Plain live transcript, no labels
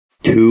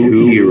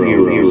Two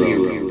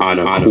heroes on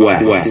a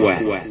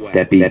quest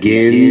that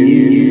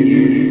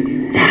begins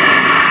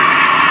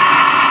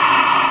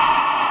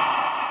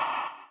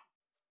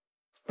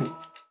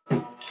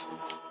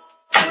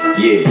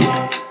Yeah.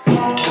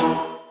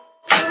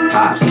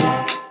 Hobson.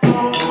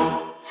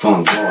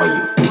 Funk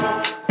volume.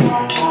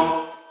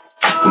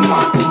 Come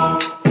on.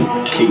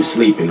 Keep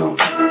sleeping on me.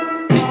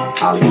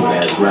 Hollywood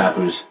ass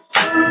rappers.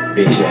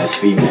 Bitch ass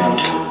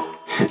females.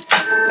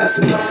 That's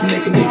enough to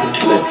make a nigga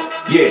flip.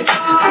 Yeah,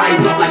 I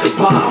erupt like a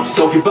bomb,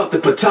 so give up the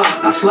baton.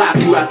 I slap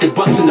you after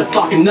busting the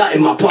fucking nut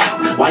in my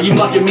palm. Why you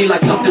mugging me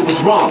like something was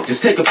wrong?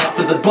 Just take a puff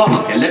of the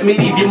bomb and let me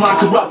leave your mind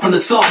corrupt from the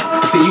song.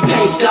 See, you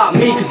can't stop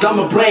me cause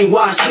I'ma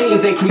brainwash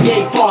teens and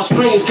create false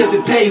dreams cause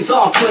it pays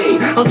off clean.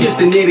 I'm just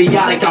an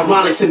idiotic,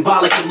 ironic,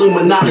 symbolic,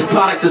 Illuminati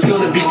product that's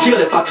gonna be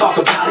killed if I talk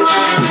about it.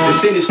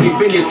 This industry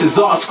business is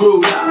all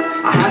screwed up.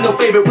 I have no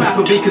favorite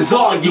rapper because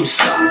all you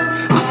suck.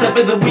 I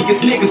sever the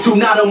weakest niggas who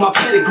not on my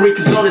pedigree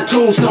cause on the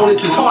tombstone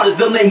it's as hard as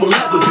their name will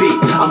ever be.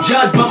 I'm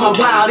judged by my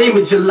wild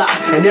image a lot,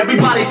 and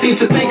everybody seems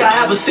to think I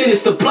have a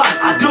sinister plot.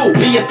 I do,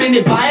 be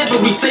offended by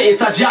every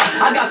sentence I jot.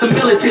 I got some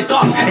militant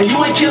thoughts, and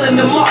you ain't killing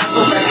them off.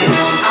 So listen,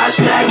 I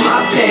sag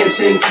my pants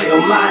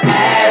until my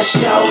ass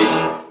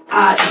shows.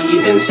 I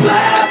even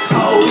slap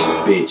hoes,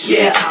 bitch.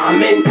 Yeah,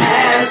 I'm an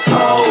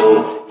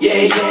asshole.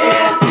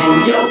 Yeah.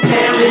 And your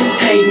parents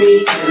hate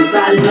me cause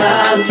I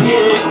love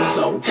you.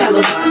 So tell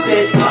them I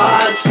said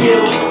fuck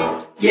you.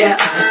 Yeah,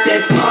 I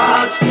said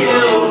fuck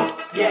you.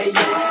 Yeah,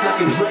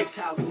 stuck in Drake's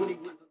house when he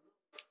was...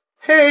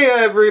 Hey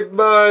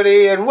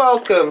everybody, and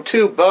welcome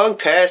to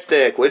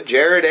Bunktastic with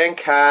Jared and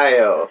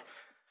Kyle.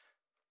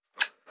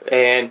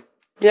 And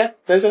yeah,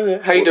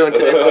 how you doing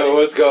today, buddy?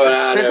 What's going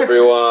on,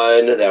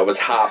 everyone? That was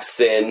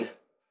Hobson.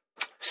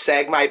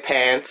 Sag my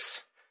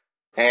pants,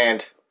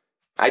 and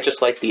I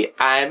just like the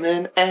 "I'm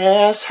an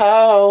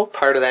asshole"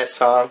 part of that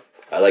song.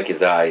 I like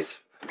his eyes.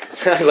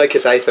 I like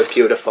his eyes; they're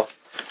beautiful.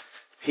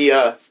 He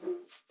has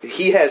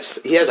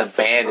a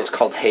band. It's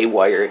called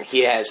Haywire, and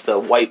he has the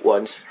white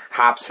ones,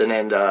 Hobson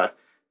and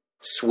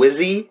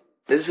Swizzy.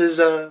 This is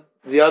the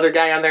other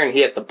guy on there, and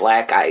he has the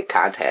black eye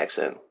contacts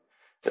in.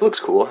 It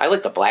looks cool. I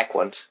like the black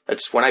ones.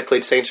 That's when I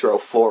played Saints Row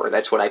 4.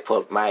 That's what I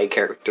put my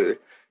character.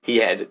 He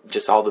had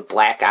just all the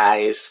black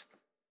eyes.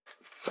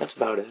 That's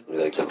about it. You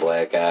like the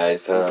black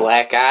eyes, huh?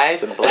 Black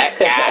eyes and black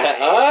guys.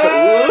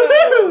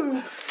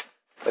 Oh!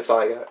 That's all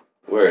I got.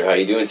 Word, how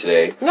you doing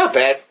today? Not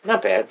bad.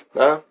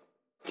 Yeah,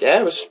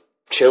 it was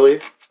chilly.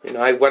 You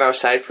know, I went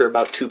outside for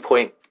about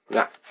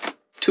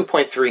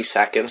 2.3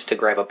 seconds to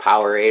grab a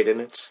Powerade,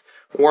 and it's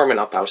warming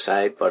up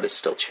outside, but it's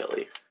still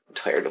chilly. I'm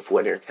tired of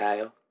winter,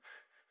 Kyle.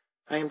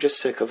 I am just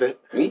sick of it.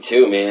 Me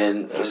too,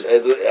 man.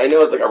 I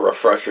know it's like a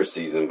refresher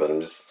season, but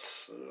I'm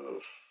just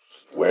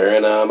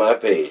wearing on my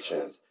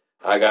patience.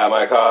 I got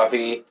my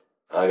coffee.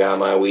 I got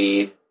my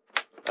weed.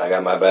 I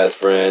got my best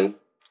friend.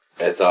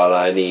 That's all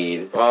I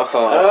need.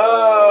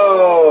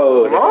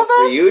 Oh, that's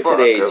for you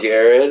today,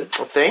 Jared.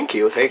 Well, thank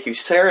you.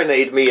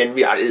 Serenade me in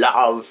your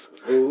love.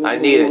 Ooh. I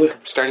need it.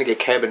 I'm starting to get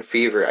cabin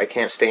fever. I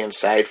can't stay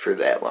inside for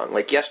that long.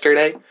 Like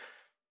yesterday,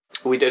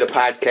 we did a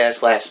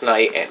podcast last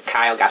night, and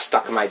Kyle got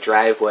stuck in my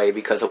driveway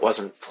because it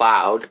wasn't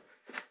plowed.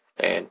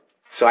 And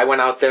so I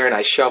went out there and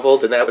I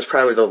shoveled, and that was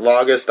probably the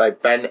longest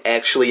I've been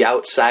actually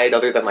outside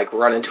other than like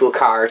run into a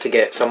car to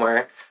get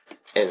somewhere.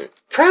 And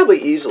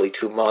probably easily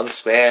 2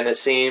 months, man, it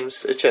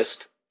seems. I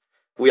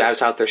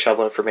was out there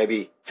shoveling for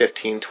maybe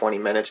 15, 20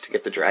 minutes to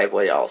get the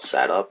driveway all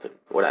set up and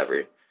whatever.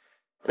 And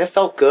it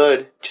felt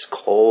good, just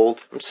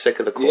cold. I'm sick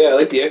of the cold. Yeah, I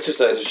like the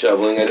exercise of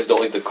shoveling. I just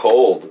don't like the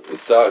cold. It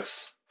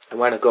sucks. I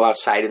want to go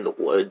outside in the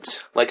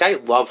woods. Like, I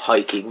love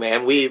hiking,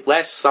 man.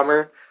 Last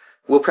summer,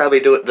 we'll probably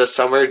do it this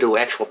summer, do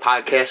actual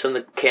podcasts in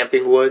the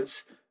camping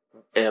woods.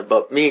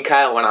 But me and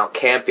Kyle went out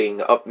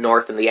camping up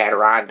north in the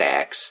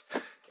Adirondacks.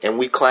 And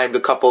we climbed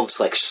a couple of,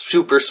 like,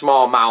 super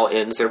small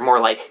mountains. They're more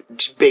like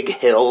big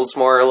hills,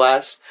 more or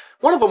less.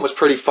 One of them was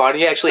pretty fun.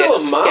 You actually had to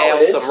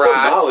scale some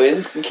rocks.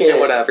 Mountains. You can't.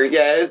 Whatever.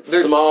 Yeah.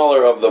 They're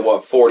smaller of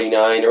the,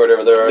 49 or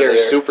whatever there are. They're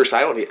super.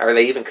 Are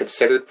they even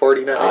considered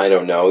 49? I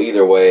don't know.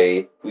 Either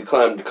way, we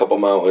climbed a couple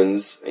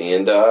mountains,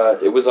 and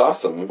it was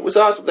awesome. It was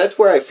awesome. That's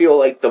where I feel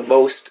like the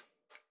most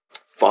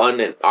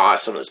fun and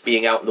awesome is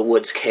being out in the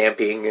woods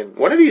camping. And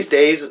one of these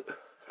days,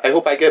 I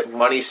hope I get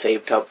money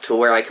saved up to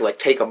where I can, like,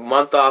 take a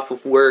month off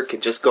of work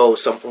and just go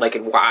something like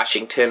in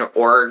Washington or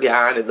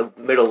Oregon in the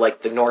middle, like,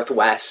 the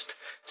Northwest,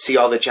 see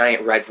all the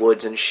giant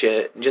redwoods and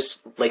shit, and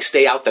just, like,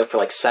 stay out there for,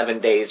 like, 7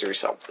 days or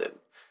something.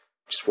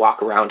 Just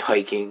walk around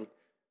hiking.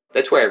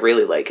 That's where I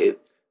really like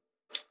it.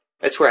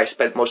 That's where I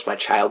spent most of my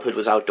childhood,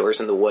 was outdoors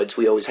in the woods.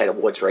 We always had a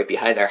woods right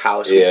behind our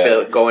house.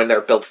 Yeah. We'd go in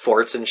there, build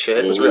forts and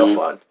shit. It was real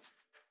fun.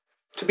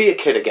 To be a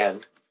kid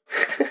again.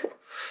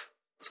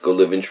 Let's go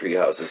live in tree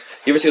houses.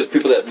 You ever see those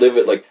people that live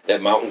at, like,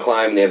 that mountain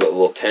climb, and they have a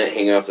little tent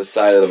hanging off the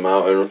side of the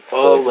mountain,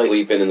 like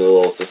sleeping in the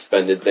little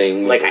suspended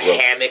thing? Like a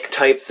hammock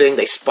type thing?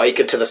 They spike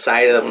it to the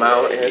side of the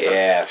mountain?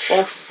 Yeah,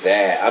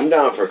 that. I'm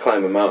down for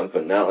climbing mountains,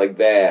 but not like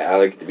that. I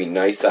like it to be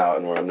nice out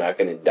and where I'm not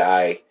going to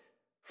die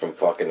from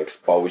fucking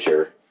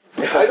exposure.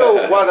 I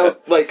don't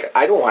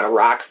want to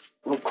rock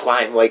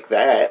climb like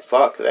that.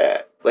 Fuck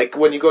that. Like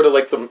when you go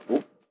to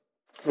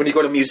when you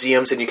go to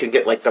museums and you can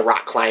get like the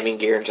rock climbing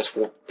gear and just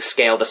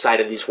scale the side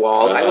of these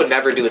walls. I would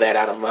never do that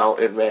on a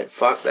mountain, man.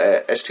 Fuck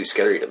that. That's too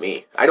scary to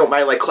me. I don't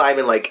mind like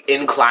climbing like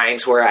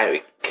inclines where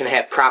I can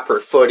have proper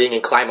footing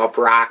and climb up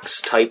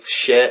rocks type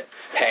shit.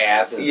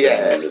 Paths.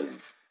 Yeah.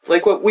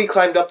 Like what we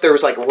climbed up, there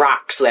was like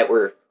rocks that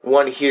were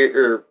one here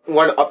or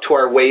one up to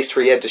our waist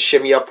where you had to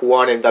shimmy up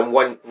one and then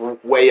one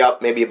way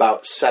up maybe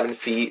about 7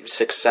 feet,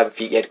 6, 7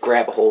 feet you had to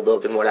grab a hold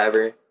of and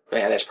whatever.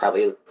 Man, that's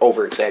probably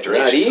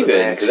over-exaggeration. Not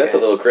even, because that's a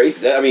little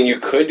crazy. I mean, you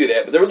could do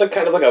that, but there was like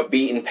kind of like a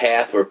beaten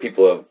path where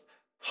people have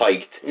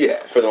hiked. Yeah.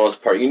 For the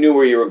most part. You knew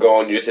where you were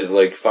going, you just had to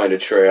like find a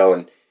trail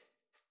and,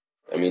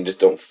 I mean, just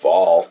don't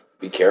fall.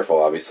 Be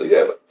careful, obviously.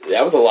 Yeah. But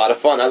that was a lot of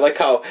fun. I like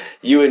how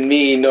you and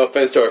me, no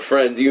offense to our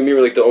friends, you and me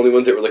were like the only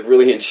ones that were like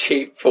really in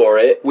shape for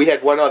it. We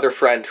had one other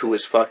friend who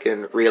was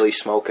fucking really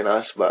smoking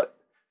us, but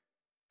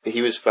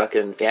he was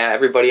fucking,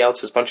 everybody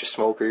else is a bunch of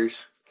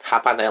smokers.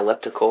 Hop on the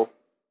elliptical.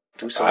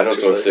 I don't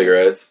smoke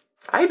cigarettes.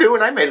 I do,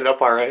 and I made it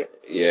up all right.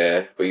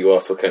 Yeah, but you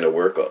also kind of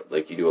work,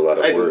 like you do a lot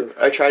of work.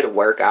 I try to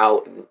work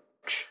out and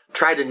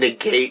try to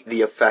negate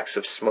the effects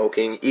of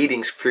smoking.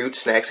 Eating fruit,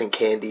 snacks, and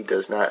candy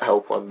does not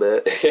help one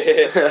bit.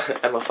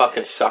 I'm a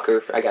fucking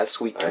sucker. I got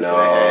sweet tooth. I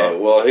know.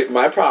 Well,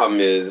 my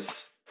problem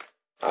is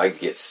I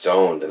get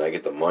stoned and I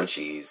get the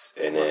munchies,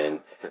 and then...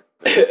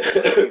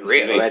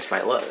 Really? That's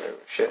my love.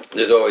 Shit.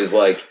 There's always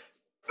like...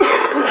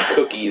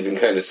 cookies and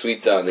kind of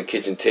sweets out on the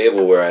kitchen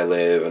table where I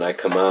live, and I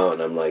come out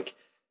and I'm like,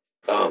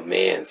 oh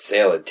man,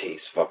 salad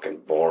tastes fucking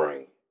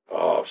boring.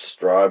 Oh,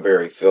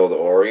 strawberry filled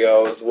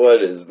Oreos,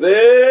 what is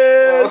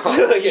this?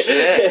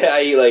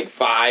 I eat like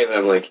 5 and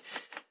I'm like,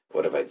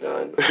 what have I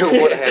done?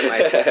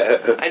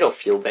 I don't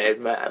feel bad.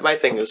 My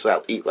thing is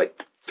I'll eat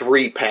like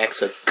 3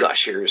 packs of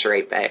Gushers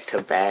right back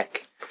to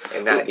back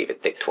and not even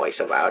think twice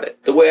about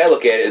it. The way I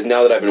look at it is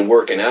now that I've been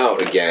working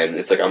out again,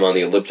 it's like I'm on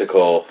the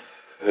elliptical.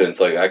 And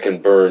it's like I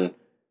can burn,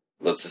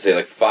 let's just say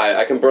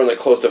I can burn like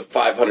close to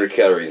 500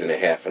 calories in a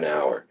half an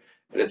hour.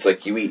 And it's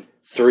like you eat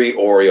 3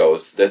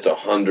 Oreos, that's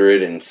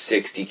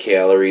 160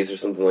 calories or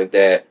something like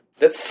that.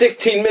 That's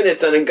 16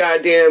 minutes on a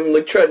goddamn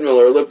like treadmill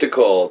or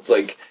elliptical. It's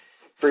like,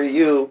 for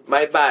you,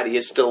 my body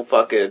is still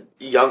fucking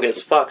young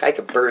as fuck. I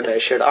could burn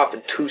that shit off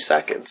in 2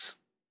 seconds.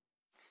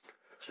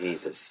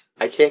 Jesus.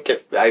 I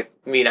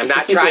mean, I'm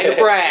not trying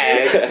to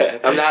brag.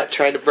 I'm not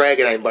trying to brag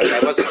at anybody. I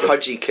was a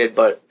pudgy kid,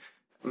 but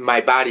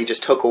my body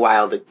just took a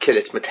while to get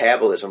its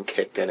metabolism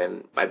kicked in,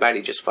 and my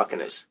body just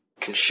fucking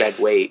can shed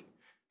weight.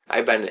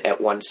 I've been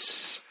at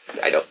once.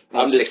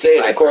 I'm just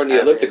saying, according to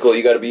the elliptical,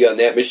 you got to be on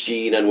that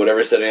machine on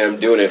whatever setting I'm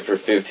doing it for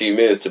 15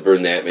 minutes to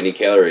burn that many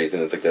calories,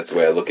 and it's like that's the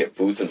way I look at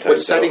food sometimes. What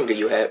setting do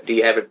you have? Do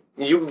you have it?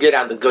 You can get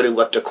on the good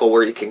elliptical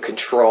where you can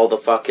control the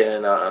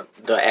fucking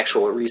the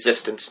actual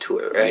resistance to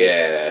it, right?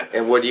 Yeah.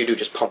 And what do?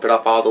 Just pump it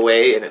up all the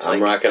way, and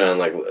I'm rocking on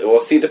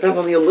see, it depends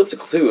on the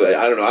elliptical too.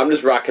 I don't know. I'm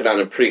just rocking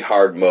on a pretty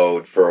hard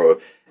mode for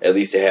at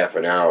least a half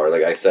an hour.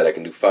 Like I said, I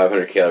can do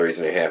 500 calories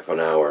in a half an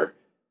hour.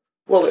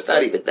 Well, it's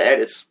not even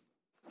that.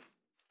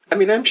 I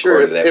mean, I'm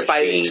sure if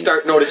I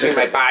start noticing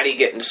my body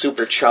getting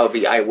super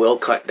chubby, I will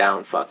cut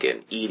down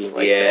fucking eating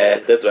like that. Yeah,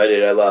 that's what I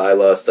did. I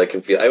lost. I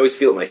always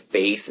feel it in my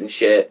face and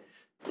shit.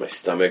 My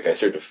stomach, I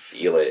start to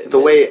feel it. The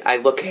way I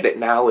look at it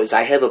now is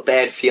I have a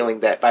bad feeling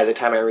that by the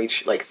time I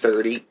reach like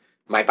 30,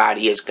 my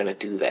body is going to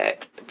do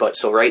that. But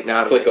so right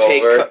now, I'm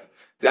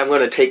going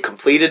to take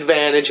complete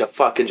advantage of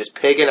fucking just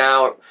pigging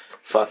out,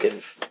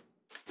 fucking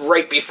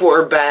right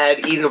before bed,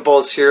 eating a bowl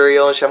of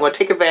cereal and shit. I'm going to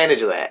take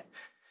advantage of that.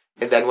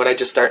 And then when I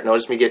just start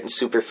noticing me getting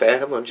super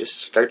fat, I'm going to just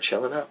start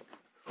chilling out.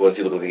 Once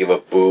you look like you have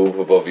a boob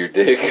above your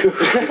dick.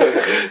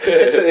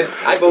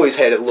 I've always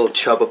had a little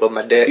chub above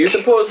my dick. You're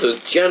supposed to.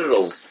 It's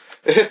genitals.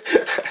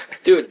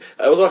 Dude,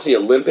 I was watching the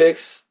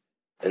Olympics,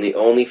 and the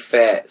only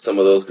fat some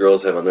of those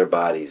girls have on their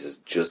bodies is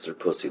just their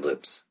pussy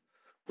lips.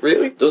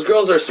 Really? Those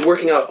girls are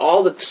working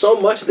out so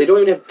much they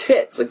don't even have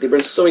tits. Like, they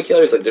burn so many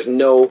calories, like, there's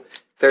no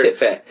tit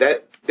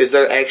fat. Is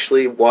there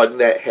actually one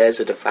that has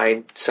a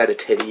defined set of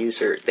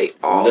titties, or they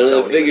all? None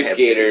of the figure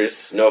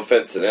skaters. No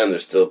offense to them, they're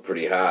still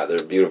pretty hot.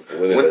 They're beautiful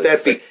women.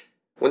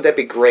 Wouldn't that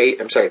be great?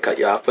 I'm sorry to cut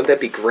you off. Wouldn't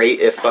that be great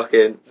if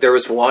fucking there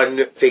was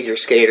one figure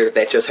skater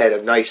that just had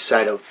a nice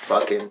set of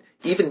fucking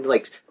even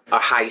like a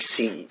high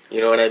C?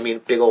 You know what I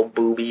mean? Big old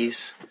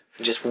boobies.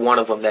 Just one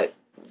of them that.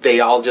 They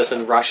all just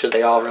in Russia,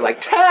 they all were like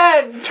 10.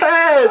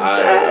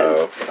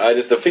 I don't know.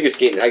 The figure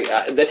skating,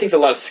 that takes a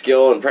lot of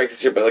skill and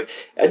practice here, but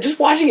just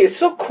watching it, it's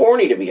so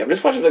corny to me. I'm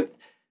just watching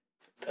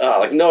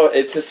no,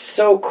 it's just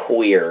so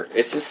queer.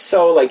 It's just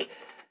so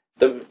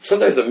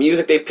sometimes the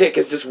music they pick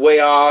is just way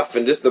off,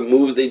 and just the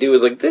moves they do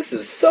is this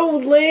is so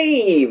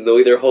lame. The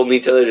way they're holding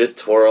each other, just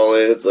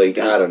twirling. It's I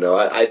don't know.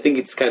 I think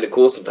it's kind of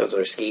cool sometimes when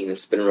they're skating and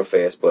spinning real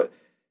fast, but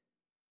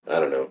I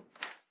don't know.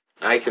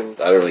 I don't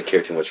really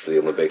care too much for the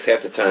Olympics.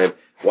 Half the time,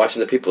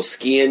 watching the people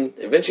skiing,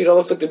 eventually it all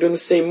looks like they're doing the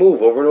same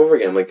move over and over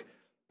again.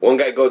 One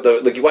guy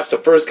you watch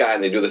the first guy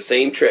and they do the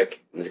same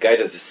trick, and the guy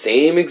does the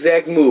same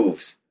exact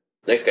moves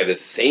Next guy does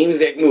the same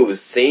exact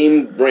moves,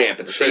 same ramp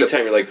at the same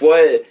time. You're like,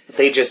 what?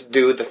 They just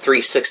do the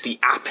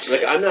 360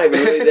 opposite. Like, I'm not even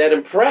really that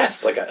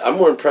impressed. Like, I'm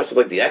more impressed with,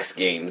 like, the X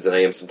Games than I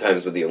am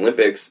sometimes with the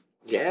Olympics.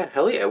 Yeah,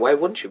 hell yeah. Why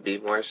wouldn't you be,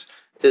 Morris?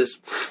 Because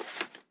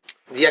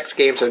the X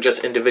Games are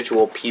just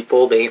individual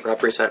people. They ain't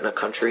representing a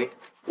country.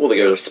 Well,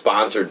 they're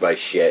sponsored by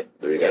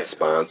shit. They got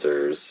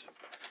sponsors.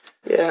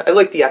 Yeah, I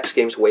like the X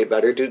Games way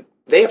better, dude.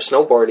 They have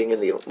snowboarding in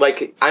the...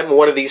 Like, I'm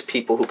one of these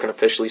people who can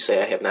officially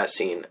say I have not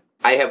seen...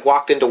 I have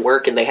walked into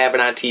work and they have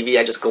it on TV.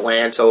 I just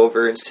glance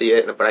over and see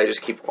it, but I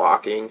just keep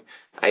walking.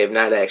 I have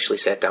not actually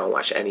sat down and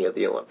watched any of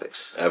the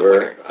Olympics.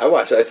 Ever?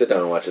 I sit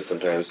down and watch it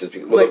sometimes. Just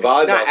because, like, the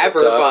volleyball, not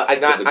ever, but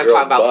I'm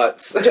talking about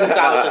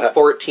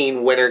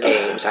 2014 Winter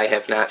Games. I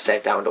have not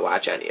sat down to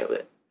watch any of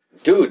it.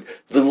 Dude,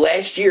 the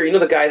last year, you know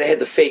the guy that had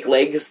the fake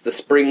legs, the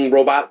spring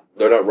robot?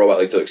 They're not robot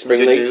legs, they're like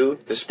spring legs.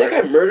 Dude, that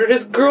guy murdered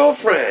his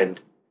girlfriend.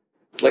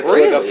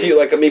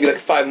 Maybe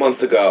 5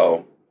 months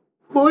ago.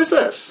 Who is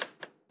this?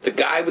 The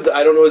guy with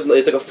I don't know,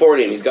 it's like a foreign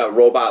name. He's got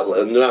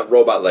not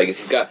robot legs.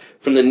 He's got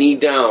from the knee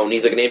down.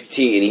 He's like an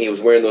amputee, and he was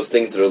wearing those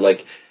things that are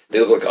like they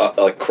look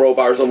like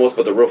crowbars almost,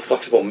 but they're real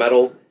flexible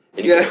metal.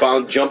 And you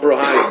can jump real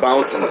high and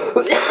bounce.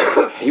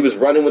 And he was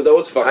running with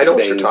those fucking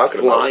things,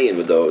 flying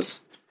with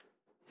those.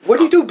 What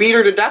did he do? Beat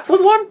her to death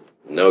with one?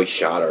 No, he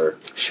shot her.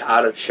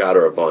 Shot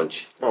her a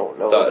bunch. Oh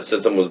no!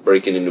 Said someone was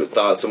breaking into it.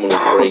 Thought someone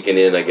was breaking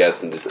in, I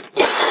guess, and just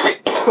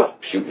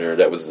shooting her.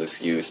 That was his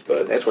excuse,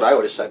 but that's what I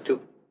would have said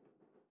too.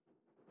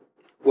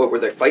 What, were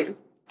they fighting?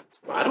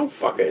 I don't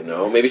fucking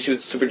know. Maybe she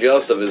was super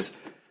jealous of his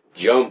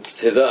jumps,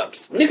 his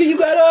ups. Nigga, you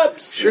got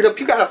ups! Straight up,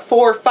 you got a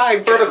 4 or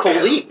 5 vertical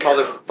leap,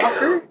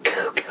 motherfucker.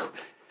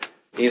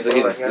 He's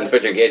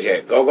Inspector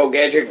Gadget. Go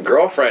Gadget,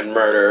 girlfriend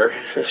murder.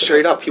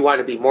 Straight up, he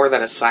wanted to be more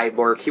than a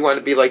cyborg. He wanted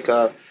to be like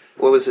what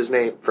was his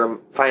name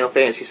from Final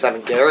Fantasy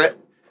VII, Garrett?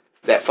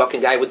 That fucking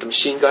guy with the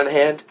machine gun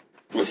hand?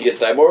 Was he a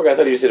cyborg? I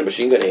thought he just had a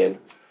machine gun hand.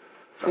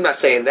 I'm not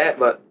saying that,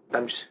 but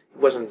he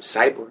wasn't a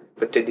cyborg.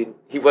 But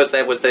was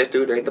that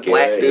dude, right? The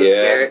black dude,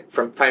 Garrett,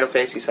 from Final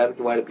Fantasy VII,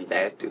 he wanted to be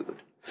that dude.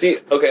 See,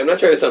 okay, I'm not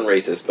trying to sound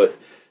racist, but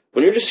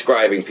when you're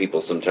describing people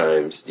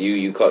sometimes,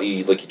 you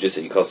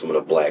call someone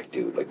a black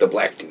dude, like the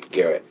black dude,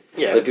 Garrett.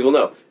 Yeah. Let people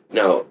know.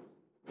 Now,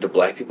 the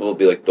black people will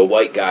be like, the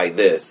white guy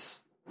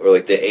this, or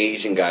like the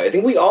Asian guy. I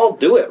think we all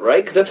do it,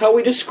 right? Because that's how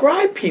we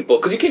describe people.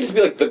 Because you can't just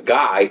be like, the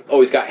guy, oh,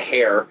 he's got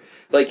hair.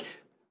 Like,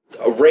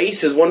 a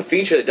race is one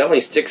feature that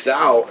definitely sticks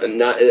out,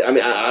 and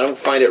I don't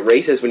find it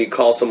racist when you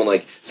call someone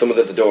like someone's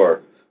at the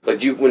door. Like,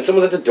 when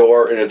someone's at the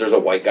door and if there's a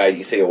white guy,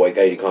 you say a white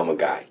guy, you call him a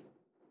guy.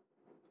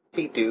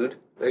 Hey, dude,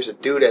 there's a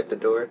dude at the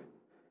door.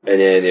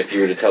 And then if you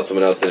were to tell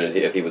someone else, and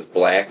if he was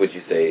black, would you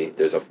say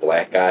there's a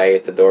black guy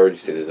at the door? Or would you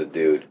say there's a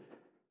dude?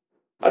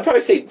 I'd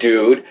probably say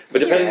dude, but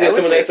depending if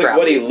someone asks like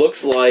what he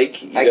looks like,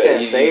 I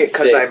can't say it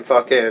because I'm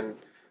fucking.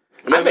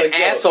 I'm an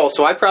asshole,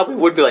 so I probably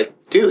would be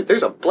like, dude,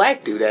 there's a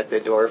black dude at the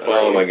door for you.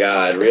 Oh my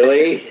god,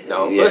 really?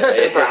 No.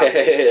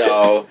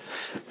 No.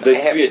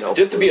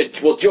 Just to be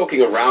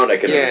joking around I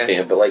can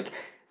understand, but like,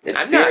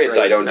 it's serious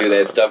I don't do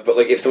that stuff, but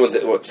like if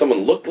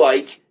someone looked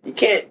like, you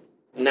can't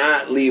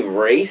not leave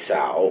race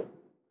out.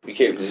 You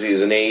can't just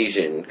use an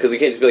Asian, because you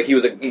can't just be like, he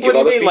was a... What do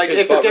you mean, like,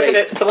 if you're giving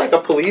it to like a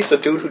police, a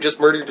dude who just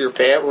murdered your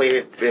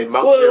family in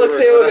Mount Well,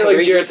 say,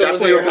 like, Jared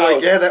someone's at your house.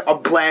 Like, yeah, a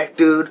black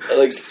dude,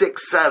 like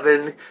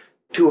 6'7",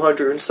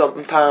 200 and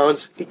something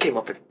pounds. He came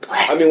up and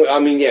blasted. I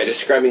mean, yeah,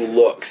 describing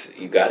looks,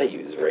 you gotta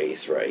use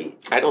race, right?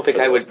 I don't think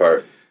I would.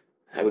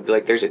 I would be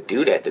like, there's a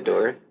dude at the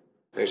door.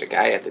 There's a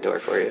guy at the door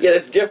for you. Yeah,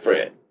 that's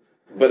different.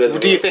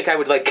 But do you think I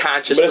would like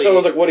consciously? But if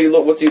someone's like,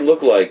 what's he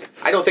look like?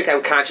 I don't think I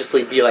would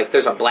consciously be like,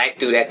 there's a black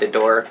dude at the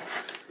door.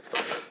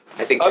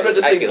 I think I'm not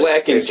just saying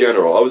black in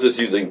general. I was just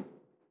using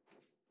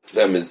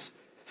them as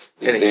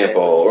an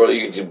example. Or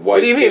you could white.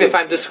 What do you mean if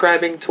I'm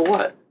describing to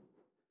what?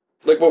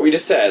 Like what we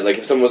just said. Like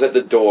if someone was at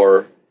the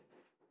door,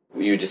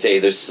 you would just say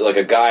there's like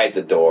a guy at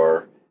the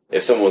door.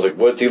 If someone was like,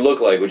 what's he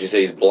look like? Would you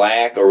say he's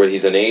black or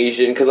he's an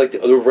Asian? Because like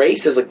the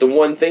race is like the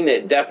one thing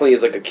that definitely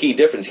is like a key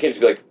difference. You can't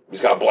just be like,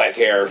 he's got black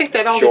hair. I think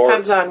that all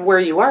depends on where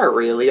you are,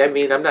 really. I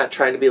mean, I'm not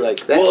trying to be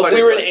like that. Well, if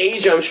we were in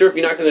Asia, I'm sure if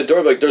you knocked on the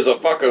door, like there's a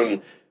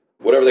fucking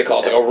whatever they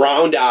call it, like a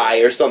round eye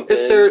or something.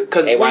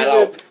 Because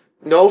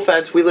no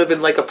offense, we live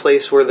in like a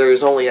place where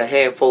there's only a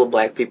handful of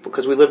black people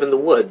because we live in the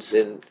woods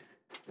and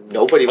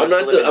nobody wants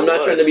to live in the woods. I'm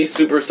not trying to be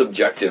super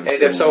subjective.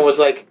 And if someone was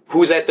like,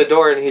 "Who's at the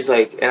door?" and he's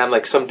like, and I'm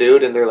like, "Some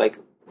dude," and they're like,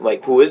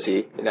 who is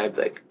he? And I'd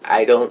be like,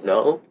 I don't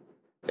know.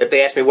 If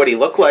they asked me what he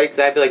looked like,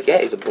 I'd be like,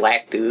 yeah, he's a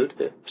black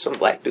dude. Some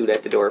black dude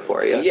at the door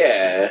for you.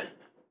 Yeah.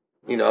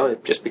 You know,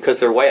 just because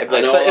they're white. I'd be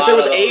like, if it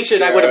was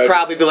Asian, I would have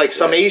probably be like,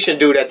 some Asian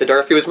dude at the door.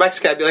 If he was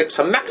Mexican, I'd be like,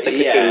 some Mexican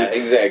dude. Yeah,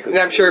 exactly.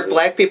 And I'm sure if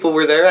black people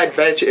were there, I'd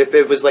bet you if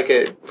it was like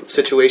a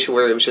situation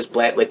where it was just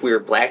black, like we were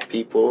black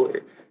people,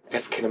 or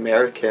African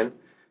American,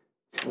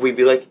 we'd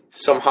be like,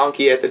 some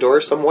honky at the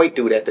door, some white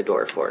dude at the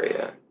door for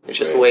you. It's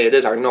just the way it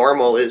is. Our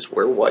normal is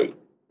we're white.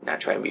 Not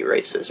trying to be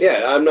racist.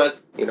 Yeah, I'm not.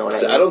 You know what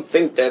I mean? I don't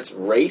think that's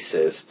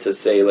racist to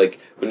say, like,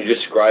 when you're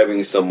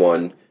describing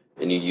someone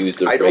and you use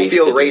the race. I don't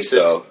feel to racist.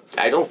 Do so.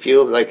 I don't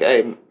feel like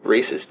I'm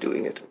racist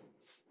doing it.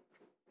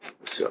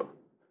 So,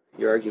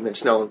 your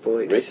argument's null and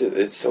void. Race is,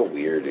 it's so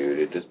weird, dude.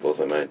 It just blows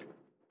my mind.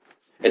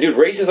 And dude,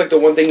 race is like the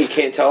one thing you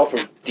can't tell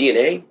from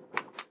DNA.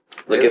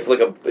 Like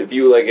Really? if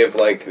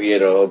you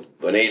know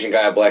an Asian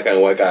guy, a black guy, and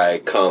a white guy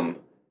come,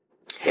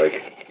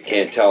 like you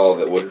can't tell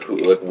that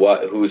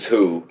who's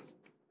who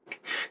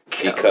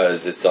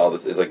because it's all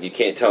this. It's like you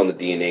can't tell in the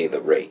DNA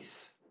the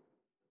race.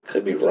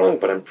 Could be wrong,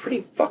 but I'm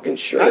pretty fucking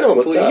sure. I that's don't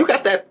what's believe up. you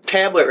got that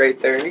tablet right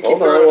there. And you keep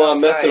Hold on throwing while out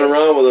I'm messing science.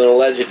 around with an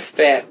alleged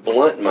fat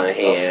blunt in my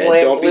hand.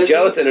 flat Don't be Lizzie?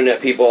 jealous,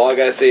 internet people. All I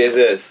gotta say is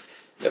this: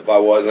 if I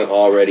wasn't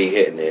already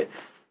hitting it,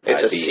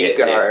 It's I'd a be hitting it.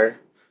 cigar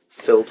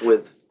filled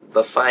with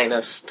the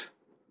finest.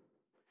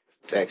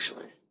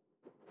 Actually,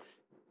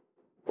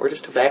 where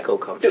does tobacco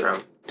come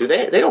from? Do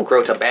they don't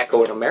grow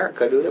tobacco in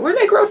America, do they? Where do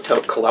they grow?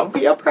 To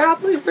Colombia,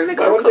 probably. Where do they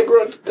Why grow? would they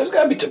grow? There's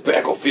gotta be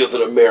tobacco fields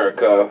in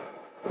America.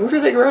 Where do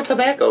they grow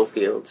tobacco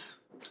fields?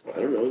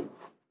 I don't know.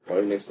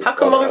 Probably next to How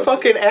come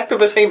slaughterhouses. motherfucking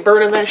activists ain't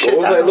burning that shit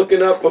What was down? I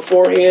looking up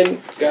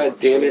beforehand? God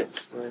damn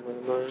it!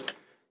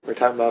 We're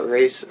talking about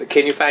race.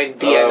 Can you find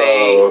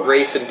DNA, Oh.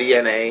 race and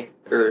DNA,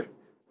 or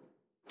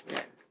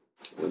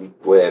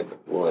Web.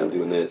 While I'm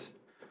doing this.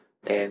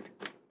 and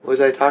what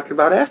was I talking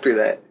about after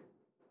that?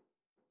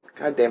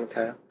 God damn it,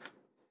 Kyle.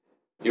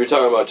 You were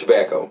talking about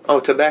tobacco. Oh,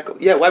 tobacco.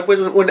 Yeah, why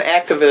wasn't one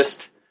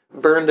activist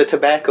burn the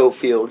tobacco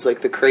fields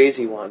like the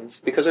crazy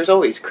ones? Because there's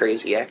always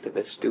crazy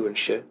activists doing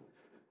shit.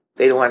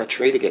 They don't want a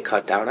tree to get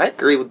cut down. I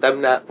agree with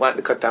them not wanting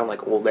to cut down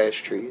like old ass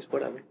trees,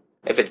 whatever.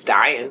 If it's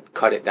dying,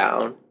 cut it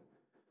down.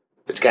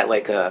 If it's got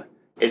like a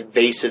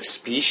invasive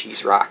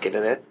species rocket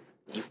in it,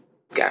 you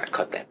gotta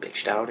cut that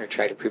bitch down or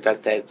try to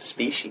prevent that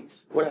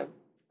species. Whatever.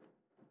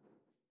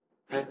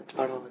 Yeah, that's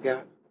about all I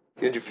got.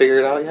 Did you figure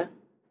it out yet?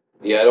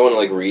 Yeah, I don't want to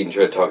like read and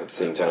try to talk at the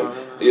same time.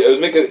 I was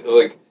making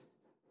like.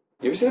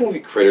 You ever seen the movie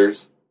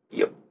Critters?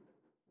 Yep.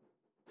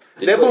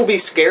 Did That you, like- movie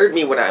scared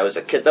me when I was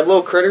a kid. Them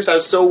little critters, I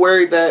was so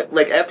worried that,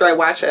 like, after I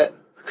watched that,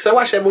 because I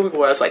watched that movie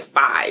when I was like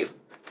 5,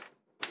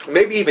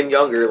 maybe even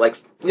younger, like,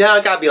 yeah, I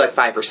gotta be like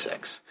 5 or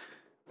 6.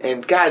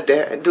 And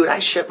goddamn, dude, I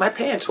shit my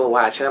pants while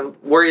watching. I'm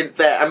worried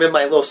that I'm in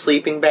my little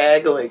sleeping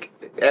bag, like,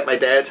 at my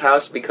dad's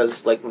house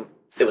because, like,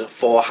 it was a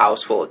full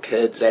house full of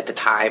kids at the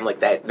time, like,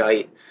 that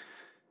night.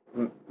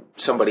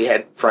 Somebody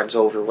had friends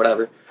over,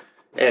 whatever.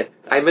 And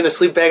I'm in a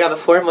sleep bag on the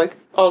floor. I'm like,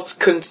 oh,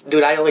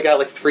 dude, I only got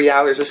like 3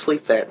 hours of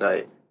sleep that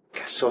night.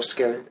 Got so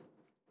scared.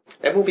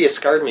 That movie has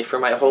scarred me for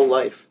my whole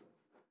life.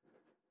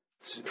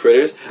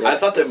 Critters? Yeah. I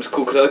thought that was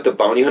cool because I like the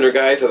bounty hunter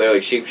guys, so they're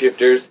like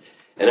shapeshifters.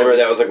 And I remember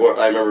that was like what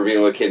I remember being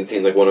a little kid and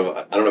seeing like one of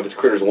I don't know if it's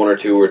Critters 1 or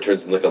 2 where it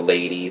turns into like a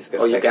lady. It's like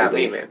a Oh, you sexy got me,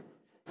 lady. man.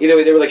 Either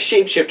way, they were like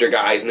shapeshifter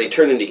guys and they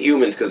turned into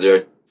humans because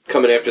they're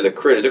coming after the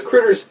critter. The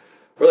critters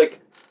were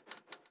like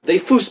they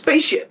flew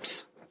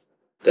spaceships.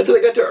 That's how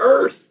they got to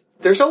Earth.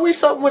 There's always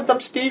something with them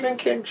Stephen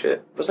King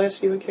shit. Was that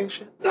Stephen King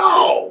shit?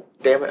 No.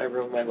 Damn it, I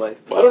ruined my life.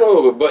 I don't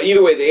know, but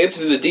either way, the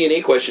answer to the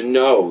DNA question,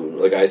 no.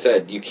 Like I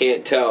said, you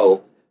can't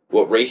tell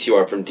what race you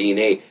are from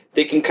DNA.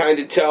 They can kind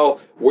of tell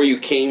where you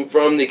came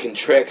from. They can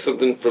track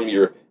something from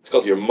it's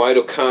called your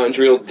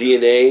mitochondrial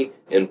DNA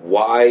and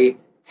Y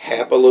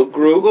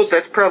haplogroups. Well,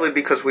 that's probably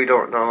because we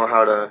don't know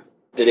how to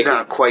And it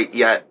not quite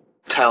yet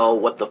tell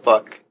what the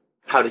fuck,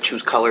 how to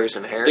choose colors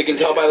and hair. They can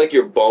tell by like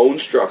your bone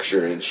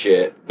structure and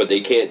shit, but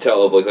they can't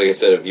tell if like I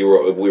said, if we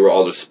were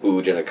all just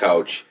spooge on a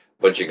couch,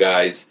 bunch of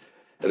guys,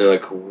 and they're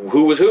like,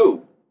 who was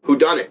who? Who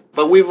done it?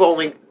 But we've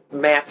only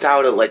mapped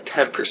out at like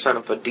 10%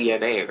 of a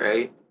DNA,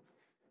 right?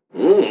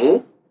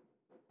 Mm-hmm.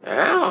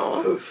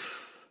 Ow.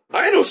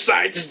 I know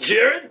science,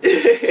 Jared.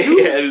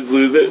 Yeah, just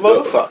lose it.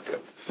 Motherfucker.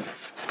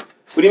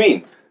 What do you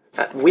mean?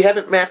 We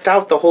haven't mapped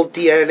out the whole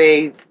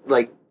DNA,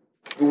 like,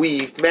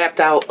 we've mapped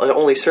out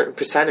only a certain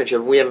percentage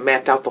of it. We haven't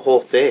mapped out the whole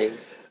thing.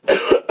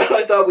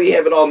 I thought we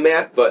have it all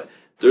mapped, but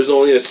there's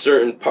only a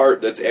certain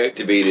part that's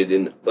activated,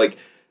 and like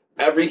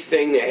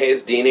everything that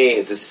has DNA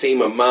is the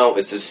same amount.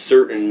 It's a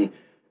certain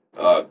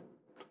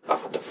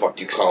what the fuck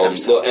do you call them?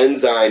 Stem Little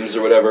enzymes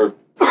or whatever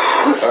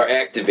are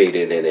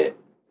activated in it.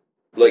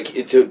 Like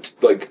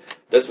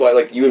that's why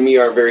like you and me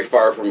aren't very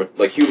far from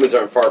like humans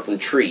aren't far from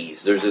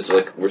trees. There's just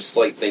like we're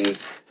slight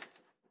things.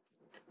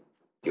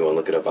 You want to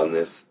look it up on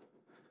this?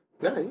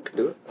 No, you can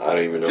do it. I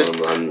don't even know. Just-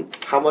 on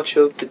How much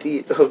of the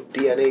of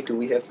DNA do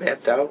we have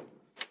mapped out?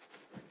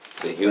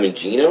 the human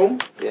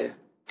genome. Yeah,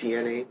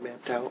 DNA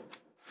mapped out.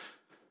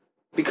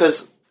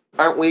 Because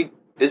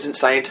isn't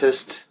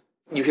scientists,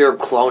 you hear them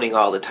cloning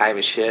all the time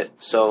and shit,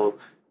 so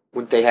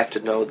wouldn't they have to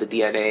know the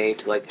DNA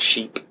to like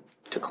sheep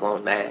to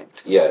clone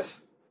that?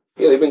 Yes.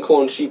 Yeah, they've been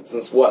cloning sheep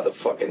since what, the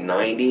fucking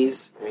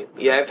 90s? I mean,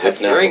 yeah, I've had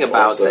If not hearing before,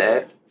 about so-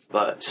 that,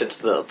 but since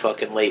the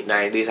fucking late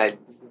 90s, I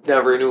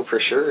never knew for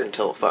sure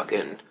until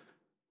fucking,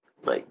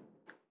 like,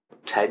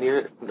 10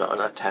 years, no,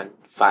 not 10,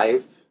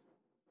 5,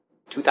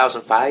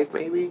 2005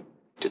 maybe,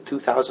 to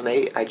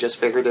 2008, I just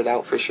figured it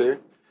out for sure.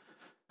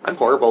 I'm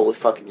horrible with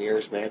fucking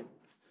years, man.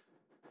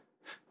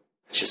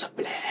 It's just a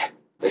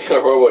bleh.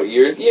 For what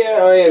years? Yeah,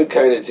 I am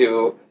kind of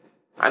too.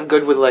 I'm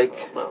good with,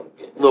 like, Well,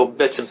 little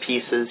bits and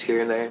pieces here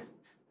and there.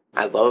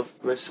 I love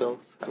myself.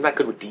 I'm not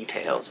good with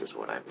details, is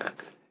what I'm not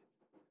good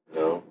at.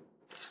 no.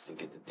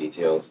 to get the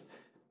details.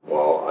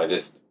 Well, I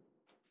just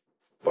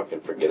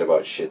fucking forget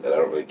about shit that I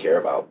don't really care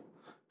about.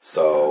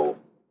 So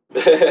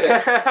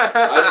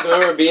I just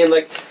remember being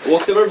like, well,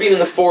 'cause I remember being in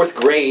the 4th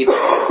grade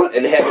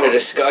and having a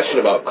discussion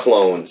about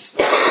clones,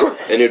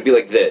 and it'd be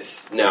like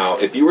this. Now,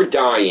 if you were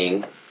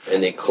dying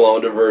and they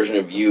cloned a version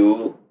of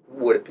you,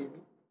 Would it be?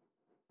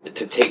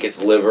 to take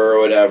its liver or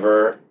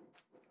whatever,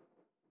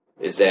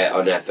 is that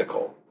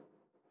unethical?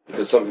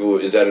 Because some people,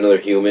 is that another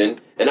human?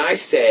 And I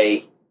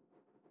say,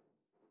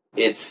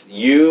 it's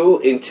you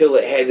until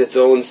it has its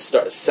own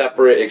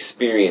separate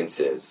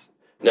experiences.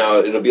 Now,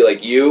 it'll be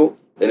like you,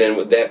 and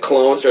then that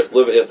clone starts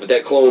living, if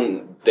that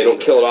clone, they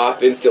don't kill it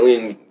off instantly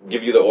and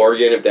give you the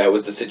organ, if that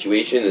was the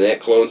situation, and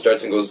that clone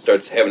starts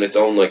having its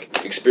own,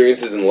 like,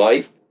 experiences in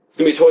life, it's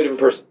going to be a totally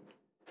different person.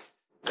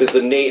 Because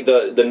the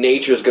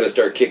nature is going to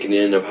start kicking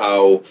in of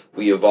how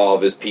we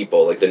evolve as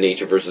people, like the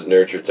nature versus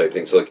nurture type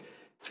thing. So, like,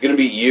 it's going to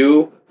be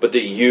you, but the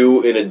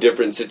you in a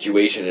different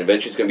situation, and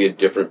eventually it's going to be a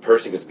different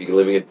person because it's be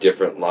living a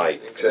different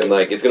life. Exactly. And,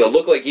 like, it's going to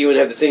look like you and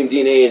have the same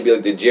DNA and be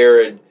like the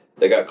Jared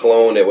that got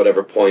cloned at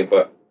whatever point,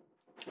 but,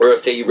 or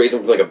say you raise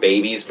them from, like, a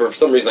baby's. For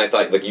some reason I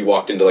thought, like, you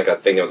walked into, like, a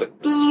thing that was like,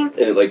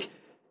 and it, like,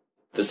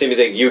 the same as,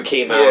 like, you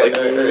came out, like,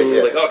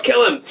 oh,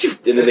 kill him!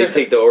 And then they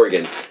take the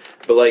organ.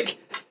 But, like,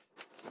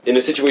 in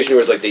a situation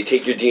where it's like they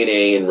take your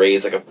DNA and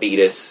raise like a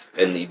fetus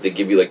and they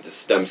give you like the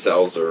stem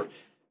cells or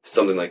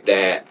something like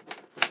that,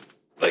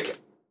 like,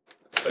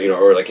 you know,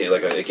 or like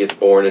it gets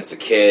born, it's a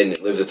kid and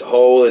it lives its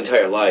whole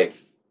entire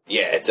life.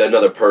 Yeah, it's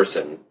another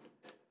person.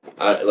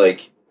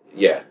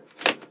 Yeah.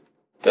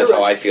 That's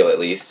how I feel, at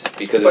least,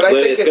 because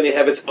it's going to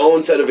have its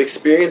own set of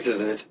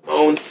experiences and its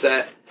own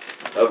set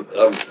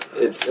of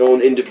its own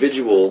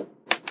individual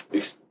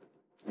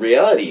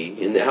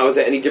reality, and how is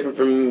that any different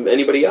from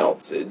anybody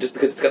else? Just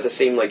because it's got the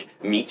same, like,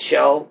 meat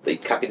shell, they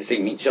copy the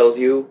same meat shell as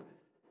you.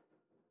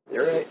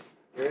 You're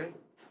right.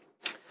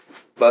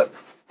 But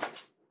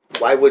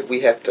why would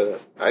we have to...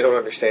 I don't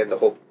understand the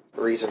whole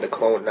reason to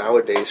clone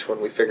nowadays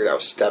when we figured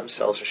out stem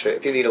cells and shit.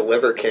 If you need a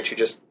liver, can't you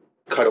just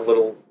get a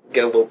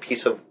little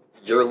piece of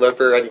your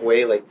liver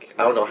anyway? Like,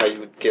 I don't know how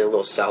you would get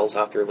little cells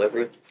off your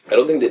liver. I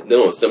don't think that...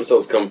 No, stem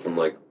cells come from,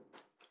 like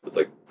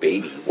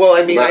babies. Well,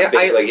 I mean, like,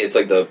 it's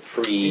like the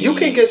pre... You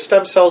can get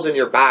stem cells in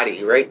your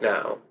body right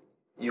now.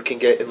 You can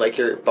get in, like,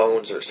 your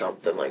bones or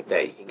something like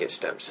that. You can get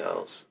stem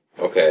cells.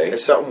 Okay.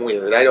 It's something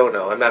weird. I don't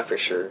know. I'm not for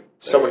sure.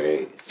 Someone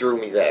right. threw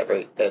me that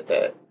right at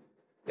that.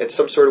 It's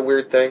some sort of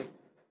weird thing.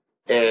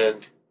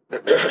 And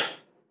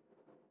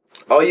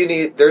all you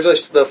need... There's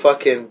just the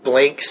fucking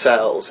blank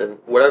cells and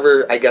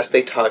whatever, I guess,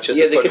 they touch.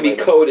 Yeah, they can be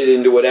coded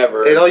into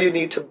whatever. And all you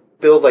need to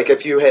build, like,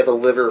 if you have a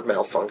liver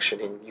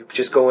malfunctioning, you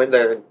just go in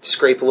there and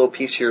scrape a little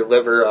piece of your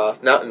liver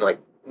off, not in, like,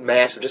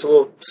 massive, just a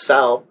little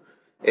cell,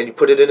 and you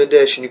put it in a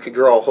dish, and you could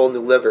grow a whole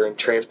new liver and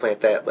transplant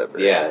that liver.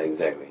 Yeah,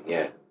 exactly,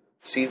 yeah.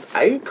 See,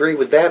 I agree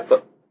with that,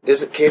 but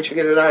can't you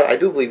get it out? I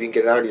do believe you can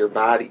get it out of your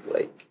body,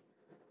 like,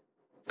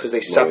 because they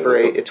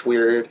separate, it's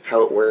weird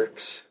how it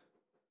works.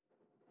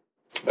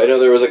 I know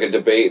there was, like, a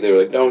debate, they were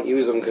like, don't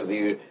use them because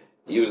you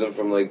use them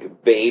from,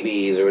 like,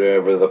 babies or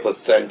whatever, the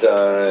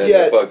placenta and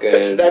the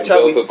fucking that's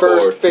how we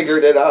first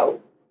figured it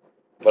out.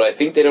 But I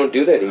think they don't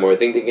do that anymore. I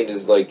think they can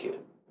just, like,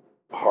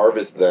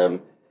 harvest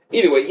them.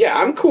 Either way, yeah,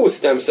 I'm cool with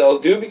stem cells,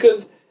 dude,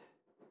 because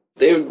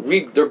they're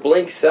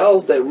blank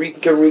cells that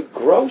can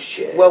regrow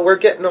shit. Well, we're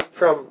getting them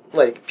from,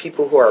 like,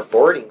 people who are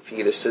aborting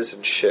fetuses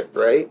and shit,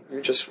 right?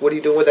 What are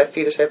you doing with that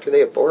fetus after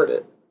they abort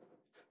it?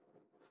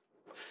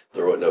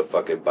 Throw it in a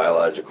fucking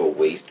biological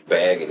waste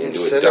bag and into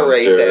a dumpster.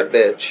 Incinerate that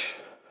bitch.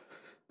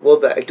 Well,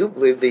 I do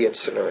believe they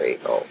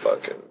incinerate all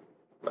fucking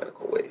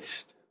medical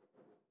waste.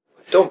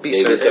 Don't be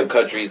Maybe certain. some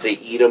countries, they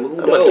eat them.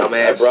 Who I'm knows? a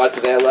dumbass. I brought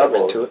to that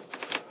level. To it.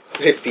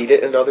 They feed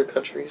it in other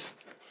countries.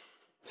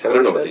 I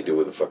don't know what they do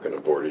with the fucking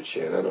aborted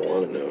shit. I don't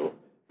want to know.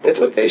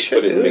 That's what they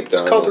should do. It's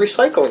called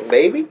recycling,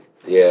 baby.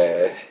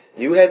 Yeah.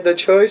 You had the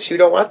choice. You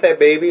don't want that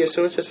baby as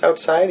soon as it's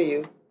outside of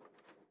you.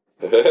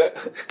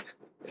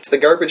 It's the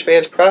garbage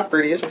man's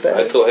property, isn't that?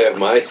 I still have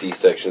my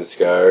C-section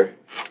scar.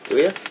 Do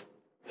you?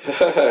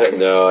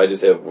 No, I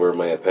just have where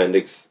my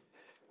appendix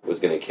was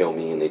going to kill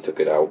me and they took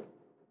it out.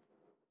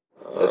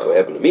 That's what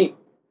happened to me.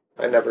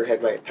 I never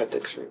had my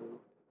appendix removed.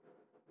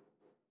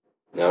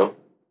 No?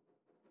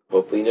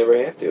 Hopefully you never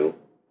have to.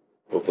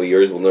 Hopefully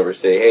yours will never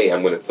say, hey,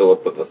 I'm going to fill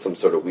up with some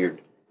sort of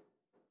weird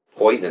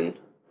poison.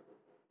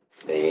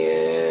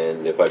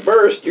 And if I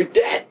burst, you're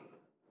dead.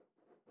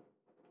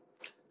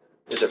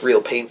 Is it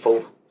real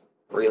painful?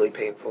 Really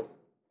painful?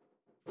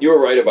 You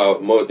were right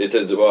about it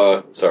says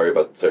sorry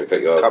to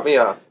cut you off. Cut me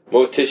off.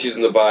 Most tissues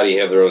in the body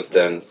have their own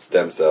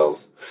stem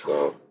cells.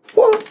 So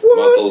what?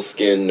 Muscles,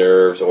 skin,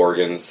 nerves,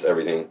 organs,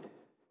 everything.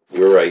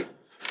 You were right.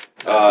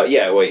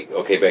 Yeah, wait.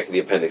 Okay, back to the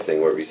appendix thing.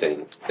 What were you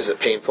saying? Is it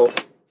painful?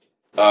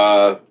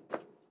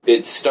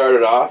 It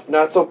started off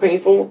not so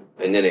painful,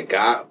 and then it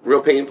got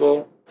real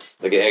painful.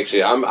 Like,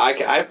 actually,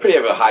 I pretty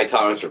have a high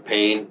tolerance for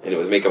pain, and it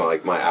was making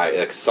my eye,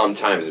 like,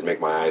 sometimes it'd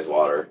make my eyes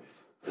water.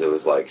 'Cause it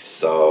was like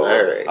so.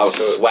 Alright, I was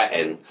so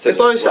sweating. As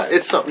long as sweating.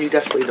 it's something you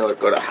definitely don't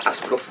go to the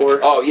hospital for.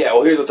 Oh yeah,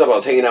 well here's what's up. I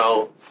was hanging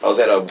out. I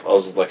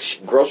was like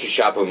grocery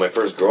shopping with my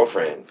first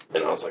girlfriend,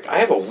 and I was like, I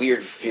have a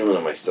weird feeling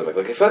in my stomach.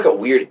 Like I feel like a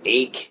weird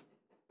ache,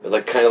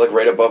 like kind of like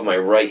right above my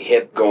right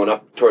hip, going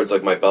up towards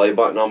like my belly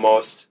button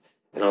almost.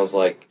 And I was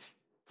like,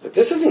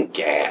 this isn't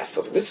gas. I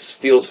was like, this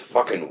feels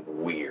fucking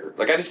weird.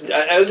 Like I was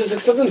just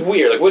like, something's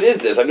weird. Like what is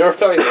this? I've never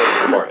felt anything like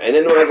this before. And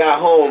then when I got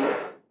home,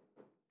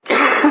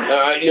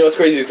 you know, it's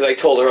crazy because I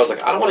told her, I was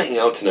like, I don't want to hang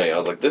out tonight. I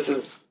was like,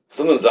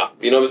 something's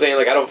up. You know what I'm saying?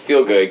 Like I don't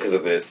feel good because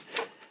of this.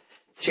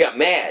 She got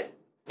mad.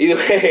 Either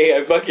way,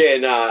 I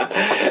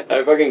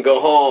fucking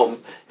go home,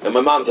 and my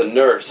mom's a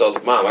nurse, so I was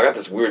like, Mom, I got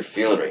this weird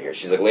feeling right here.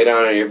 She's like, lay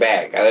down on your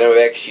back. I lay down on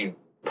my back, she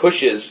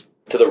pushes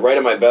to the right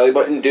of my belly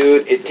button,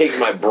 dude, it takes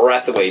my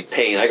breath away,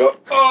 pain. I go,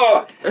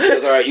 oh! She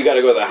goes, alright, you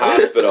gotta go to the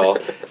hospital.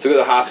 So we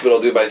go to the hospital,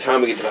 dude, by the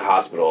time we get to the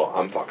hospital,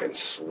 I'm fucking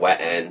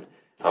sweating.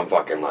 I'm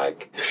fucking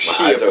like,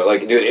 my eyes are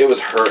like, dude, it was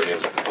hurting. It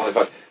was like, holy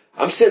fuck.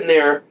 I'm sitting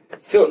there,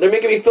 they're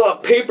making me fill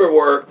out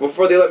paperwork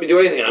before they let me do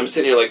anything, and I'm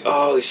sitting here like,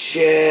 holy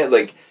shit,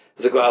 like,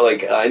 it's like, wow,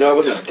 like, I know I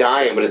wasn't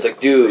dying, but it's like,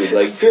 dude,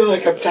 like... I feel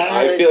like I'm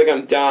dying. I feel like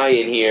I'm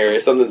dying here.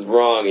 Something's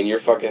wrong, and you're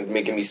fucking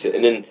making me sit...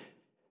 And then,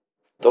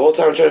 the whole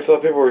time I'm trying to fill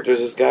out paperwork, there's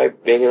this guy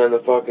banging on the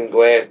fucking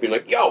glass, being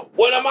like, yo,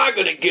 when am I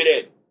gonna get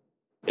it?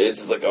 And it's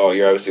just like, oh,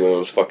 you're obviously one of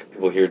those fucking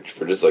people here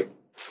for just, like,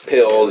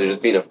 pills. You're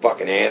just being a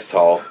fucking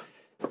asshole.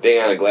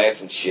 Banging on the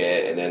glass and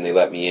shit, and then they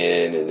let me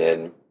in, and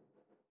then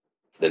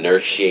the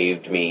nurse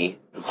shaved me.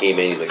 He came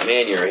in, he's like,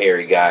 man, you're a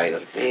hairy guy. And I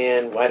was like,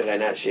 man, why did I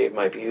not shave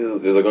my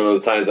pubes? It was like one of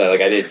those times that like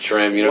I didn't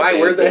trim, you know what I'm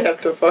saying? Why would they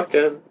have to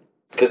fucking...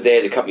 Because they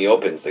had to cut me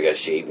open, so they got to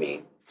shave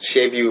me.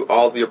 Shave you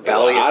all of your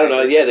belly? I don't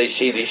know, yeah, they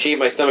shaved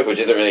my stomach, which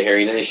isn't really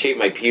hairy, and then they shaved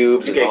my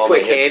pubes. Did and you get all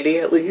quick my hips. handy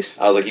at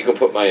least? I was like, you can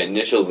put my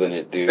initials in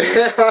it, dude.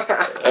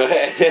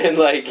 And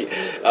like,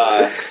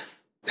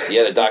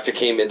 yeah, the doctor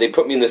came in, they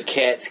put me in this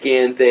CAT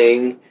scan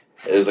thing.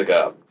 It was like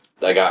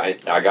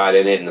I got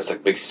in it, and this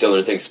like big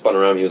cylinder thing spun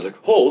around me. He was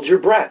like, hold your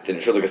breath. And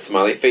it showed like a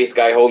smiley face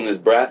guy holding his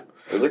breath.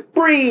 It was like,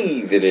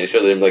 breathe. And it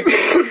showed him like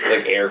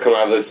air coming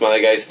out of the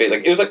smiley guy's face.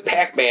 Like, it was like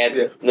Pac-Man.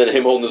 Yeah. And then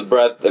him holding his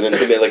breath, and then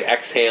him like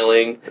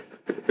exhaling.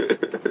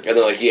 And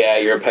they're like, yeah,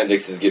 your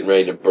appendix is getting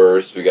ready to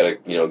burst. We gotta,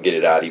 get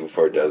it out of you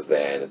before it does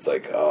that. And it's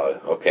like, oh,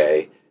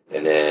 okay.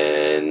 And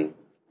then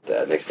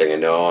the next thing I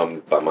know,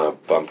 I'm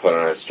put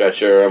on a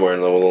stretcher. I'm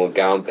wearing a little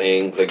gown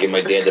thing because I gave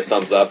my dad the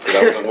thumbs up because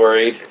I wasn't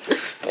worried.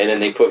 And then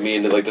they put me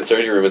into like the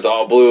surgery room. It's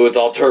all blue. It's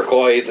all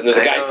turquoise. And there's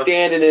a guy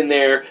standing in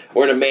there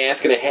wearing a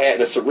mask and a hat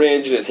and a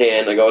syringe in his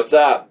hand. I go, "What's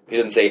up?" He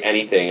doesn't say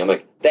anything. I'm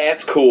like,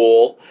 "That's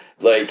cool."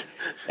 Like,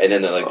 and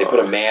then they put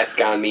a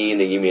mask on me and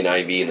they give me an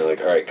IV and they're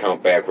like, "All right,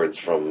 count backwards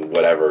from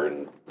whatever."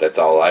 And that's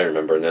all I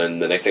remember. And then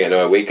the next thing I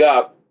know, I wake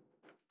up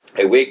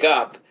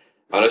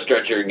on a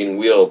stretcher getting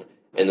wheeled.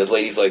 And this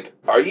lady's like,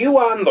 "Are you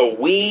on the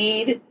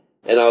weed?"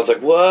 And I was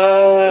like,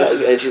 "What?"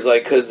 And she's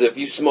like, "Because if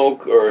you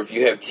smoke or if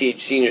you have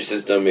THC in your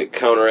system, it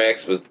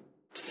counteracts with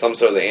some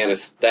sort of the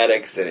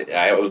anesthetics." And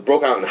I was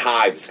broke out in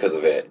hives because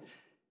of it.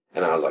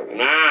 And I was like,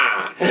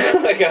 "Nah."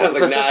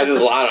 I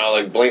just lied. I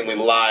like blatantly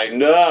lied.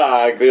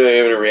 Nah, I couldn't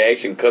have a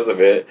reaction because of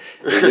it.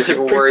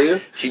 Were you?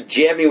 She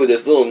jabbed me with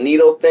this little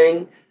needle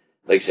thing.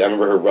 Like, I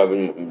remember her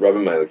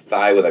rubbing my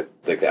thigh with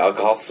the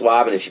alcohol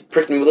swab, and then she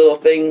pricked me with a little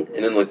thing,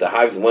 and then the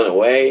hives went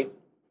away.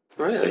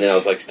 Really? And then I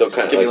was still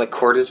kind of give me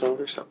cortisone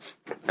or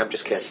something. I'm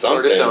just kidding.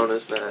 Something, cortisone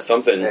is not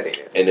something.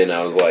 And then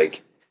I was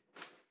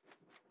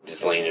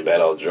just laying in bed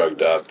all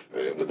drugged up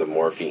with the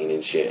morphine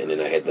and shit. And then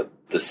I had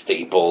the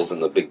staples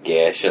and the big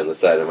gash on the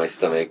side of my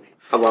stomach.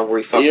 How long were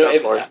you fucked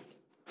up for?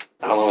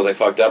 How long was I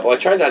fucked up? Well, I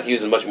tried not to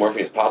use as much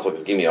morphine as possible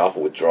because it gave me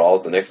awful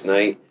withdrawals the next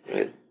night.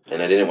 Right.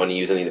 And I didn't want to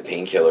use any of the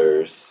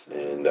painkillers.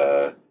 And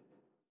look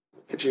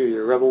at you,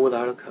 you're a rebel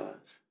without a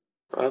cause.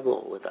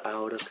 Rebel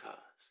without a cause.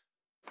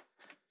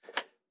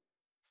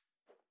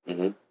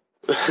 Mm-hmm.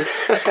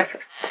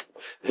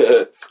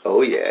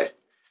 Oh, yeah.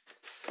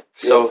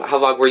 So, yes. How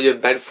long were you in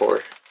bed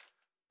for?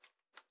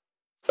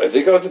 I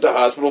think I was at the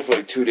hospital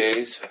for 2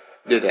 days.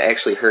 Did it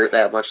actually hurt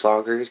that much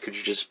longer? Could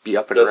you just be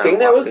up and around? The thing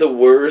that was the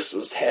worst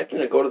was having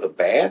to go to the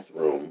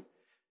bathroom.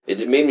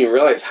 It made me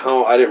realize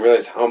I didn't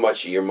realize how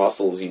much of your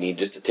muscles you need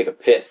just to take a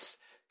piss.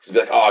 Because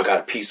it'd be like, oh, I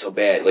gotta pee so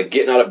bad. Like,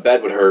 getting out of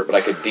bed would hurt, but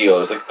I could deal. It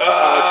was like,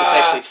 just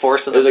actually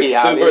forcing the pee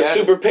out. It was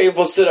super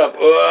painful sit-up.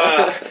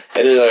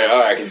 And then like,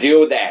 all right, I can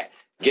deal with that.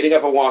 Getting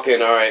up and walking,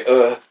 all right,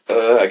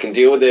 I can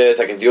deal with this,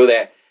 I can deal with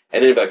that.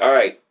 And then it'd be like, all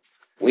right,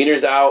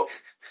 wiener's out.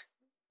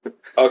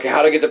 Okay,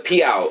 how to get the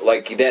pee out?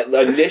 Like, that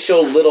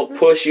initial little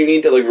push you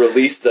need to,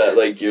 release the,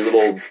 your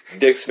little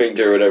dick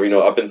sphincter or whatever,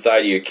 up inside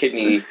you, your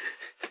kidney.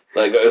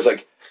 Like, it was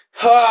like,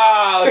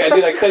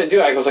 I couldn't do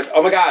it. I was like,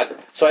 oh my god.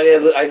 So I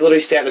literally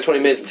sat in the 20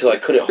 minutes until I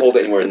couldn't hold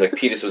it anymore and the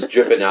penis was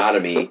dripping out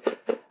of me.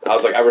 I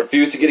was like, I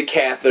refuse to get a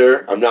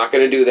catheter. I'm not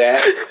going to do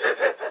that.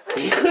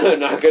 I'm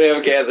not going to have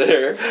a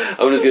catheter.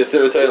 I'm just going to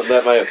sit in the toilet and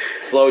let my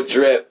slow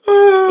drip.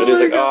 And it was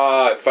like,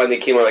 it finally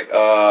came out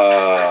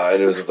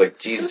and it was just like,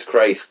 Jesus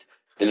Christ.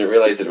 didn't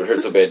realize it would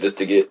hurt so bad just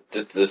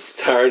to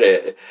start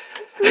it.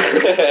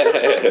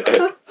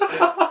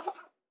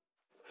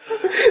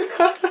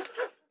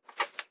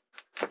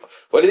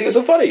 Why do you think it's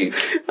so funny?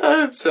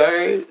 I'm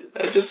sorry.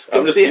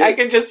 I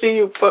can just see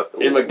you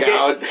in my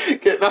gown,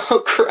 getting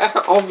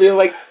all being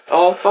like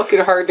all fucking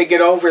hard to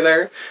get over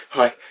there.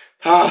 Like,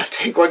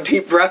 take one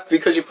deep breath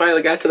because you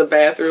finally got to the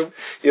bathroom.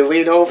 You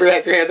lean over,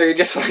 have your hand there, you're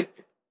just like,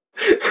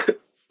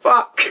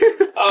 fuck.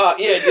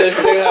 Yeah, the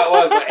thing how it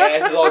was, my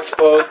ass is all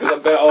exposed because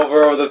I'm bent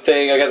over the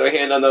thing. I got my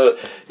hand on the.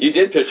 You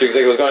did picture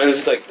exactly what was going on. It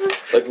was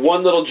just like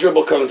one little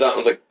dribble comes out, and I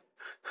was like,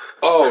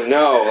 oh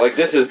no, like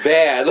this is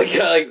bad. Like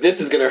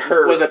this is gonna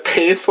hurt. Was it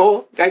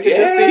painful? I could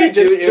just see you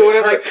just doing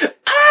it like,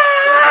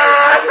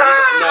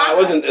 No, it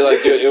wasn't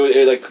like, dude, it was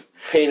like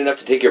pain enough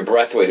to take your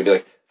breath away, to be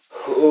like,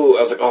 ooh.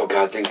 I was like, oh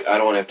god, I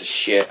don't want to have to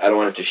shit. I don't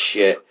want to have to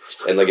shit.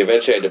 And like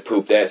eventually I had to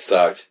poop. That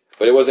sucked.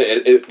 But it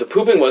wasn't. The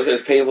pooping wasn't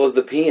as painful as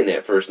the peeing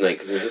that first night,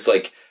 because it was just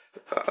like,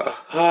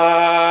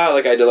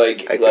 like I had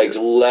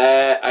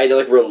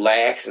to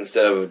relax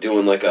instead of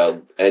doing like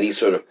any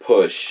sort of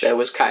push. That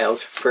was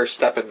Kyle's first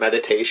step in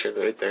meditation,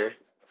 right there.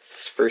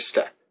 His first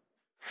step.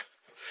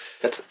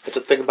 That's a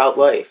thing about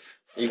life.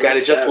 You got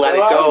to just let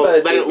it go,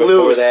 let it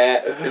loose.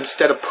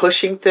 Instead of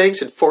pushing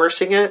things and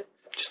forcing it,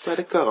 just let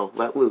it go,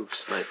 let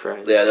loose, my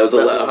friend. Yeah, that was a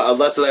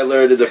lesson I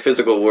learned in the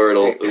physical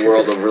world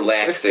of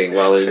relaxing.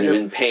 While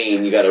in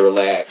pain, you got to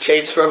relax.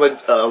 Change from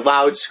a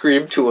loud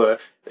scream to a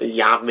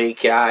yummy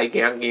guy.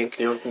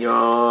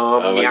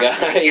 Oh my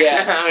god!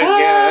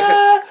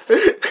 Yeah.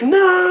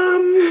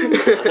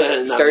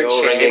 Start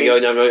chanting.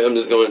 I'm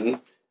just going.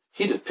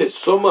 He just pissed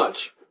so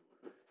much.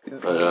 You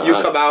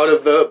come out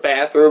of the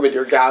bathroom and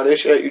you're gown and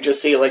shit. You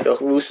just see like a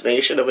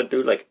hallucination of a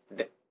dude like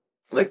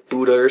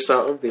Buddha or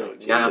something. Be like,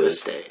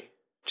 namaste.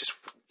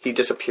 He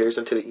disappears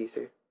into the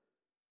ether.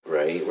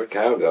 Right? Where'd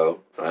Kyle go?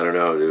 I don't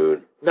know,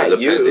 dude.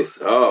 Not you. Appendix.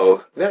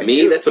 Oh. Not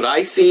me? You. That's what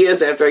I see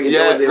is after I get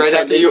done with the right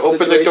after you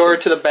open the door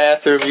to the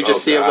bathroom, you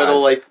just see God. a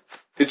little, like,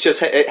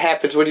 it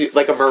happens when you,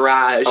 like a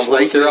mirage. I'm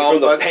like you're all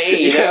from the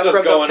pain. Yeah, That's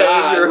what's going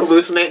on. You're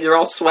hallucinating, you're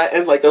all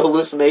sweating like a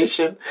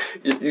hallucination.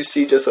 You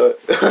see just a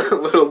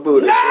little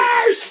Buddha.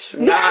 Nurse!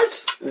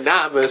 Namaste!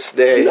 Nurse!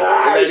 And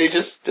then he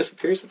just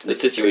disappears into the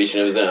situation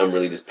is that I'm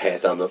really just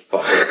passed out in the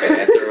fucking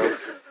bathroom.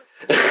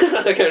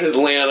 Like I'm just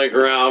laying on the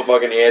ground,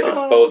 fucking ass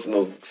exposed from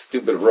those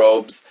stupid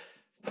robes.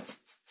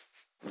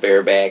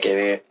 Bareback in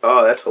it.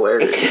 Oh, that's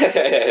hilarious.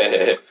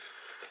 I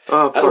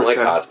don't like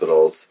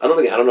hospitals. I don't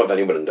know if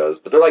anyone does,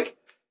 but they're like,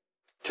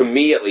 to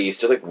me at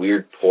least, they're like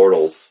weird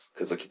portals.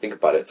 Because like you think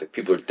about it, it's like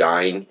people are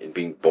dying and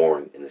being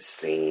born in the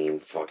same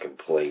fucking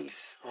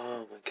place.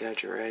 Oh my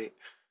god, you're right.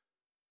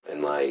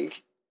 And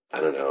like, I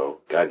don't know,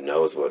 God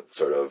knows what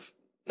sort of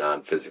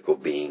non-physical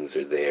beings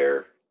are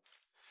there.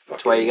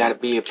 That's why you gotta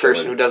be a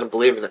person who doesn't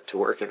believe in it to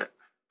work in it.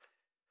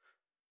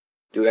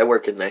 Dude, I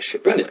work in that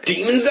shit. Bring the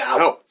demons out!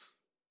 Oh.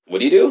 What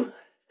do you do?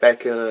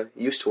 Back,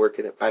 used to work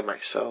in it by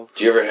myself.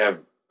 Did you ever have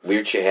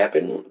weird shit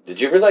happen? Did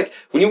you ever, like,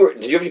 did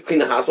you ever clean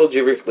the hospital? Did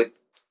you ever, like,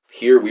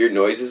 hear weird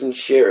noises and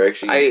shit? Or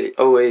actually... I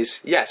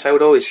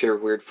would always hear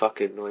weird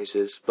fucking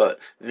noises. But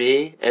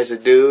me, as a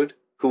dude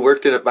who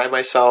worked in it by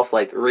myself,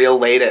 like, real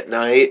late at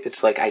night,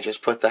 it's like I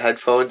just put the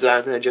headphones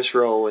on and I just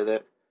roll with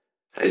it.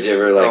 Did you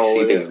ever, like,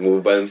 see things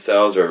move by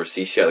themselves or ever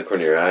see shit out of the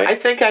corner of your eye? I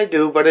think I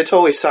do, but it's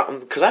always something,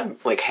 because I'm,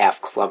 like,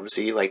 half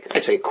clumsy. Like,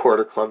 I'd say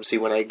quarter clumsy.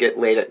 When I get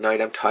late at night,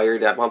 I'm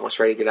tired, I'm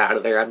almost ready to get out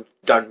of there, I'm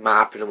done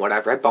mopping and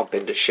whatever. I bump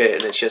into shit,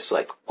 and it's just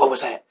like, what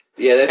was that?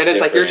 Yeah, that's And it's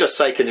different. like, you're just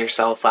psyching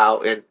yourself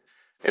out, and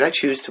I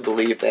choose to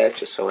believe that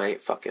just so I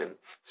ain't fucking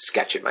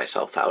sketching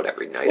myself out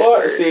every night.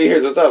 Well, see,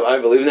 here's what's up. I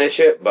believe in that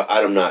shit, but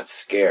I'm not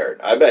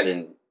scared. I've been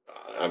in,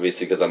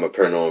 obviously, because I'm a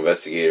paranormal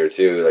investigator,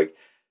 too, like,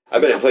 I've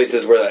been in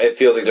places where it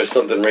feels like there's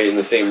something right in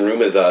the same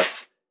room as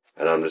us,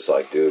 and I'm just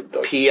like, dude,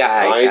 like,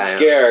 I ain't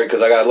scared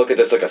because I gotta look at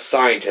this like a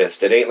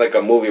scientist. It ain't like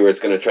a movie where it's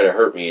gonna try to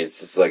hurt me. It's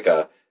just like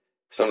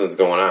something's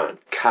going on.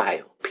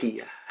 Kyle,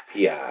 P.I.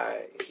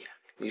 P.I.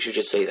 You should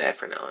just say that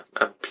for now.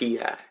 I'm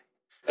P.I.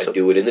 I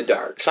do it in the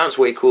dark. Sounds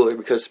way cooler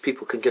because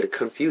people can get it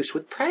confused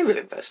with private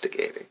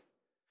investigating.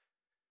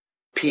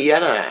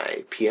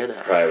 PNI.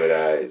 Private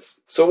eyes.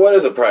 So what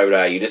is a private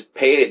eye? You just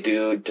pay a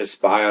dude to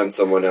spy on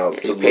someone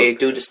else. You pay a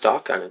dude to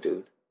stalk on a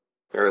dude.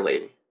 Or a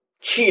lady.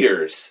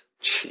 Cheaters.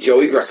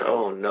 Joey Greco.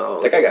 Oh, no.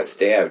 That guy got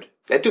stabbed.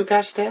 That dude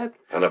got stabbed?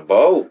 On a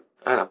boat.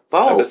 On a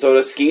boat? Episode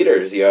of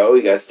Skeeters, yo.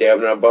 He got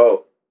stabbed on a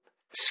boat.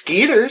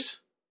 Skeeters?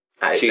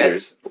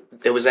 Cheaters.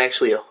 It was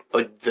actually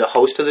the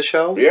host of the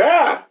show?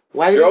 Yeah.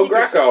 Joe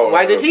Greco.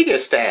 Why did he get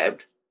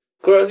stabbed?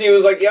 Because he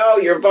was like, yo,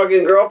 your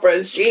fucking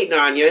girlfriend's cheating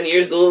on you, and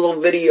here's the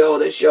little video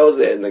that shows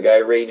it. And the guy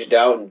raged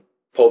out and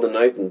pulled a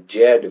knife and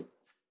jabbed him.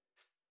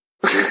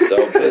 He's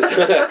so pissed.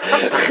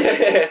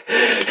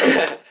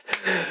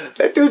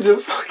 That dude's a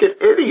fucking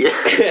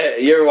idiot.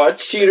 You ever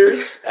watch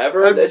Cheaters?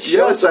 Ever? That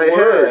show's the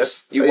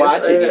worst. You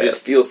watch it, you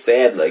just feel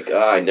sad, like,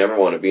 I never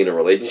want to be in a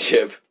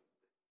relationship.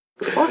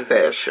 Fuck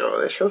that show.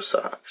 That show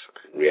sucks.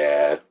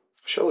 Yeah. The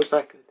show is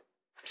not good.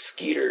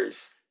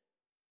 Skeeters.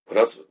 What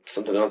else?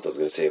 Something else I was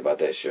going to say about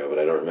that show, but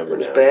I don't remember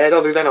now. Bad,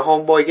 other than a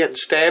homeboy getting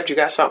stabbed, you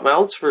got something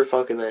else for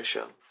fucking that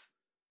show?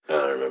 I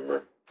don't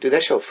remember. Dude,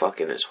 that show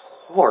fucking is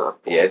horrible.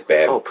 Yeah, it's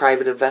bad. Oh,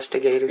 private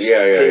investigators Yeah,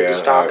 paid yeah. to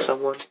stalk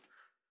someone.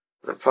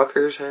 The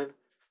fuckers, man.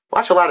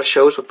 Watch a lot of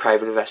shows with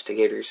private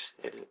investigators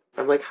in it.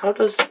 I'm like, how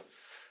does...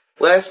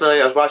 Last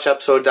night, I was watching an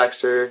episode of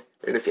Dexter,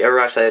 and if you ever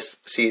watch that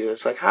season,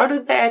 it's like, how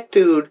did that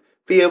dude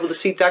be able to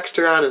see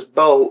Dexter on his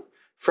boat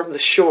from the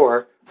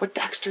shore when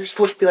Dexter's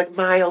supposed to be like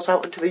miles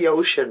out into the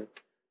ocean?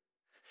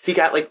 He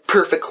got like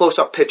perfect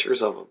close-up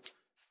pictures of him.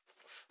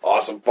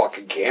 Awesome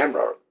fucking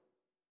camera.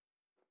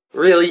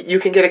 Really, you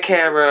can get a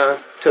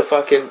camera to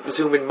fucking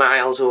zoom in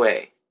miles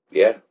away.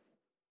 Yeah.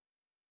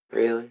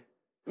 Really?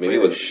 Maybe Way it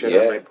to was... shit Yeah.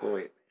 on my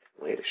point.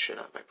 Way to shit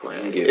on my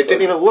point. Give It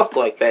didn't even look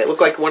like that. It looked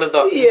like one of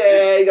the...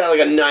 Yeah, he got like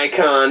a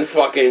Nikon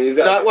fucking... He's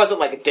got No, it wasn't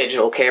like a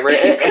digital camera.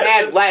 It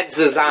had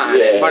lenses on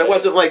it, Yeah. but it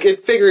wasn't like...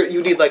 It figured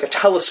you need like a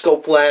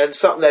telescope lens,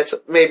 something that's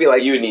maybe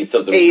like You would need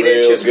something 8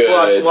 real inches good.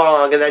 plus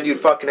long, and then you'd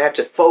fucking have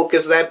to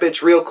focus that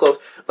bitch real close.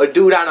 A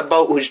dude on a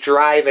boat who's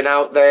driving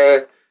out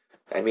there.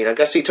 I mean, I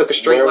guess he took a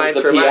straight Where line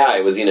was the for PI?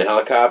 miles. Was he in a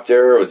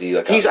helicopter, or was he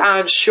like... He's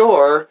on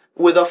shore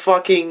with a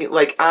fucking,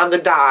 like, on the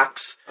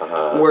docks,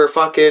 where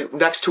fucking,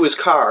 next to his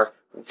car,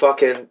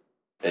 fucking...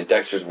 And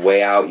Dexter's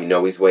way out. You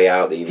know he's way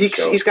out.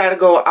 He's got to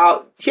go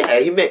out. Yeah,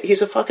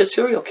 he's a fucking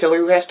serial killer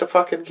who has to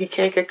fucking... He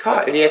can't get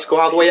caught. And he has to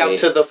go all the way out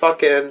to the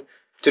fucking...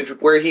 to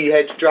where he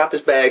had to drop his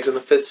bags in the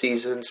 5th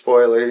season.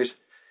 Spoilers.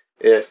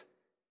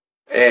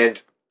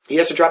 And he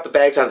has to drop the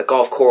bags on the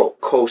Gulf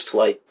Coast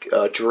like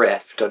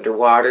drift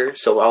underwater.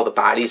 So all the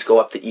bodies go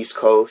up the East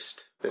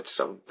Coast. It's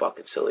some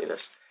fucking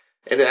silliness.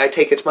 And then I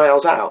take it's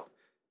miles out.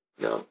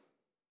 No.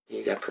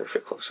 You got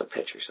perfect close-up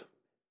pictures of him.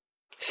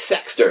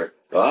 Sexter.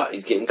 Oh,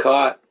 he's getting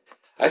caught.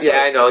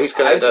 I know. He's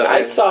gonna...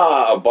 I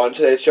saw a bunch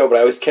of that show, but I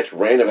always catch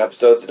random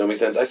episodes that don't make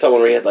sense. I saw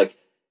one where he had like...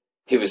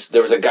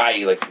 There was a guy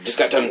he like just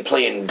got done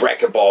playing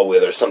racquetball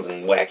with or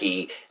something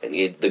wacky, and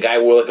the guy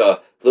wore like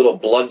a little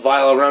blood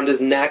vial around his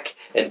neck,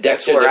 and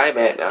Dexter... That's where I'm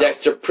at now.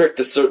 Dexter pricked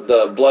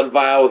the blood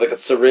vial with like a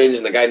syringe,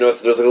 and the guy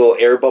noticed there was like a little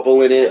air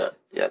bubble in it.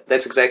 Yeah,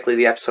 that's exactly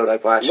the episode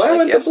I've watched. Why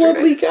would the blood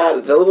leak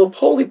out? The little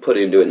hole he put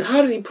into it, and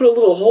how did he put a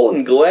little hole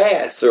in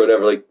glass or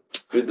whatever? Like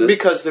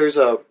because there's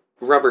a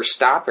rubber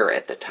stopper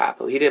at the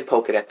top. He didn't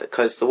poke it at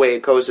because the way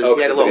it goes is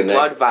he had a little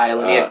blood vial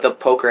and he had the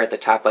poker at the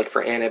top, like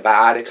for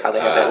antibiotics. How they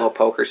have that little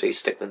poker, so you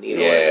stick the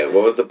needle. Yeah. in.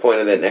 What was the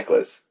point of that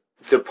necklace?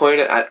 The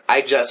point.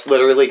 I just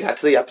literally got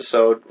to the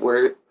episode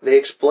where they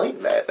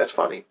explained that. That's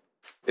funny.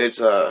 It's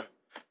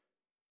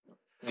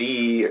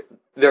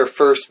their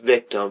first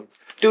victim.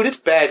 Dude, it's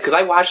bad because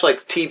I watch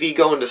like TV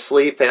going to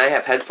sleep and I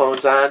have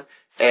headphones on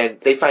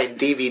and they find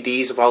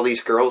DVDs of all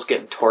these girls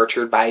getting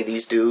tortured by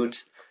these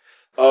dudes.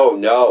 Oh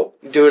no,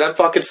 dude! I'm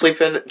fucking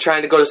sleeping,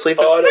 trying to go to sleep.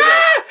 And, no.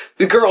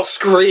 The girl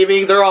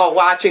screaming. They're all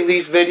watching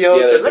these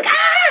videos. Yeah, and like,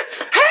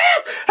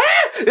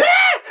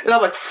 and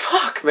I'm like,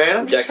 fuck, man.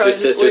 I'm just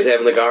Dexter's sister's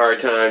having like a hard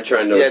time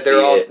trying to see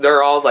it.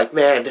 They're all like,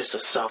 man, this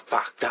is so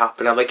fucked up.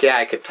 And I'm like, yeah,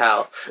 I could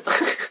tell.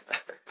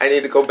 I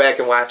need to go back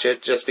and watch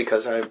it just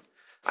because I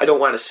don't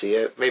want to see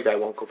it. Maybe I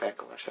won't go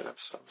back and watch that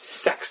episode.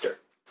 Sexter.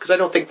 Because I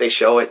don't think they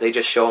show it. They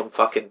just show him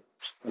fucking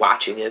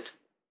watching it.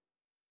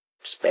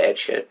 Just bad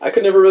shit. I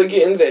could never really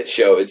get into that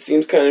show. It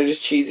seems kind of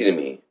just cheesy to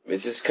me.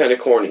 It's just kind of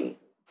corny.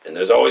 And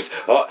there's always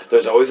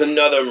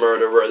another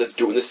murderer that's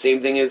doing the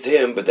same thing as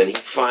him, but then he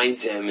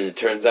finds him, and it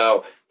turns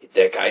out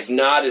that guy's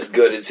not as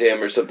good as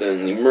him or something,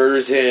 and he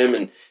murders him,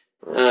 and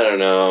I don't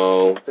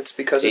know. It's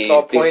because it's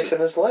all points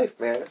in his life,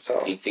 man.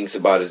 So he thinks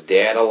about his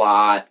dad a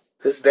lot.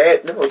 His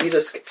dad, no, he's a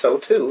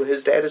schizo too.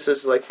 His dad is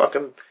his like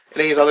fucking,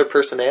 and his other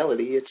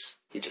personality.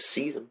 He just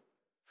sees him.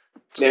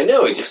 Yeah,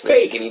 no, he's just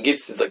fake, and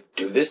it's like,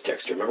 do this,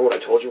 Dexter. Remember what I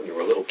told you when you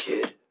were a little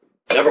kid?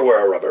 Never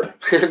wear a rubber.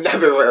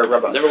 Never wear a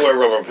rubber. Never wear a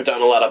rubber. Put down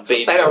a lot of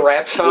baby. Is that a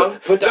rap song?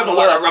 Put down never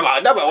wear a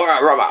rubber. Never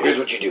wear a rubber. Here's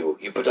what you do.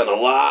 You put down a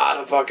lot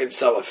of fucking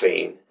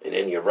cellophane, and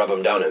then you rub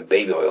them down in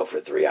baby oil for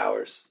 3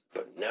 hours.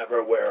 But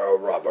never wear a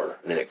rubber.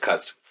 And then it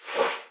cuts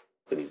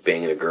when he's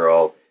banging a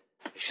girl.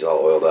 She's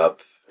all oiled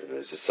up, and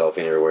there's just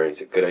cellophane everywhere. And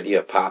he's like, good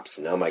idea, Pops.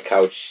 Now my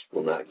couch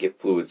will not get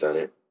fluids on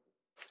it.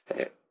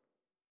 Hey, it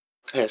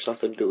has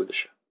nothing to do with the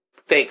show.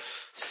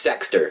 Thanks.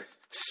 Sexter.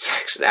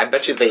 I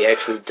bet you they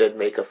actually did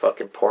make a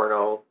fucking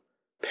porno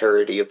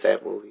parody of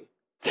that movie.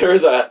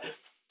 There's a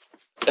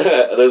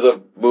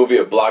movie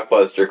at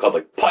Blockbuster called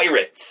like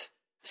Pirates,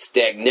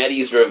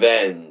 Stagnetti's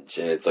Revenge,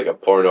 and it's like a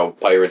porno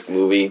pirates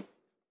movie.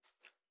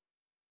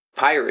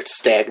 Pirates,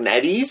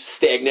 Stagnetti's?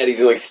 Stagnetti's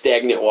in like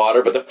stagnant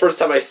water, but the first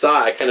time I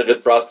saw it, I kind of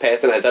just browsed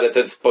past it and I thought it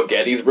said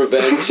Spaghetti's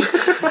Revenge.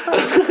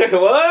 Like,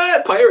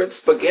 what?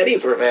 Pirates,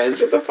 Spaghetti's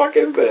Revenge? What the fuck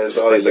is this?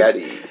 All these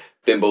like,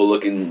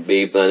 bimbo-looking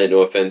babes on it.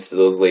 No offense to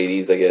those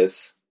ladies, I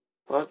guess.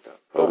 What the fuck?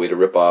 But way to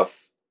rip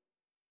off.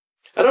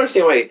 I don't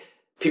understand why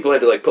people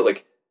had to like put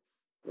like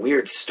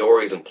weird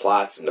stories and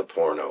plots into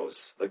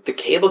pornos. Like the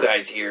cable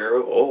guy's here.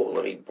 Oh,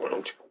 let me,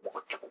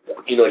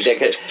 you know, like that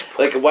kind of,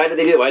 like why did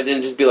they do it? Why didn't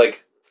it just be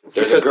like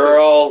There's Because a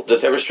girl,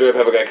 just have a strip,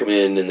 have a guy come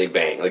in, and they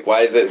bang. Like,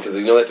 why is it? Because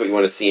you know that's what you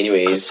want to see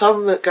anyways.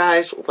 Some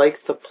guys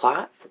like the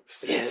plot.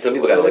 Yeah, some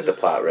people gotta like the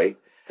plot, right?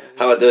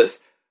 How about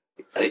this?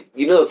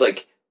 You know those,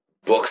 like,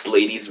 books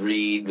ladies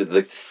read with,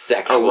 like, the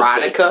sexual...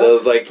 Erotica?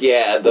 Those, like,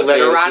 yeah. The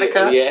fantasy,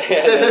 erotica?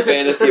 Yeah, the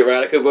fantasy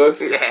erotica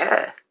books.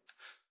 Yeah.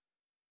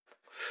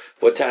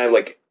 One time,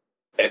 like,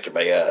 after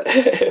my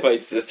my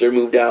sister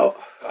moved out,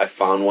 I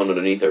found one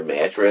underneath her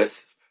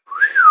mattress.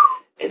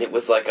 And it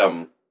was like,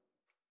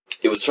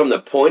 it was from the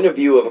point of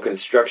view of a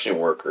construction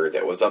worker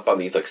that was up on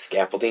these, like,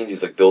 scaffoldings. He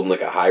was, like, building,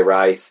 like, a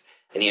high-rise.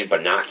 And he had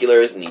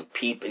binoculars, and he'd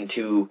peep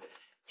into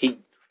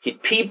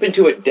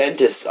a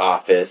dentist's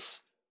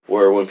office,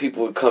 where when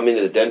people would come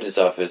into the dentist's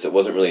office, it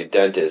wasn't really a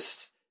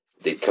dentist.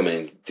 They'd come in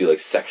and do, like,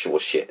 sexual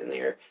shit in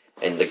there.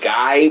 And the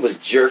guy was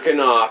jerking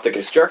off, the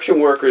construction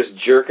worker's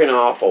jerking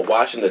off while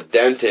watching the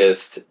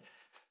dentist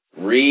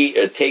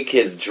take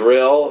his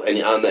drill,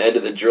 and on the end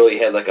of the drill he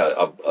had, like,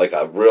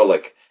 a real,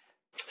 like,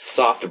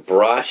 soft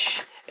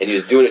brush, and he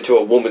was doing it to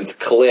a woman's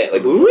clit,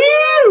 like, woo,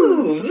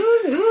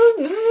 bzz, bzz,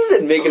 bzz,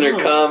 and making her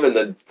come, and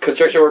the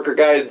construction worker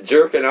guy is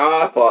jerking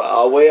off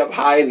all way up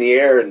high in the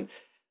air, and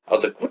I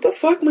was like, what the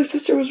fuck? My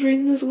sister was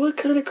reading this? What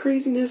kind of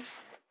craziness?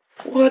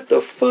 What the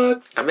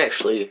fuck? I'm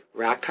actually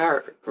rock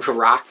hard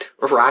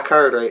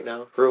right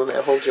now. Ruin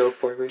that whole joke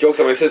for me. Joke's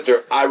on my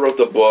sister. I wrote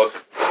the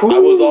book. I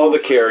was all the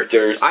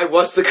characters. I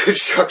was the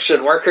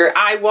construction worker.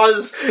 I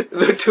was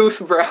the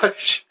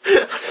toothbrush.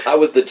 I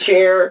was the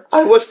chair.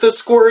 I was the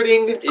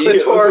squirting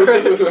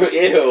clitoris.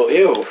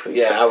 Ew.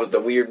 Yeah, I was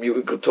the weird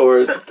mutant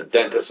clitoris that the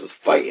dentist was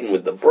fighting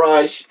with the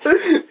brush.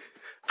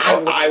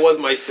 I was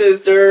my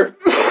sister.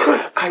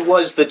 I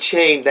was the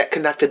chain that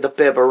connected the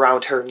bib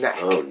around her neck.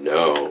 Oh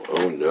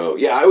no.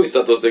 Yeah, I always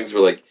thought those things were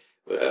like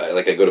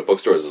I go to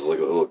bookstores as like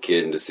a little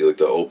kid and to see like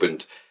the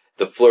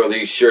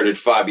florally shirted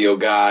Fabio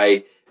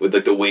guy with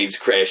like the waves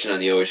crashing on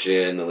the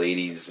ocean, the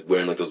ladies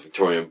wearing like those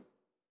Victorian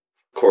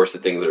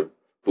corset things that are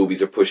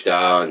boobies are pushed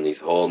out and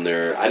these holding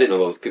their... I didn't know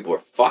those people were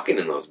fucking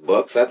in those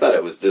books. I thought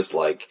it was just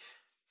like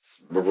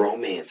a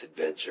romance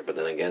adventure, but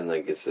then again, I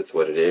guess that's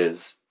what it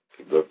is.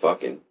 People are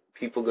fucking.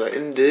 People got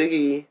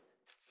diggy.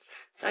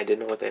 I didn't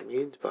know what that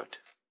means, but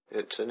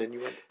it's an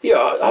innuendo. Yeah,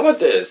 how about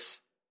this?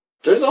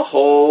 There's a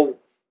whole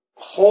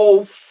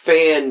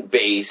fan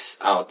base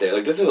out there.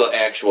 Like, this is an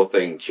actual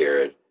thing,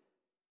 Jared.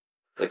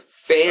 Like,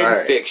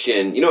 fan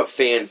fiction. You know what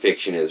fan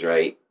fiction is,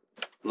 right?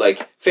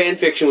 Like, fan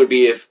fiction would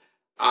be if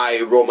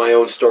I wrote my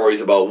own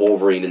stories about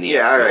Wolverine in the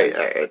X-Men.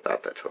 I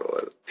thought that's what it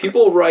was.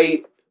 People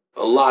write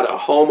a lot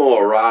of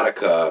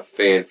homoerotica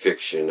fan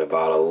fiction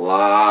about a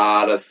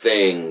lot of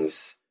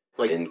things.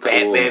 Like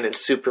Batman and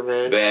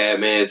Superman.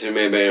 Batman,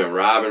 Superman,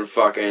 Robin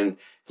fucking...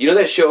 You know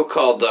that show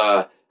called,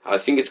 I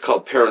think it's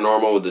called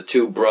Paranormal with the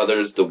two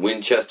brothers, the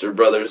Winchester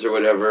brothers or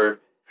whatever?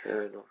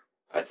 Paranormal.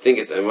 I think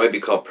it might be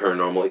called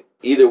Paranormal.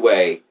 Either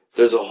way,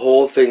 there's a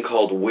whole thing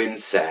called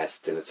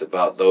Wincest, and it's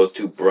about those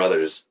two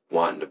brothers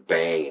wanting to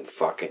bang and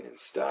fucking and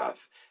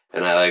stuff.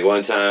 And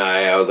one time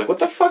I was like, what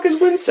the fuck is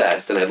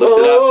Wincest? And I looked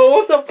it up. Oh,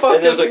 what the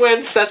fuck is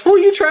Wincest? Who are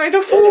you trying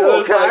to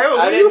fool, Kyle?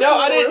 I didn't know.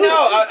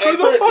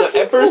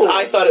 At first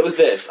I thought it was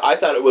this. I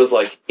thought it was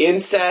like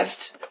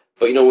incest.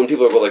 But you know, when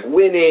people go like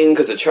winning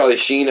because of Charlie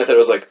Sheen, I thought it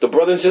was like the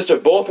brother and sister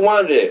both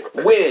wanted it.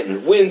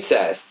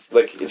 Wincest.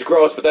 Like, it's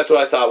gross, but that's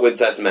what I thought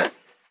Wincest meant.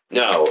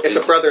 No. It's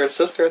a brother and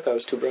sister? I thought it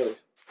was two brothers.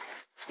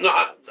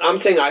 No, I'm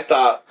saying I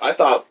thought that's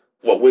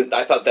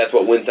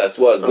what Wincest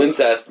was. Okay.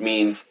 Wincest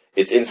means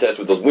it's incest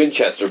with those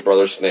Winchester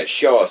brothers from that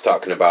show I was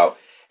talking about.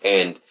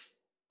 And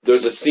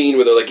there's a scene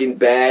where they're like in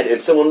bed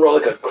and someone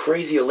wrote like a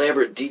crazy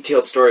elaborate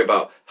detailed story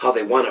about how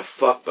they want to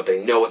fuck, but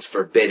they know it's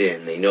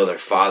forbidden. They know their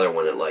father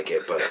wouldn't like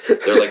it, but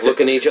they're like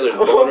looking at each other's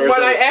boners.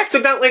 When I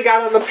accidentally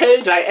got on the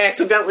page, I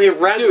accidentally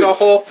read the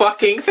whole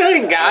fucking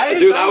thing, guys.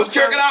 Dude, I was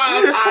jerking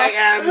off.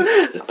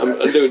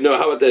 Dude, no,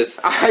 how about this?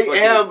 I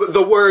am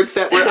the words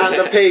that were on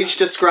the page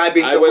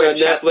describing I went on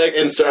Netflix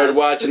and started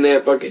watching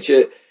that fucking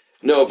shit.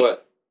 No,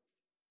 but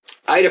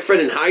I had a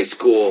friend in high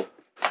school.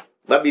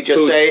 Let me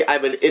just say,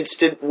 I'm an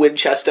instant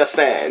Winchester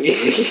fan.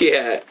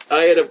 Yeah, I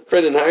had a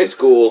friend in high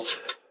school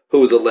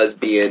who was a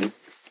lesbian,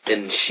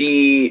 and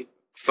she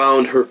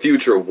found her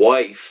future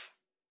wife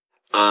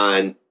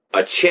on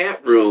a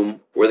chat room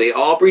where they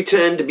all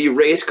pretend to be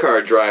race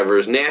car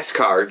drivers,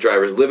 NASCAR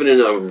drivers, living in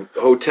a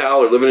hotel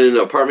or living in an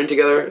apartment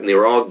together, and they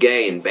were all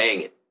gay and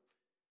banging.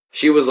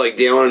 She was like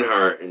Dale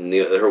Earnhardt, and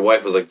her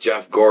wife was like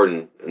Jeff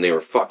Gordon, and they were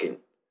fucking.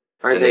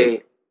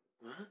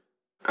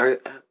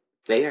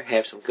 They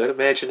have some good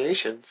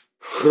imaginations.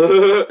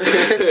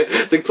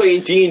 It's like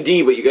playing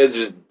D&D, but you guys are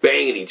just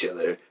banging each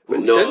other. But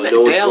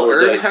Didn't Dale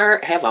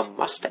Earnhardt have a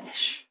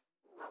mustache?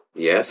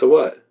 Yeah, so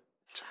what?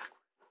 It's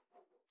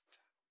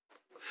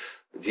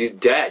awkward. He's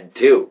dead,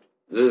 too.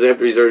 This is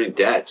after he's already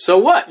dead. So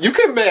what? You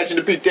can imagine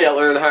to be Dale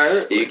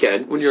Earnhardt. You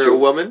can. When you're a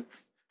woman.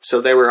 So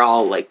they were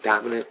all, like,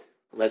 dominant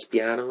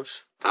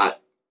lesbianos? I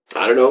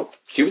don't know.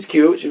 She was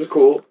cute. She was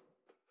cool.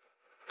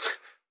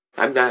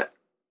 I'm not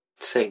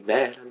saying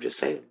that. I'm just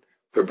saying.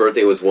 Her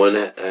birthday was one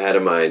ahead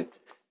of mine,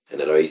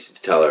 and I used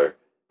to tell her,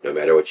 no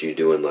matter what you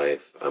do in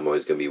life, I'm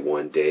always gonna be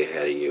one day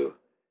ahead of you.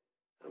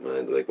 I'm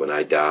gonna, like, when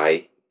I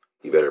die,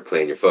 you better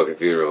plan your fucking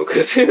funeral,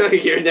 because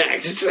you're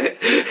next.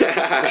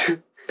 I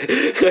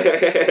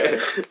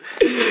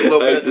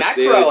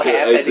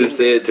used to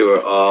say it to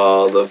her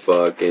all the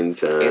fucking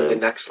time. In the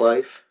next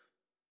life.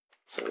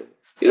 So,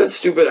 you know, it's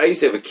stupid. I used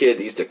to have a kid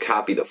that used to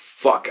copy the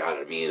fuck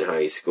out of me in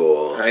high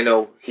school. I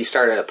know. He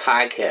started a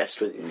podcast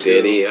with you, too.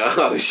 Did he?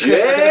 Oh,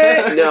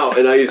 shit! No,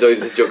 and I used to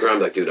always just joke around,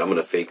 like, dude, I'm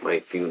gonna fake my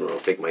funeral,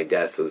 fake my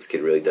death, so this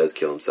kid really does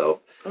kill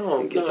himself. Oh,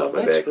 and gets no, off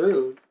my that's back.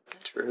 rude.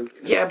 That's rude.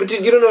 Yeah, but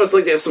dude, you don't know what it's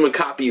like to have someone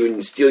copy you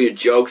and steal your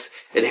jokes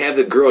and have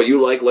the girl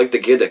you like the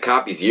kid that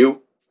copies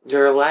you.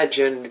 You're a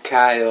legend,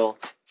 Kyle.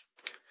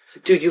 It's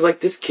like, dude, you like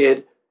this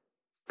kid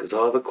because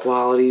all the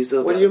qualities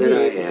of What do you that mean?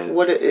 I have.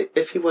 What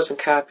if he wasn't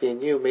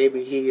copying you? Maybe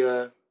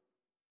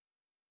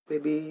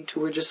maybe you two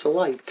were just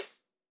alike.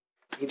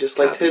 He just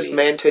liked Copy his me.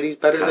 man titties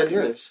better Copy than me.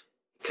 yours.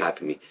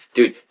 Copy me.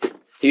 Dude,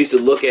 he used to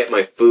look at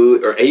my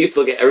food, or he used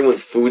to look at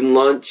everyone's food and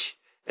lunch,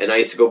 and I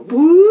used to go,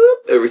 whoop,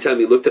 every time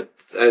he looked at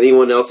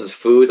anyone else's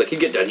food. Like, he'd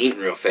get done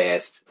eating real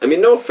fast. I mean,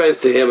 no offense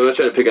to him. I'm not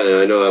trying to pick on him.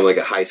 I know I'm like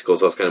a high school,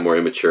 so I was kind of more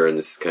immature in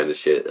this kind of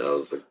shit. I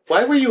was like,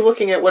 why were you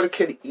looking at what a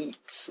kid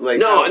eats? Like,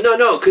 no,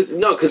 because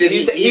Did he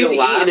used to he eat a eat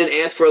lot? and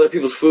ask for other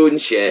people's food and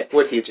shit.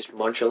 Would he just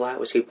munch a lot?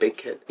 Was he a big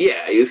kid?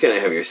 Yeah, he was kind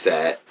of heavier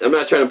set. I'm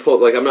not trying to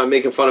pull, like, I'm not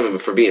making fun of him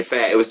for being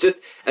fat. It was just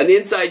an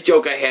inside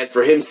joke I had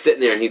for him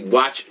sitting there, and he'd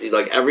watch,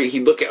 like,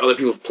 he'd look at other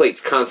people's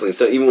plates constantly.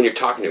 So even when you're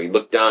talking to him, he'd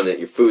look down at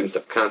your food and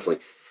stuff constantly.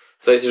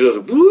 So I used to do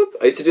this, whoop.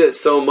 I used to do that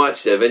so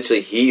much that eventually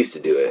he used to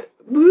do it.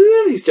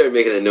 Whoop. He started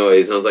making the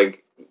noise, and I was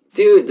like,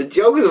 dude, the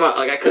joke is about,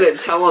 like, I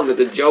couldn't tell him that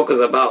the joke was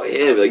about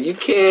him. Like, you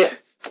can't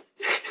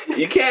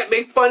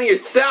make fun of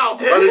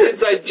yourself on an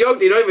inside joke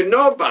that you don't even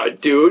know about,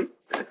 dude.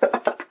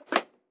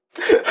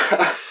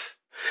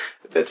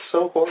 That's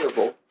so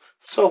horrible.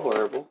 So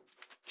horrible.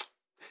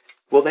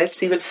 Well,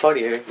 that's even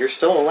funnier. You're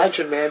still a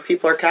legend, man.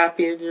 People are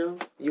copying you.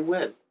 You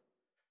win.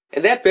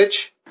 And that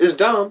bitch is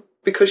dumb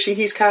because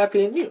he's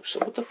copying you. So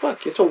what the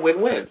fuck? It's a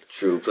win-win.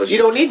 True. Plus You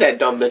don't need that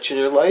dumb bitch in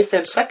your life.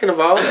 And second of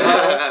all,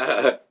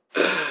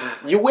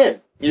 you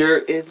win. You're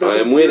in the,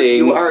 I'm winning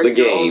you are the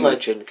your own game.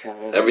 legend,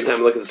 Kyle. Every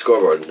time I look at the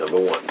scoreboard, number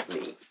one,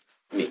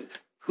 me.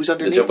 Who's The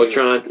underneath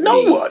Jumbotron, you?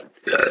 No me. one.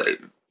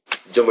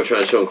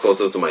 Jumbotron showing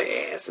close-ups of my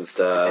ass and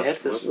stuff.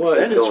 What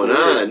is going weird.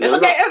 on? It's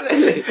okay.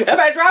 If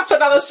I dropped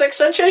another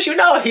 6 inches, you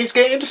know he's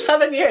gained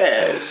 7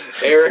 years.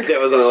 Eric, that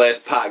was on the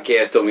last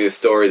podcast, told me a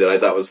story that I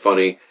thought was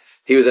funny.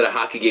 He was at a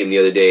hockey game the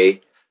other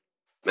day,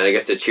 and I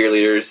guess the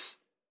cheerleaders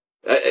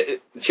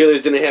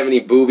didn't have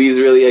any boobies,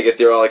 really. I guess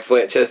they're all like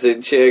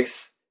flat-chested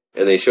chicks.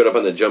 And they showed up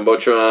on the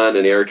Jumbotron,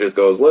 and Eric just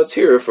goes, "Let's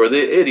hear it for the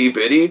Itty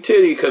Bitty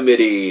Titty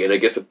Committee." And I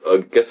guess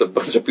a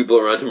bunch of people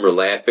around him were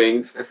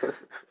laughing.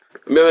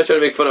 I mean, I'm not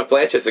trying to make fun of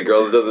flat-chested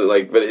girls. It doesn't,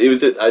 like, but it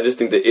was just, I just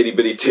think the Itty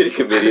Bitty Titty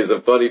Committee is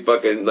a funny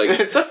fucking, like,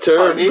 It's a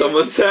term funny-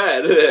 someone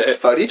said.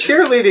 Funny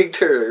cheerleading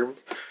term.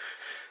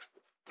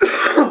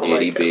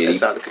 Itty Bitty.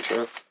 That's out of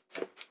control.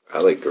 I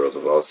like girls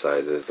of all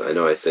sizes. I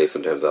know I say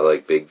sometimes I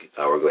like big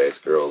hourglass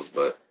girls,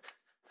 but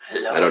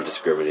I don't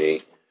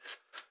discriminate.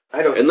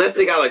 I don't. Unless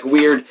they got like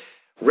weird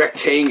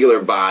rectangular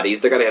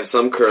bodies, they gotta have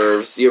some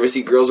curves. You ever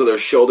see girls with their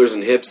shoulders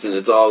and hips and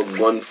it's all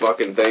one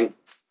fucking thing?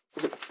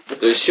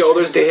 Their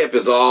shoulders to hip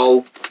is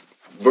all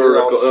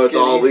vertical. It's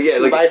all yeah,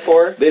 like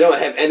 2x4. they don't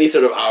have any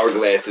sort of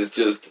hourglass. It's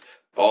just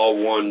all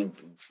one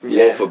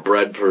loaf of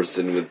bread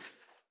person with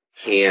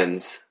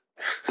hands.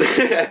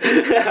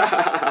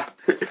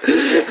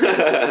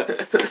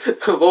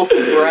 Loaf of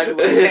bread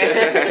with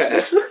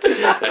hands.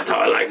 That's how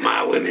I like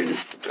my women.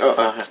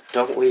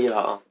 Don't we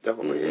all?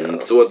 Don't we all?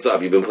 So what's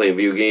up? You been playing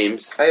video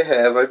games? I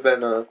have. I've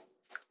been.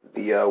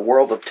 The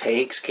World of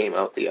Tanks came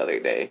out the other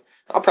day.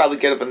 I'll probably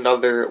get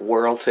another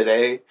World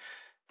today,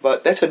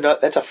 but that's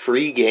a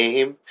free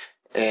game,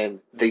 and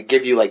they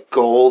give you like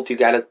gold. You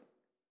gotta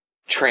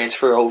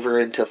transfer over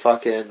into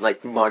fucking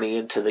like money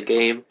into the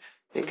game.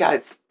 And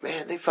God,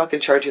 man, they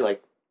fucking charge you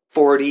like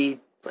 $40,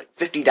 like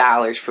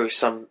 $50 for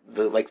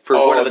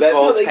one of the that's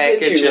gold how they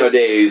packages. get you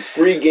nowadays.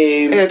 Free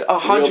game And real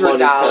money $100.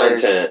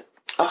 content.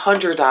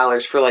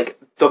 $100 for like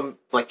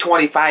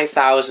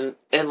 25,000,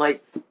 and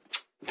like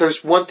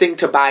there's one thing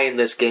to buy in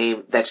this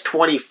game that's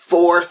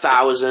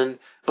 24,000,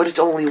 but it's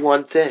only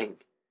one thing.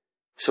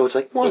 So it's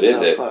like, what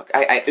the fuck?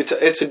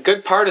 It's a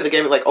good part of the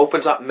game. It like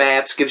opens up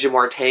maps, gives you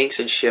more tanks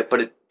and shit,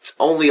 but it's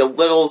only a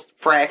little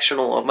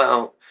fractional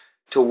amount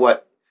to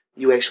what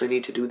you actually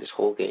need to do this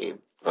whole game.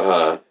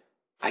 I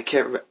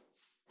can't remember.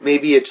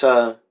 Maybe it's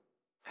I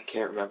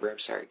can't remember. I'm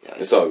sorry, guys.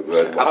 It's all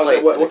good.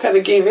 Sorry. What kind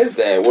of game is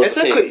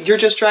that? You're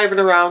just driving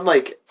around,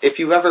 like, if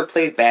you've ever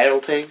played Battle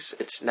Tanks,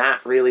 it's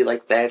not really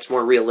like that. It's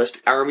more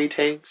realistic. Army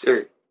Tanks,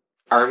 or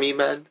Army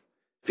Men.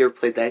 Have you ever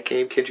played that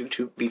game? Can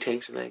you be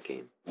tanks in that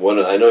game? I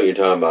know what you're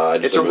talking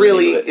about.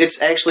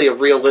 It's actually a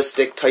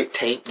realistic type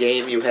tank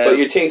game you have. But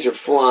your tanks are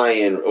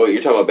flying.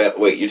 You're talking about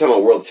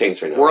World of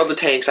Tanks right now. World of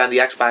Tanks on the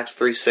Xbox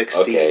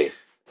 360. Okay.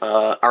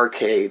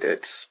 Arcade.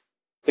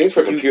 Things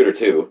for computer,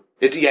 too.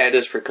 It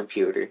is for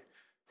computer.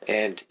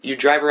 And you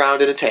drive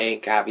around in a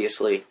tank,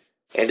 obviously,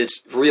 And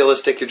it's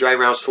realistic. You're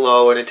driving around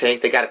slow in a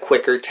tank. They got a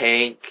quicker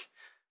tank.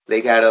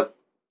 They got a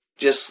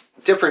just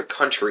different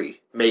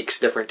country makes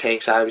different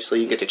tanks.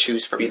 Obviously, you get to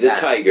choose from. Be the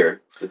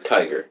Tiger. The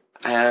Tiger.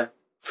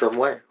 From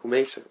where? Who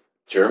makes it?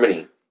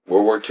 Germany.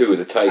 World War II.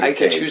 The Tiger. I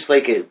can choose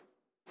like a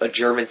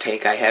German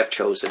tank. I have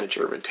chosen a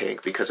German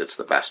tank because it's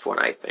the best one.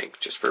 I think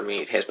just for me,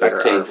 it has better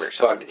armor. Those tanks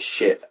fucked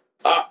shit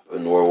up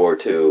in World War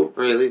II.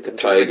 Really, the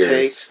German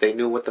tanks? They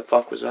knew what the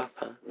fuck was up,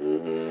 huh?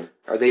 Mm-hmm.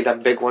 Are they the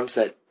big ones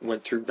that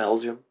went through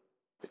Belgium?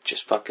 That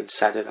just fucking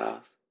set it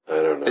off. I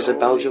don't know. Is it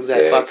Belgium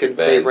that fucking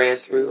they ran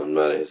through? I'm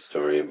not a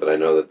historian, but I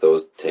know that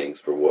those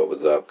tanks were what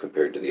was up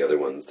compared to the other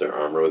ones. Their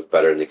armor was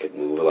better and they could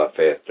move a lot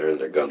faster and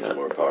their guns were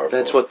more powerful.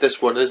 That's what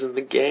this one is in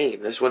the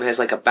game. This one has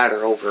like a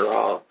better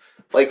overall.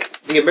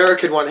 Like, the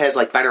American one has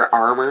like better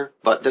armor,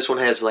 but this one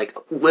has like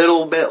a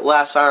little bit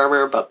less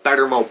armor, but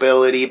better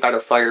mobility, better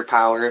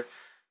firepower.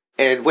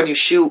 And when you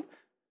shoot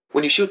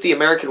the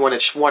American one,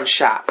 it's one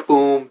shot.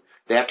 Boom.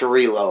 They have to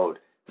reload.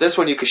 This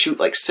one you can shoot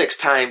like 6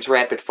 times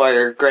rapid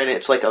fire. Granted,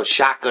 it's like a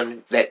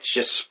shotgun that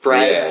just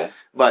spreads. Yeah.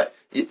 But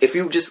if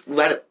you just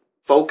let it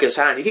focus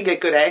on, you can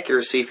get good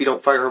accuracy if you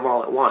don't fire them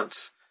all at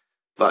once.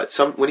 But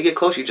when you get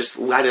close, you just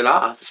let it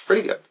off. It's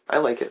pretty good. I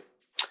like it.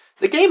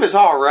 The game is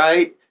all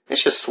right.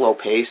 It's just slow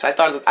pace.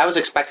 I was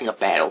expecting a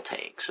battle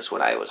tanks. Is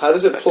what I was. How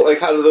does it play? Like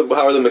how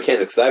are the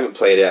mechanics? I haven't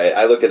played it.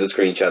 I looked at the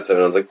screenshots of it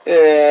and I was like,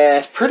 eh.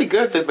 It's pretty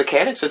good. The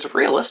mechanics. It's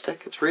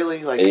realistic. It's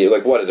really like. And you're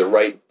like, what is it?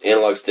 Right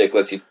analog stick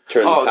lets you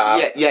turn the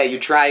top. Yeah. You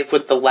drive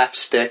with the left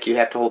stick. You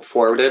have to hold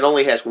forward. It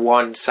only has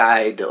one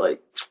side.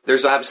 Like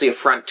there's obviously a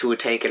front to a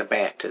tank and a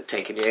back to the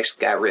tank, and you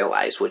actually got to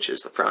realize which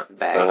is the front and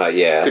back.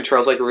 Yeah.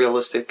 Controls like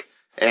realistic,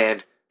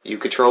 and you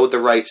control with the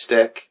right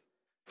stick.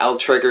 L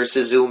triggers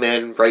to zoom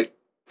in. Right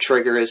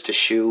trigger is to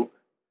shoot.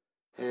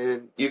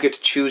 And you get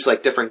to choose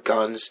like different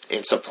guns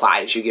and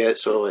supplies you get.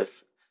 So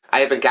if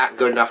I haven't gotten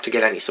good enough to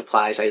get any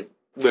supplies, I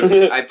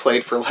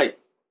played for like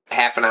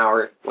half an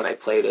hour when I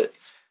played it.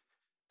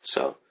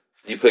 So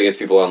do you play against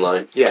people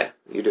online? Yeah,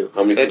 you do.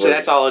 How many people?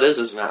 That's all it is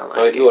an online.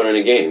 How many people are in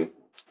a game?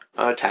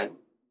 10.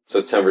 So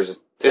it's 10 versus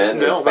 10?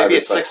 Maybe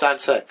it's 6 on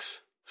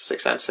 6.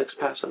 6 on 6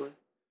 possibly.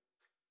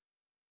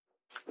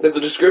 Because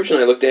the description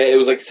I looked at,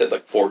 it said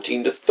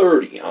 14 to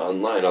 30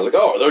 online. I was like,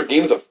 oh, are there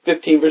games of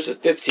 15 versus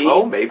 15?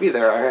 Oh, maybe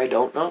there are. I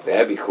don't know.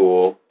 That'd be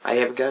cool. I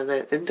haven't gotten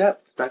that in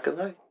depth. Not gonna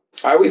lie.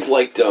 I always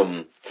liked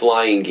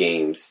flying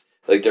games.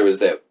 Like there was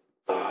that,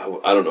 I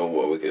don't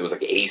know it was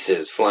like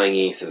Aces, Flying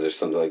Aces or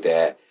something like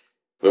that.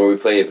 Remember we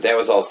played it? That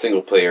was all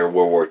single player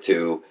World War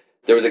II.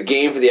 There was a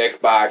game for the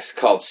Xbox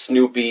called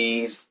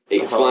Snoopy's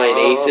Flying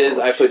Aces.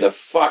 I played the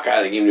fuck out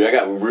of the game, dude. I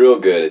got real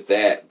good at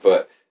that,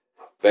 but.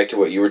 Back to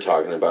what you were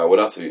talking about. What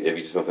else have you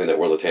just been playing? That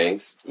World of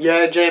Tanks? Yeah,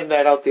 I jammed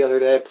that out the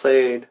other day. I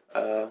played.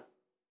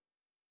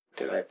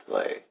 Did I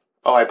play?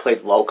 Oh, I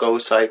played Loco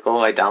Cycle.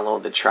 I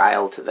downloaded the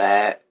trial to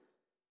that.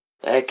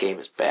 That game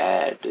is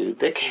bad, dude.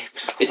 That game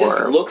is horrible. It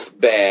just looks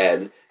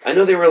bad. I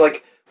know they were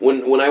like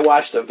when I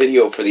watched a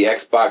video for the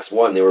Xbox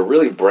One, they were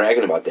really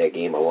bragging about that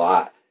game a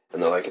lot,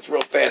 and they're like, it's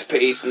real fast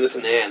paced and this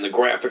and that, and the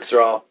graphics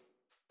are all.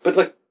 But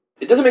like.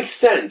 It doesn't make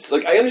sense.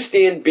 Like, I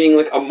understand being,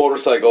 like, a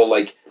motorcycle,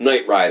 like,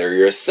 Knight Rider.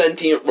 You're a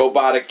sentient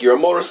robotic. You're a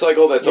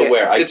motorcycle that's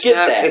aware. I get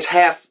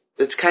that.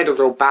 It's kind of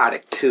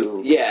robotic,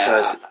 too.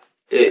 Yeah. Because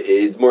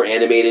it's more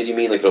animated, you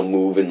mean? Like, it'll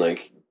move and,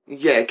 like...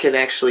 Yeah, it can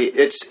actually...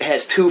 It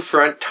has 2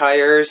 front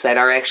tires that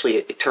are actually...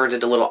 It turns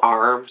into little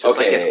arms. It's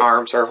like its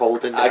arms are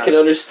holding down. I can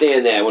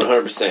understand that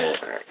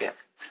 100%. All right, yeah.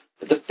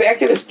 But the fact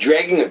that it's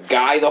dragging a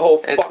guy the whole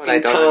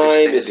fucking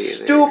time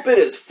is stupid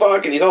as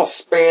fuck, and he's all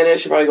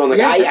Spanish, probably going like,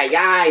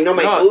 no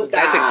me gusta.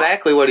 That's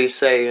exactly what he's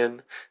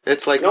saying.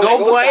 It's like, no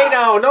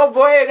bueno,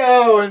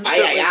 and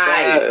shit like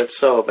that. It's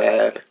so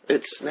bad.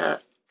 It's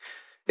not.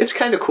 It's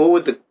kind of cool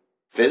with the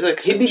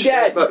physics. He'd be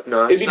dead. But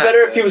no, it'd be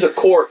better if he was a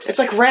corpse. It's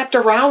like wrapped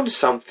around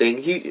something.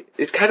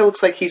 It kind of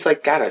looks like he's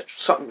like got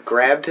something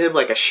grabbed him,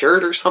 like a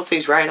shirt or something.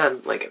 He's riding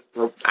on like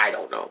I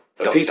don't know.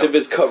 A piece of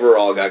his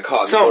coverall got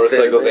caught in the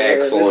motorcycle's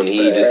axle and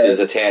he just is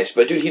attached.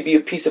 But dude, he'd be a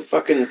piece of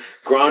fucking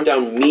ground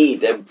down meat.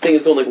 That thing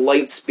is going like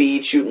light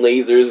speed, shooting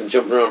lasers and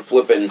jumping around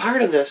flipping.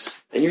 Part of this.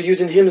 And you're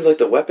using him as like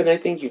the weapon, I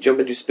think. You jump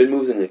into spin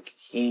moves and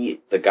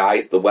the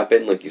guy's the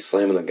weapon, like you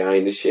slamming the guy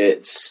into shit.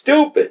 It's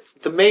stupid.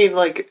 The main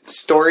like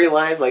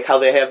storyline, like how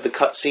they have the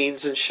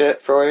cutscenes and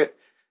shit for it,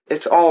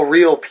 it's all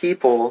real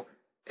people.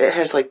 It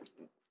has like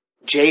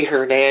Jay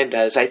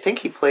Hernandez. I think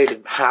he played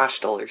in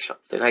Hostel or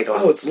something. I don't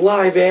know. Oh, it's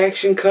live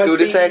action cutscenes?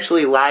 Dude, it's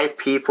actually live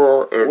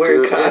people.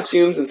 Wearing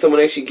costumes and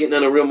someone actually getting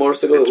on a real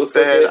motorcycle that looks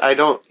bad. like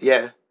it?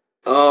 Yeah.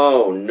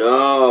 Oh,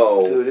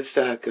 no. Dude, it's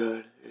not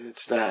good.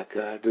 It's not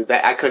good. Dude,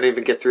 I couldn't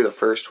even get through the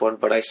first one,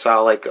 but I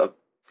saw like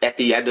at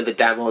the end of the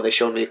demo, they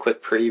showed me a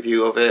quick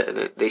preview of it,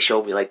 and they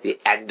showed me like the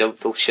end of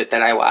the shit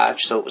that I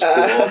watched, so it was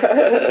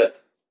cool.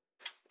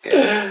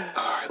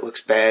 It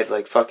looks bad,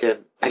 like fucking...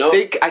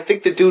 I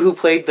think the dude who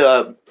played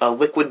the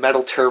Liquid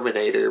Metal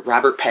Terminator,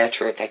 Robert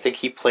Patrick, I think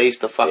he plays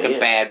the fucking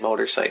bad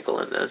motorcycle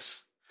in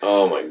this.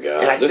 Oh my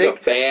god! And I There's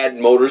think- a bad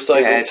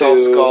motorcycle Yeah, it's too. all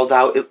skulled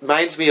out. It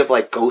reminds me of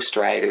like Ghost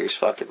Rider's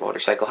fucking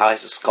motorcycle. How it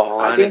has a skull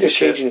on it. I think they're and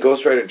shit. changing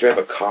Ghost Rider to drive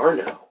a car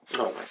now.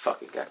 Oh my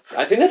fucking god!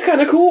 I think that's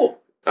kind of cool.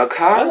 A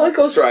car? I like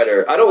Ghost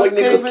Rider. I don't like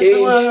Nicolas Cage.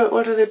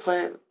 What are they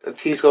playing?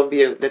 He's going to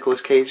be a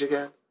Nicolas Cage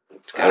again.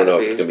 I don't know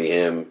if it's gonna be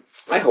him.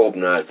 I hope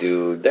not,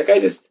 dude. That guy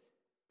just.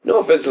 No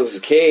offense to Nicolas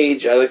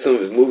Cage. I like some of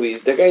his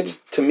movies. That guy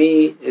just, to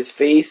me, his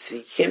face,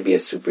 he can't be a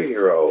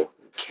superhero.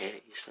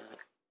 Okay, he's not.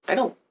 I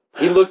don't.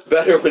 He looked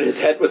better when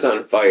his head was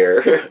on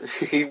fire.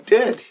 He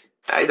did.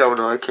 I don't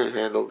know. I can't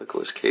handle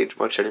Nicolas Cage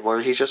much anymore.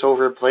 He's just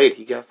overplayed.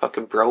 He got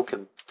fucking broke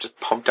and just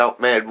pumped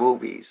out mad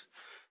movies.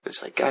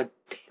 It's like, god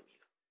damn you.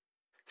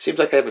 Seems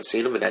like I haven't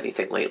seen him in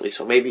anything lately,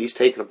 so maybe he's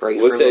taking a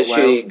break What's for a that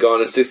little while. shit?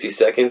 Gone in 60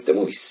 Seconds? That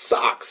movie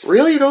sucks.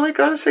 Really? You don't like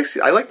Gone in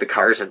 60? I like the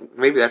cars, and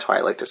maybe that's why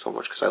I liked it so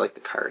much, because I like the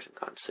cars in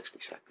Gone in 60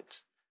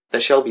 Seconds.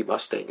 The Shelby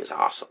Mustang is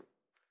awesome.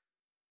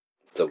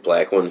 The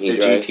black one he The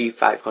drives? GT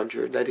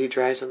 500 that he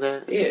drives in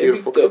that. It's Yeah, a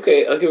beautiful car.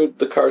 okay, I'll give it,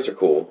 the cars are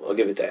cool. I'll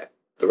give it that.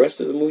 The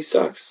rest of the movie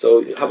sucks.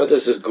 So how about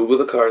this? Just Google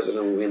the cars in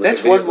the movie. And look That's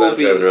at one videos of them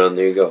movie- driving around.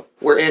 There you go.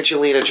 Where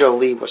Angelina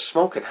Jolie was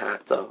smoking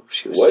hot, though.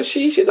 She was. Was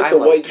she? She had like I the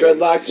white liked her.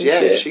 dreadlocks and yeah,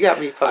 shit. she got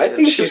me I fucking. think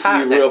she was used to hot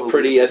be in that real movie.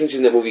 pretty. I think she's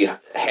in that movie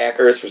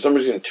Hackers. For some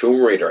reason, Tomb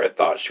Raider, I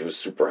thought she was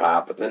super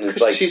hot. But then it's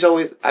 'Cause like, she's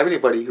always.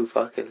 Anybody who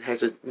fucking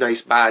has a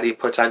nice body and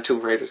puts on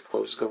Tomb Raider's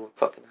clothes is going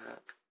fucking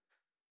hot.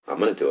 I'm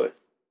going to do it.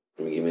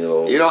 Let me give me a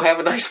little... You don't have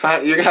a nice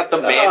body. You got the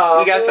man.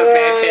 You got some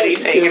man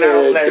titties hanging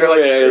out there. Like,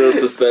 Little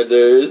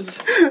suspenders.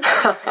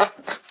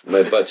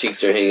 My butt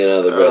cheeks are hanging out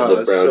of the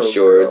brown so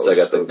shorts. I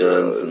gross, got the so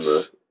guns gross. and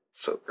the...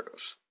 So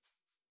gross.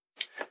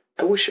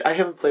 I wish I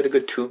haven't played a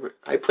good Tomb Raider.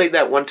 I played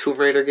that one Tomb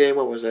Raider game.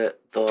 What was it?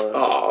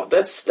 Oh,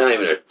 that's not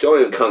even don't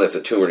even count that's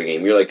a Tomb Raider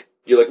game. You're like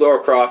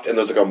Lara Croft and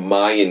there's like a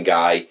Mayan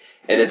guy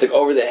and it's like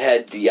over the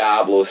head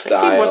Diablo That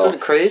style. game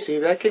wasn't crazy.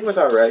 That game was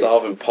alright.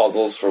 Solving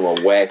puzzles from a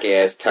whack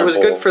ass temple. It was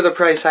good for the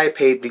price I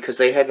paid because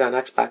they had it on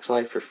Xbox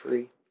Live for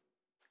free.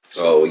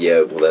 Oh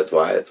yeah, well that's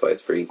why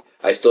it's free.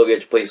 I still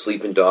get to play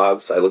Sleeping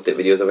Dogs. I looked at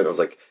videos of it and I was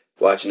like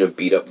watching them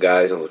beat up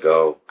guys. I was like,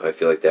 oh, I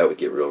feel like that would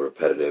get real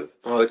repetitive.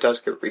 Oh, it does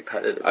get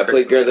repetitive. I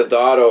played Grand Theft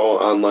Auto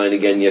online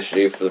again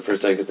yesterday for the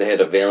first time because they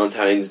had a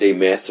Valentine's Day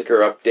Massacre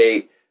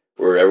update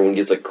where everyone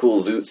gets like cool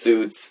zoot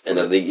suits and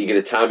you get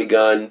a Tommy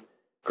gun.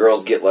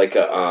 Girls get like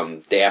a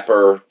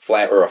dapper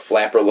or a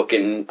flapper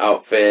looking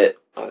outfit,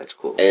 Oh, that's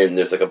cool. and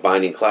there's like a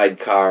Bonnie and Clyde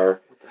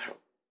car. What the hell?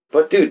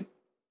 But dude,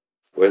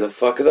 where the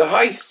fuck are the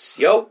heists,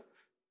 yo?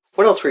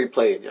 What else were you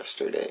playing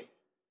yesterday?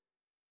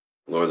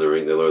 The Lord of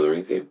the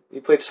Rings game.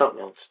 You played something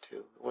else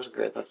too. It wasn't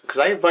Grand Theft. Because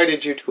I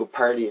invited you to a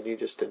party and you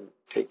just didn't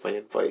take my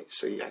invite.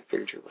 So I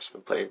figured you must have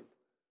been playing.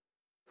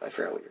 I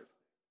forgot what you're.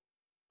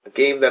 A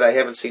game that I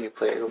haven't seen you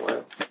play in a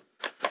while.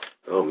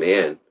 Oh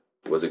man,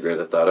 was it Grand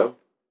Theft Auto?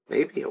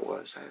 Maybe it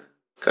was.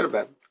 Could have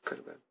been. Could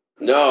have been.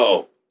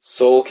 No,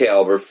 Soul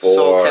Calibur 4.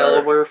 Soul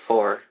Calibur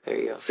 4. There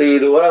you go. See,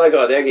 what I like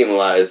about that game a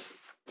lot is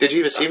Did you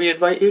even see me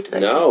invite you today?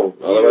 no.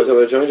 Otherwise, I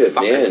would have joined it.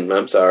 Fucking- Man,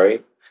 I'm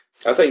sorry.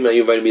 I thought you meant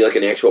you invited me like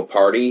an actual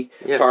party,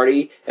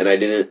 and I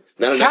didn't.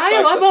 Not an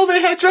Kyle, Xbox. I'm over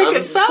here drinking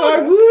I'm soda.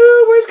 sorry.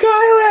 Woo, where's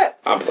Kyle at?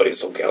 I'm playing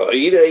Soul Calibur.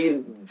 You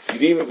didn't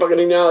even fucking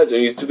acknowledge.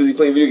 He's too busy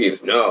playing video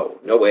games. No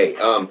way.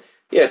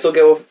 Yeah, Soul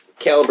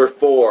Calibur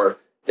 4.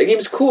 That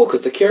game's cool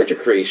because the character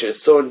creation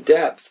is so in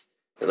depth,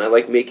 and I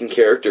like making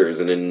characters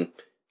and then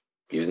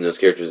using those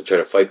characters to try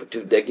to fight. But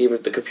dude, that game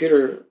at the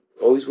computer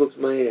always whoops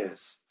my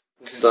ass.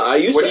 So I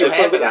used What to do you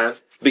have it on?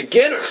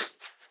 beginner.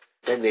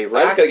 And they I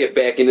rock. just gotta get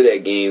back into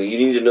that game. You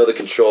need to know the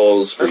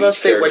controls I for was about each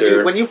to say,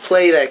 character. when you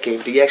play that game,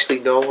 do you actually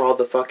know all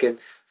the fucking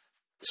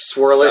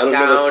swirl I it don't know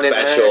down the and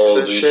X specials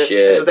and and shit? shit,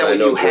 Isn't that but I what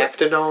know you good- have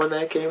to know in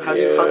that game? How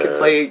do you Yeah. fucking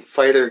play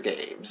fighter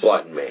games?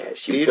 Button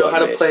mash. Do you know how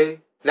to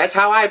play? That's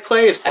how I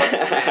play is button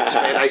mash,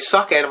 man. I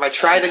suck at them. I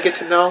try to get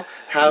to know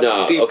how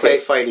do you play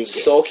fighting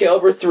games. Soul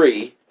Calibur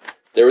 3,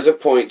 there was a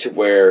point to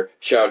where,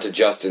 shout out to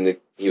Justin,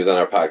 he was on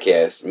our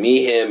podcast,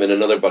 me, him, and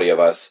another buddy of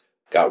us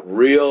got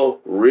real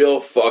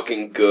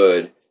fucking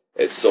good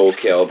at Soul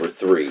Calibur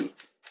 3.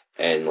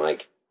 And,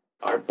 like,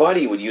 our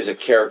buddy would use a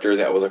character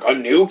that was, like, a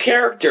new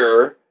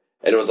character,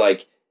 and it was,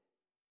 like,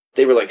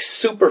 they were, like,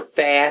 super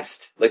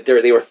fast. Like,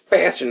 they were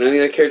faster than any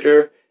other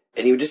character,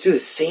 and he would just do the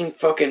same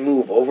fucking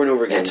move over and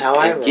over again. That's how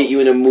I roll. get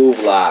you in a move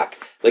lock.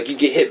 Like, you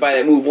get hit by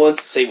that move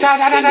once, same move,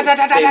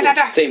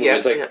 same move. Yeah,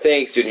 It's like, yeah.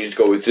 thanks, dude. And you just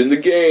go, it's in the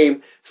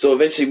game. So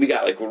eventually we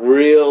got, like,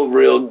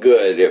 real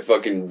good at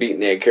fucking beating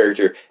that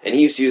character. And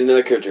he used to use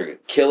another character,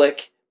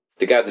 Killick,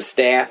 the guy with the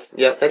staff.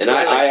 Yep, that's and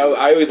what I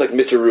I always liked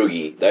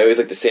Mitsurugi. I always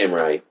liked the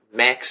samurai.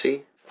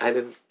 Maxi. I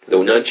didn't. The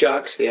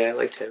nunchucks. Yeah, I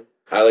liked him.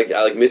 I like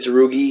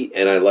Mitsurugi,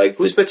 and I like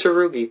Who's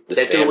Mitsurugi? the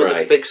That dude with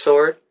samurai. the big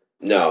sword?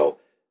 No.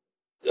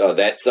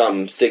 That's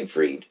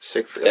Siegfried.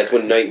 Siegfried. That's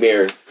when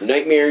Nightmare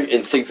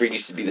and Siegfried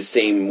used to be the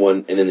same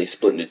one, and then they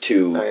split into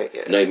two. Right,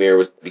 yeah.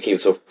 Nightmare became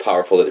so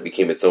powerful that it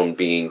became its own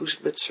being. Who's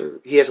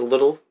Mitsurugi? He has a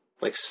little,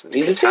 like, He's a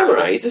katana.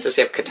 samurai. He's a Does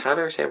he have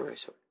katana or samurai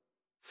sword?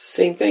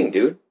 Same thing,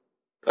 dude.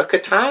 A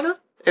katana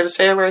and a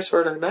samurai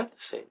sword are not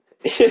the same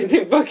thing.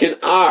 They fucking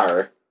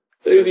are.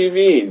 What do you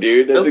mean,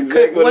 dude? That's Okay,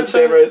 exactly what a what's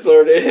samurai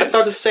sword is. I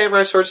thought the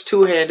samurai sword's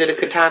two-handed. A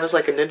katana's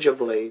like a ninja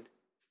blade.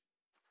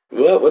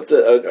 What?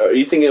 Are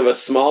you thinking of a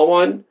small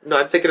one? No,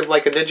 I'm thinking of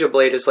like a ninja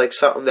blade is like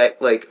something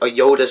that like a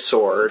Yoda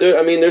sword.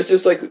 There's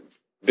just like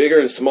bigger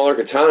and smaller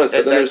katanas, but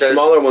And then there's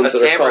smaller ones a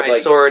that are called samurai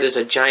like. sword is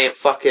a giant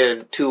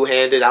fucking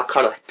two-handed. I'll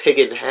cut a pig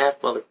in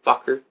half,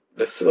 motherfucker.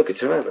 That's still a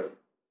katana.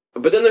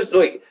 But then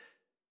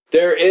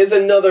there is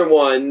another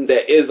one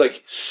that is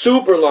like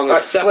super long,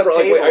 like flip Sephiroth. Like,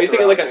 wait, are you tables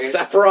thinking like a around, man.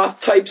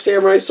 Sephiroth type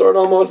samurai sword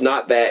almost?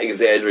 Not that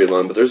exaggerated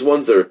long, but there's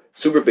ones that are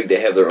super big that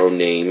have their own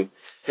name.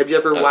 Have you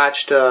ever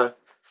watched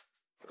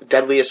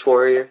Deadliest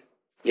Warrior?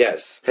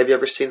 Yes. Have you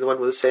ever seen the one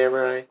with the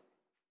samurai?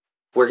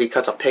 Where he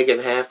cuts a pig in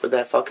half with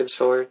that fucking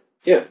sword?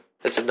 Yeah.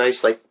 It's a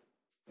nice, like,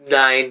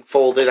 9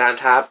 folded on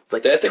top.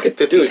 Like, That's a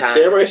 50 dude. times.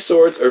 Samurai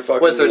swords are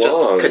fucking Was there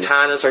just long.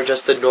 katanas are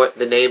just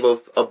the name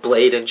of a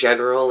blade in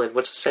general? And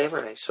what's a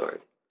samurai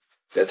sword?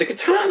 That's a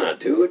katana,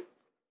 dude.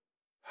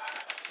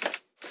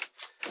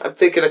 I'm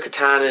thinking a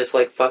katana is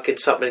like fucking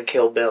something in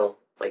Kill Bill.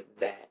 Like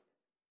that.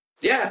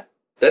 Yeah,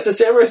 that's a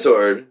samurai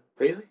sword.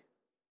 Really?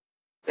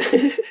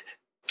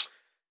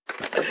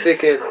 I'm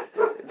thinking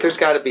there's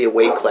got to be a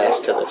weight class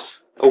to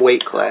this. A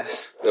weight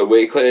class. A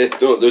weight class.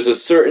 No, there's a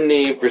certain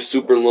name for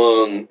super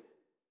long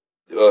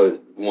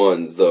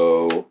ones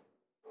though.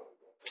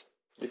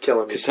 You're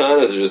killing me.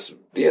 Katanas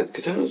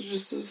are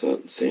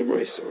just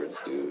samurai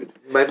swords, dude.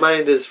 My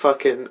mind is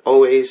fucking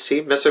always,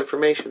 see,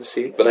 misinformation,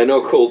 see. But I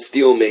know Cold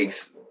Steel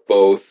makes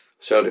both.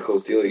 Shout out to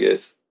Cold Steel, I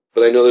guess.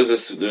 But I know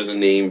there's a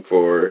name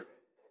for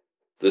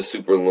the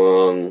super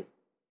long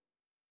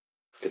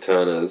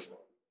katanas.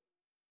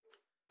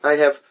 I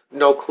have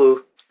no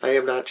clue. I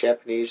am not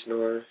Japanese,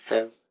 nor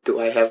do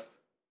I have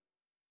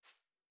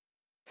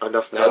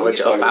enough How are we knowledge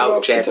talking about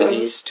about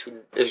Japanese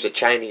there's a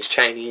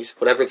Chinese,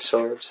 whatever the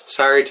swords.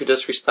 Sorry to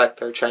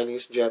disrespect our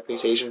Chinese and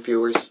Japanese Asian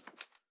viewers.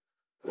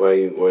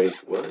 Why, what?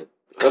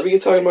 How are you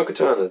talking about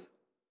katanas?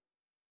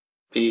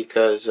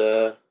 Because,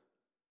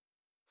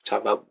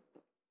 talk about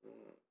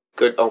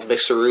good old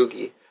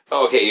Mitsurugi.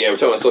 Oh, okay, yeah, we're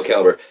talking about Soul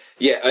Calibur.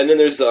 Yeah, and then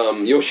there's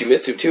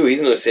Yoshimitsu too. He's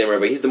another samurai,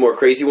 but he's the more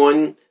crazy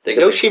one.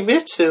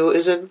 Yoshimitsu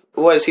is in,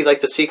 is he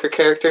like the secret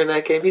character in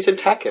that game? He's in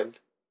Tekken.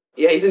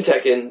 Yeah, he's in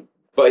Tekken,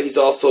 but he's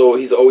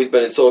always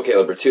been in Soul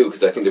Calibur too,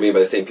 because I think they're made by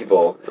the same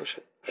people. Oh,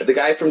 shit. The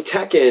guy from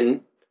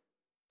Tekken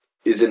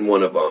is in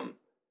one of them.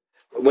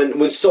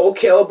 When Soul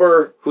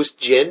Calibur, Who's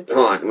Jin?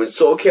 hold on, when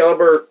Soul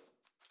Calibur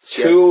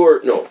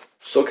 2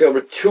 Soul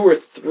Calibur 2 or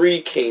 3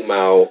 came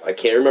out, I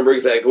can't remember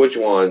exactly which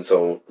one,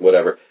 so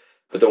whatever.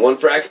 But the one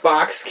for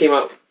Xbox came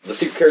out, the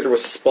secret character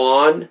was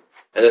Spawn,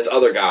 and this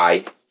other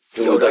guy,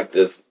 who was Yoda? like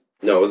this,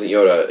 no, it wasn't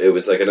Yoda, it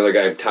was like another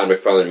guy Todd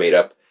McFarlane made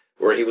up,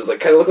 where he was like,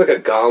 kind of looked like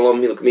a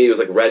golem, he was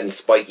like red and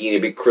spiky, and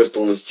a big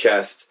crystal in his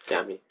chest.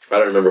 Got me. I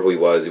don't remember who he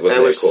was, he wasn't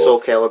That that was cool. Soul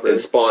Calibur. And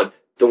Spawn,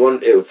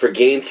 for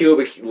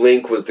GameCube,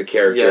 Link was the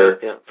character.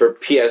 Yeah. For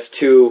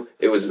PS2,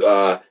 it was who's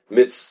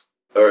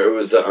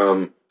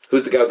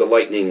the guy with the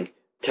lightning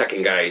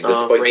Tekken guy? The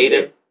spiky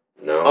Raiden? guy?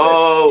 No.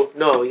 Oh,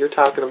 no, you're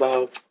talking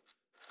about...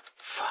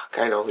 Fuck,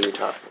 I know who you're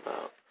talking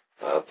about.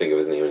 I'll think of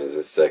his name in just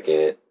a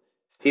second.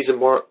 He's in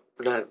Mortal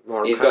He's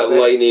Kombat. got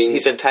lightning.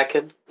 He's in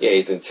Tekken. Yeah,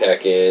 he's in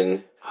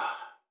Tekken.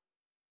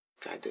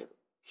 Goddamn.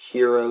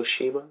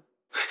 Hiroshima?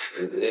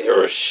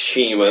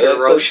 Hiroshima.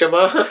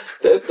 Hiroshima?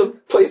 That's the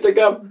place that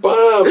got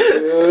bombed,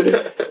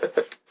 dude.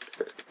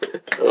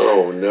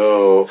 Oh,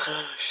 no.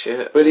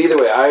 Shit. But either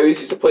way, I always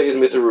used to play as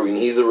Mitsurugi, and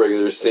he's a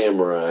regular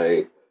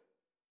samurai.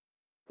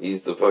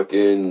 He's just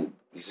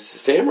a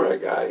samurai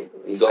guy.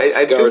 He's all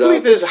I do scarred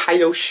believe up. it is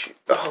Hayoshi.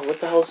 Oh, what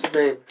the hell's his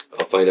name?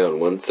 I'll find out in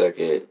 1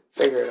 second.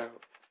 Figure it out.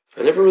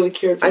 I never really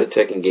cared for the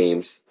Tekken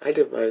games. I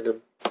didn't mind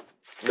him.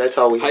 That's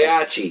all we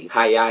had.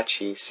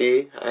 Hayachi.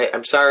 See?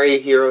 I'm sorry,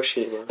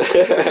 Hiroshima.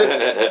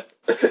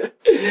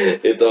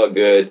 It's all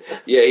good.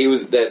 Yeah,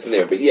 that's in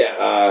there. But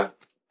yeah,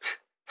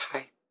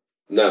 Hi.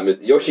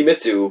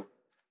 Yoshimitsu,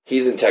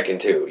 he's in Tekken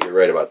too. You're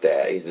right about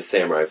that. He's a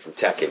samurai from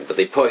Tekken. But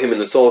they put him in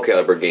the Soul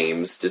Calibur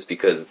games just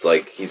because it's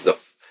like he's the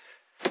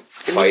And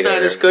fighter. he's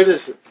not as good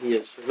as he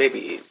is.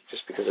 Maybe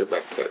just because they're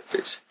better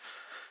characters.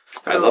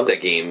 I love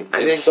that game. I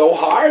It's think- so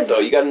hard though.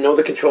 You got to know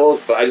the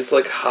controls, but I just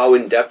like how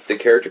in depth the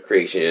character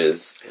creation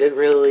is. I didn't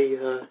really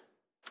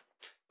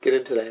get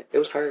into that. It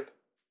was hard.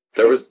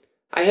 There was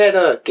I had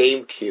a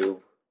GameCube.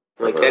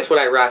 Like, Uh-huh. that's what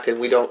I rocked, and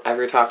we don't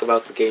ever talk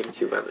about the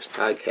GameCube on this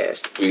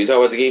podcast. we can talk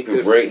about the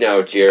GameCube right now,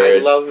 I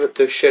Jared. love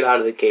the shit out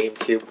of the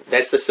GameCube.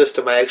 That's the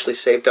system I actually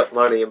saved up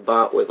money and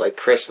bought with, like,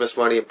 Christmas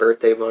money and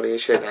birthday money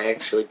and shit, and I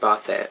actually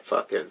bought that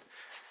fucking...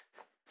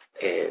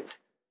 And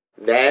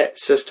that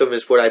system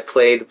is what I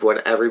played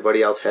when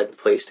everybody else had the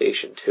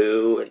PlayStation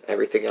 2 and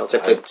everything else. I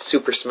played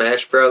Super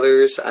Smash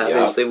Brothers.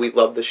 Obviously, we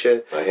loved the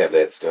shit. I have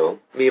that still.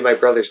 Me and my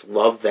brothers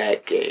loved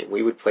that game.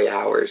 We would play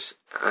hours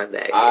on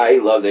that game. I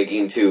love that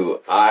game too.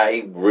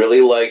 I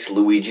really liked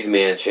Luigi's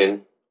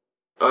Mansion.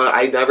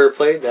 I never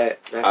played that.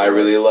 I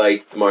really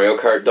liked Mario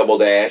Kart Double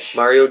Dash.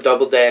 Mario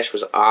Double Dash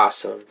was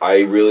awesome.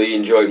 I really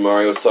enjoyed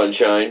Mario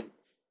Sunshine.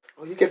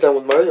 Oh, you get done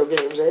with Mario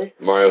games, eh?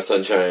 Mario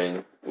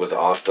Sunshine was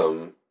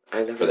awesome. I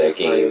never for that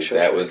played Mario game. Sunshine.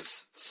 That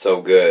was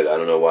so good. I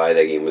don't know why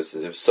that game was.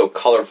 It was so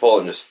colorful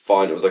and just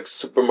fun. It was like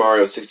Super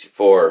Mario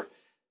 64,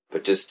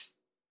 but just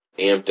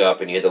amped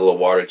up, and you had the little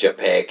water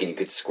jetpack, and you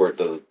could squirt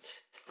the.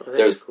 Oh,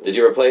 that's cool. Did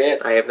you ever play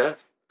it? I have not.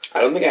 I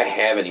don't think I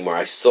have anymore.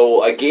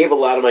 I gave a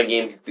lot of my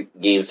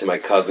games to my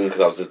cousin because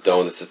I was just done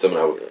with the system.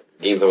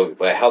 And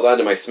I held on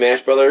to my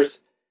Smash Brothers.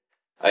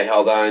 I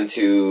held on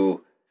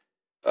to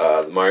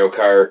the Mario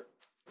Kart,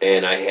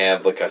 and I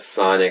have like a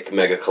Sonic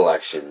Mega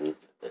Collection,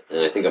 and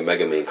I think a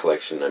Mega Man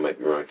Collection. I might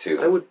be wrong too.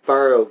 I would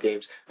borrow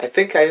games. I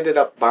think I ended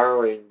up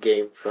borrowing a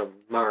game from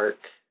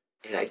Mark,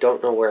 and I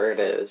don't know where it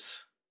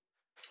is.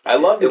 I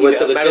love It was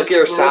the Metal disc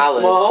Gear was real Solid.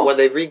 small. When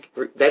they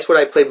that's what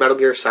I played Metal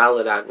Gear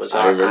Solid on. Was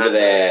I remember on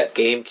that.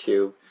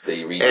 GameCube.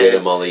 They redid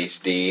them all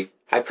HD.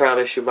 I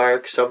promise you,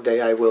 Mark, someday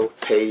I will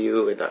pay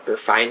you or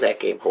find that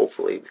game,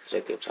 hopefully, because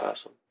I think it's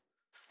awesome.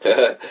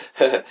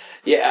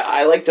 Yeah,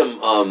 I liked them.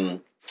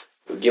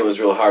 The game was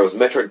real hard. It was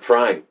Metroid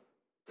Prime.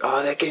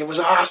 Oh, that game was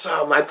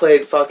awesome! I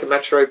played fucking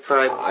Metroid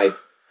Prime. I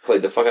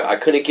played the fuck out. I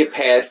couldn't get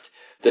past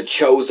the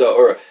Choza,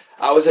 or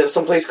I was at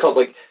some place called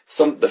like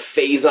the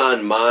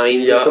Phazon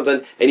Mines or Yeah.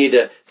 something, and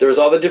there was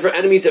all the different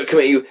enemies that would come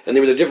at you, and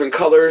they were the different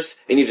colors,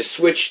 and you had to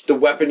switch the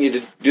weapon, you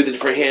had to do the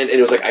different hand, and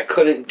it was like I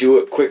couldn't do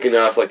it quick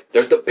enough. Like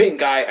there's the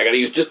pink guy, I gotta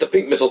use just the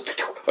pink missiles,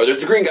 or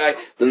there's the green guy,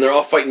 then they're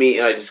all fighting me,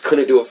 and I just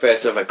couldn't do it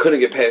fast enough. I couldn't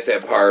get past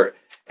that part,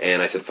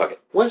 and I said fuck it.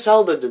 What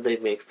Zelda did they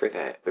make for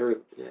that?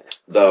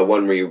 The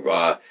one where you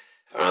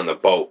on the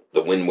boat,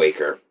 the Wind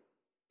Waker.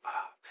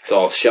 It's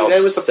all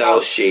that was the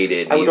problem.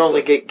 shaded. I would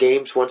only get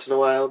games once in a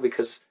while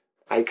because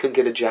I couldn't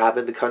get a job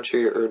in the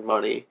country or earn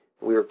money.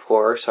 We were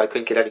poor, so I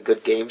couldn't get any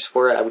good games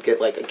for it. I would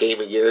get like a game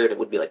a year, and it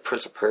would be like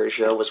Prince of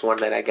Persia was one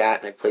that I got,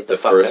 and I played the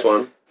first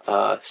one.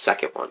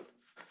 Second one,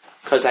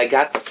 because I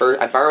got the first.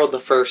 I borrowed the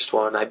first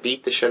one. I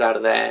beat the shit out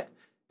of that,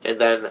 and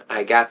then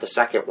I got the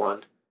second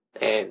one.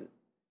 And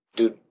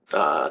dude,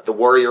 the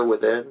Warrior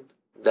Within,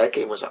 that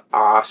game was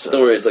awesome. The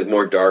one where it's like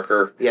more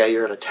darker. Yeah,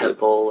 you're in a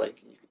temple, like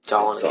it's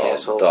all in It's a all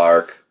castle.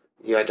 dark.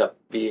 You end up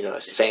being a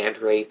sand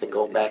wraith and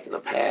going back in the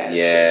past.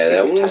 Yeah, and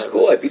that one was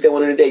cool. I beat that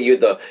one in a day. You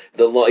had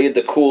you had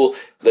the cool.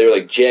 They were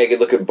like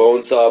jagged looking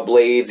bone saw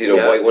blades. You know,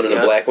 Yeah, white one and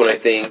yeah. a black one, I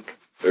think.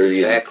 Or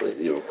Exactly.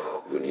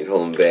 When you'd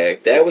hold them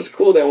back, that was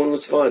cool. That one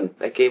was fun.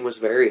 That game was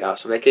very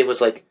awesome. That game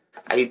was like,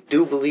 I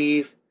do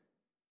believe,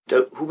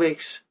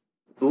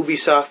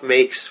 Ubisoft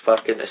makes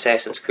fucking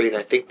Assassin's Creed, and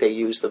I think they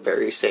use the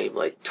very same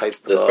like type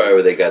That's of probably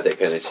where they got that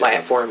kind of shit.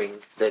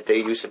 platforming that they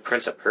use in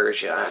Prince of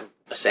Persia on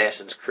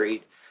Assassin's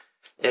Creed.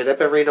 And I've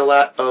been reading a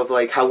lot of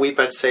like how we've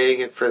been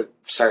saying it for.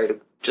 Sorry to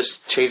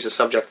just change the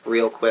subject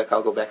real quick.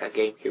 I'll go back on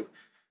GameCube.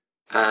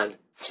 And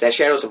that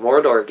Shadows of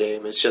Mordor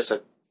game is just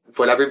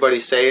what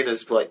everybody's saying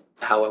is like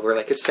how we're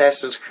like it's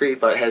Assassin's Creed,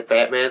 but it has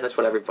Batman. That's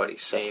what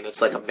everybody's saying.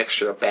 It's like a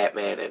mixture of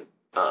Batman and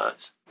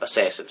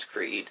Assassin's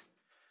Creed.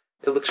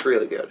 It looks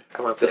really good.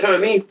 I want. That's what I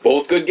mean.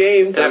 Both good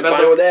games. And I'm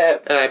fine with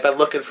that. And I've been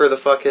looking for the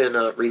fucking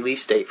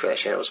release date for that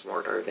Shadows of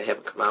Mordor. They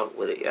haven't come out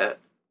with it yet.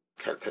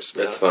 Kind of pissed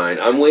me That's off. fine.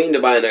 I'm waiting to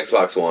buy an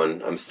Xbox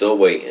One. I'm still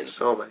waiting.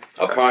 So am I.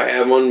 I'll probably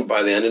have one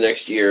by the end of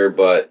next year,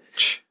 but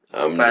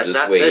I'm But just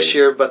not waiting. this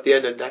year, but the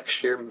end of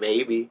next year,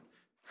 maybe.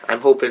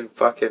 I'm hoping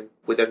fucking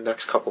within the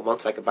next couple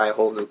months I could buy a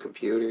whole new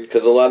computer.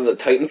 Because a lot of the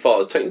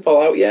Titanfall, is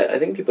Titanfall out yet? I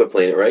think people are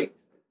playing it, right?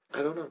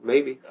 I don't know,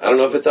 maybe. I don't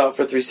know if it's out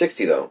for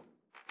 360 though.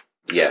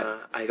 Yeah.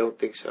 I don't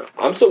think so.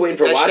 I'm still waiting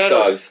for That Watch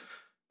Shadows- Dogs.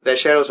 That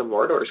Shadows of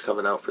Mordor is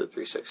coming out for the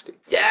 360.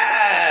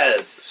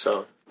 Yes!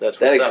 So that's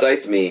That what's up.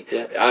 excites me.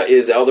 Yeah.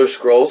 Is Elder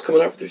Scrolls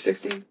coming out for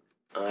 360?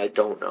 I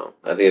don't know.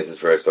 I think it's just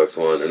for Xbox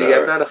One. See,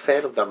 I'm not a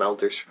fan of them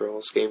Elder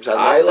Scrolls games. I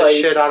I love the like-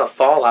 shit out of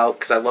Fallout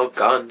because I love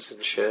guns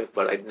and shit,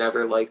 but I've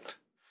never liked,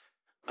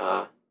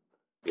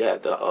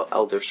 the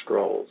Elder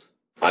Scrolls.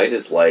 I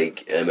just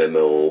like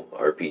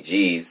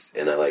MMORPGs,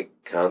 and I like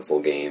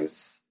console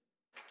games.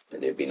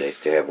 And it'd be nice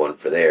to have one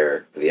for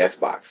the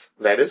Xbox.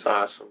 That is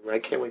awesome. I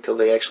can't wait till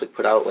they actually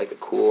put out like a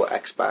cool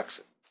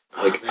Xbox.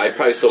 Like, Oh, man, I'd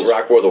probably still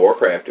rock World of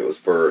Warcraft if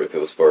it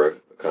was for a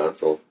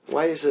console.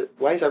 Why is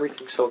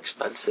everything so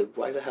expensive?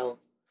 Why the hell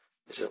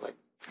is it like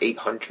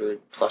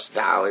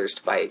 $800+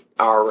 to buy an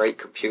alright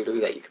computer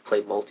that you can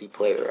play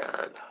multiplayer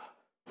on?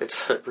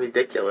 It's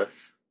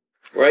ridiculous.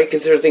 Right?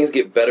 Consider things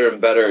get better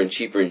and better and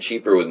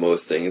cheaper with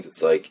most things.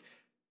 It's like,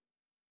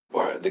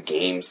 or the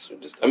games are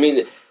just, I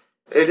mean,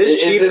 It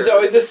is cheaper. it's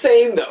always the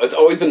same though. It's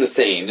always been the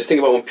same. Just think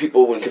about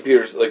when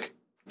computers, like,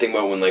 think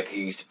about when like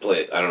you used to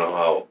play, I don't know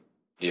how,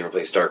 do you ever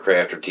play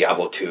StarCraft or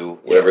Diablo 2?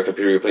 Whatever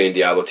computer you're playing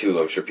Diablo 2,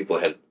 I'm sure people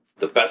had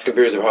the best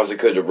computers they possibly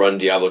could to run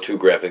Diablo 2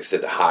 graphics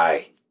at the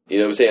high. You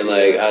know what I'm saying?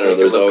 Like, I don't know, make it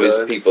there's look always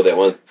good. people that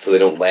want, so they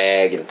don't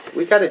lag and,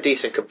 We got a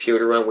decent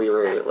computer when we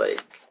were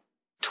like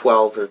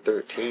 12 or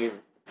 13,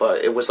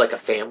 but it was like a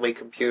family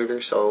computer,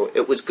 so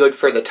it was good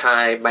for the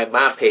time. My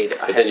mom paid a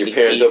but then your hefty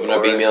parents fee open up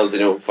for it. emails, they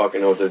don't fucking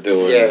know what they're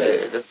doing.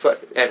 Yeah,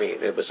 I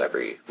mean, it was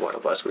every one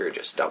of us. We were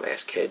just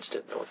dumbass kids,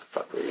 didn't know what the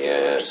fuck we were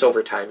doing. Just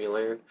over time you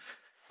learn.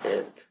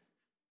 And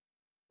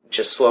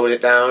just slowed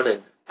it down,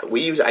 and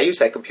I used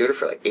that computer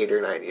for like 8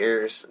 or 9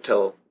 years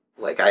until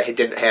Like, I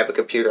didn't have a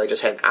computer. I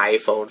just had an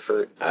iPhone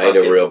for I had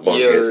a real bunk-ass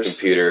years.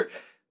 computer.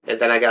 And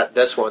then I got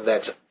this one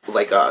that's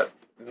like a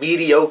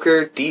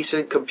mediocre,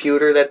 decent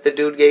computer that the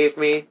dude gave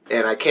me.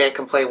 And I can't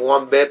complain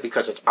one bit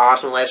because it's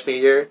awesome, lasts me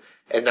a year.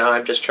 And now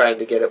I'm just trying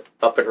to get it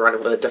up and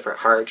running with a different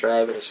hard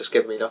drive, and it's just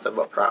giving me nothing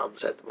but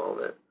problems at the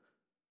moment.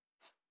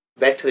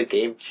 Back to the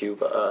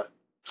GameCube,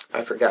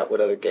 I forgot what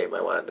other game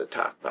I wanted to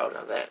talk about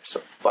on that. So,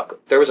 fuck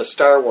it. There was a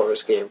Star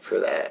Wars game for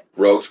that.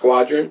 Rogue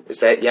Squadron? Is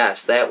that,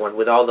 yes, that one,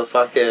 with all the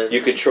fucking...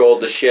 You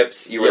controlled the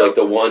ships, you were Yep. like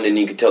the one, and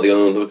you could tell the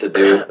other ones what to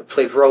do. I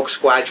played Rogue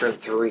Squadron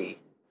 3.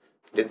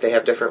 Didn't they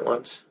have different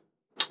ones?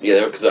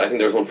 Yeah, because I think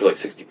there was one for like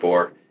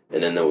 64,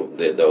 and then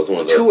that was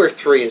one of the... 2 or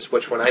 3 is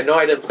which one. I know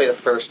I didn't play the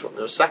first one.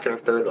 There was second or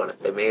third one if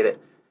they made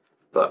it.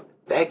 But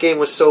that game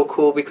was so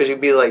cool because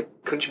you'd be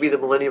like, couldn't you be the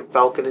Millennium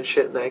Falcon and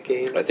shit in that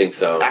game? I think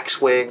so.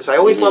 X-Wings. I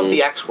always loved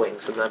the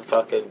X-Wings and then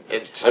fucking...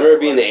 I remember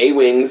being the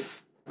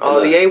A-Wings.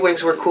 Oh, the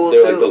A-Wings were cool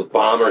They're too. like those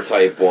bomber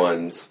type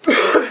ones.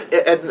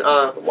 And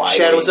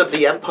Shadows of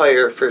the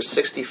Empire for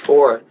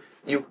 64.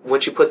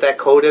 Once you put that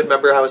code in,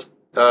 remember how it's...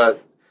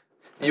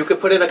 you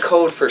could put in a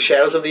code for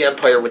Shadows of the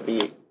Empire with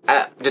the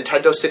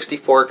Nintendo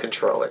 64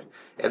 controller.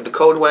 And the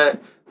code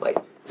went like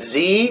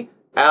Z,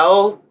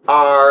 L,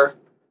 R...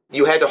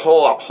 You had to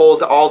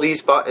hold all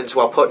these buttons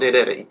while putting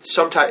it in.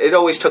 Sometimes it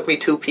always took me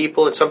 2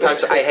 people, and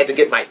sometimes I had to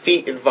get my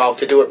feet involved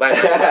to do it by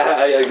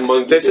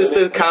myself. This is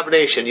the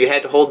combination. You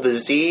had to hold the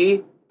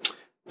Z,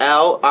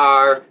 L,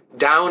 R,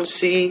 down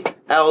C,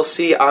 L,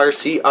 C, R,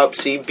 C, up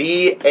C,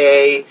 B,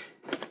 A,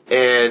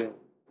 and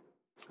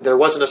there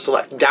wasn't a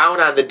select.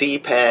 Down on the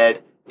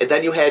D-pad, and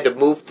then you had to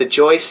move the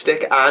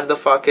joystick on the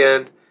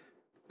fucking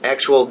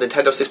actual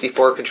Nintendo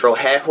 64 control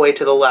halfway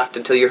to the left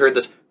until you heard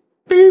this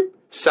beep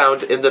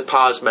sound in the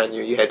pause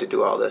menu. You had to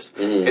do all this.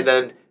 And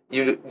then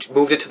you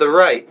moved it to the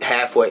right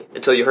halfway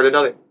until you heard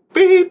another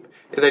beep.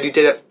 And then you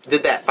did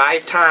that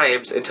 5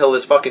 times until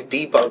this fucking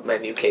debug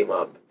menu came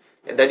up.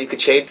 And then you could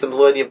change the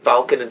Millennium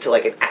Falcon into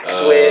like an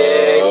X-Wing.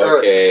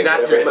 Okay. Or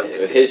not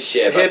his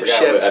ship.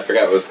 I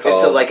forgot what it was called.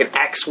 Into like an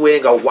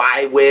X-Wing, a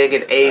Y-Wing,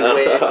 an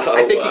A-Wing.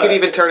 I think you could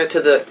even turn it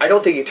to the... I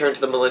don't think you turned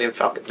to the Millennium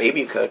Falcon.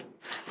 Maybe you could.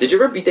 Did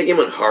you ever beat that game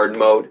on hard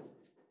mode?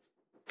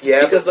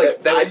 Yeah. Because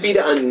like I beat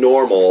it on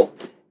normal,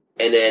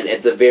 and then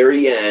at the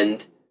very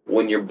end,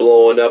 when you're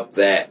blowing up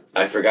that,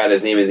 I forgot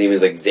his name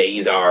is like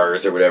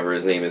Zazars or whatever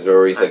his name is,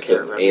 where he's like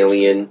the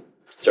alien,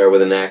 started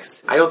with an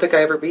X. I don't think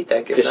I ever beat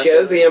that game. Because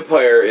Shadows of the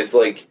Empire is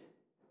like,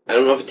 I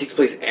don't know if it takes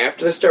place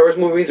after the Star Wars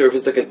movies or if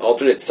it's like an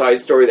alternate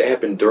side story that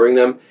happened during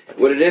them.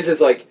 What it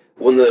is like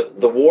when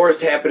the war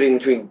is happening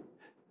between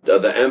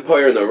the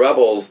Empire and the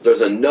Rebels,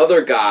 there's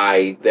another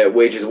guy that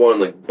wages war on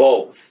like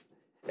both.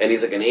 And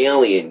he's like an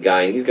alien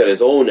guy, and he's got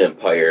his own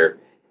empire.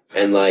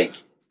 And like,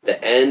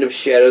 the end of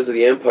Shadows of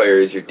the Empire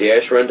is your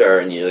Dash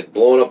Rendar, and you're like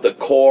blowing up the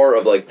core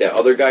of like that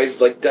other guy's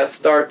like Death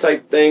Star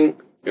type thing.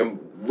 And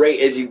right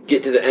as you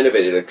get to the end of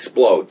it, it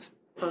explodes.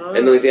 And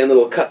then like the end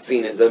little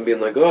cutscene is them being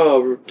like,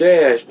 oh,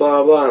 Dash,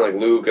 blah blah, and like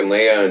Luke and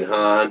Leia and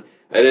Han.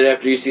 And then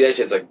after you see that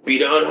shit, it's like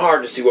beat on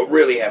hard to see what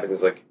really happens.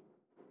 It's like,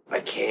 I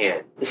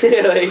can't. It's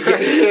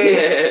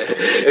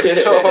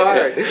so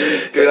hard.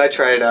 Dude, I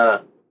tried,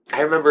 I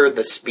remember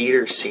the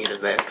speeder scene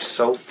in that. It was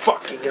so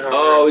fucking hard.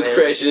 Oh, he's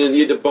crashing and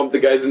you had to bump the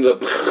guys into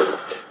the...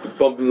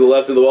 bump them to the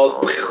left of the walls.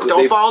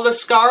 Don't fall in the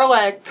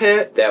Sarlacc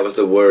pit. That was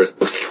the worst.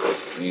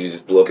 You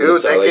just blow up in the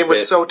Dude, that Sarlacc game was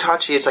pit. so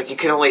touchy. It's like you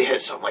can only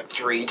hit something like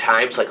 3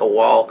 times, like a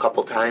wall, a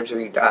couple times, or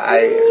you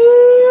die.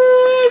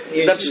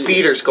 Them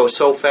speeders go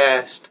so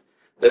fast.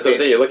 That's what I'm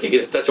saying. You're lucky you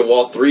get to touch a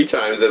wall 3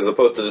 times as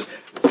opposed to just...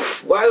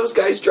 Why are those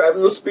guys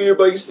driving those speeder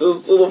bikes to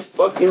those little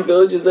fucking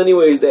villages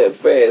anyways that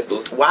fast?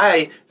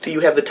 Why do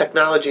you have the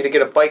technology to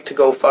get a bike to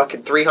go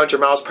fucking 300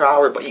 miles per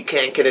hour, but you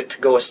can't get it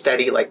to go a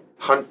steady like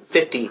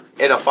 50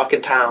 in a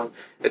fucking town?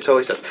 It's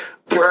always just...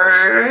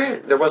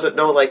 Brrr. There wasn't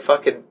no like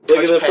fucking... Like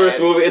in the touchpad. first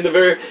movie,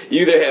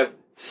 you either have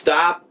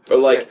stop or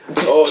like,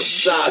 oh,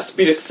 stop,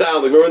 speed of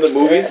sound. Like, remember in the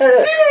movies?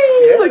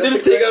 Like, they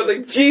just take out,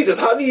 like, Jesus,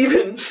 how do you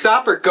even...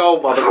 Stop or go,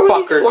 motherfucker. How are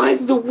you flying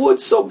through the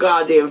woods so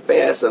goddamn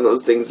fast on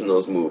those things in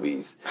those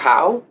movies?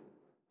 How?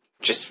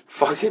 Just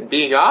fucking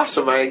being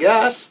awesome, I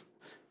guess.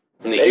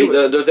 And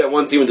there's that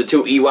one scene with the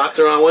 2 Ewoks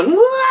are on one.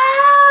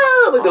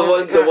 Whoa! Like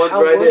the ones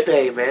how right would there.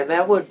 they, man?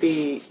 That would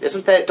be...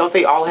 Isn't that... Don't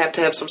they all have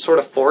to have some sort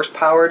of force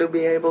power to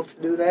be able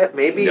to do that?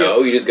 Maybe...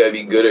 No, you just gotta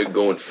be good at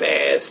going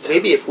fast.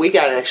 Maybe if we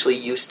got actually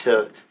used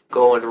to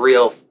going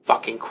real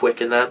fucking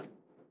quick in them,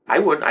 I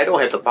wouldn't... I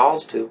don't have the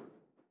balls to.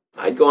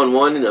 I'd go on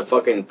one in a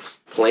fucking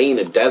plain,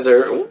 a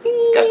desert.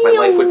 Guess my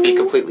life would be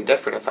completely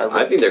different if I lived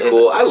I think they're in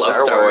cool. I love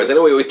Star Wars. I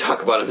know we always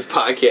talk about it on this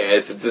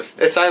podcast. It's just...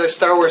 It's either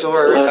Star Wars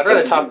or... Well, I'd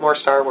rather talk more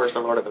Star Wars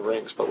than Lord of the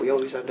Rings, but we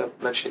always end up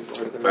mentioning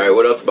Lord of the Rings. Alright,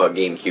 what else about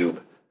GameCube?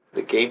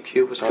 The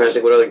GameCube was I'm trying to awesome.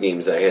 think what other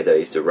games I had that I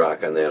used to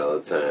rock on that all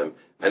the time.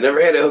 I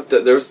never had it hooked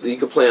up. You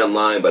could play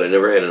online, but I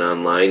never had an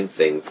online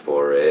thing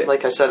for it.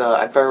 Like I said,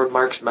 I borrowed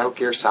Mark's Metal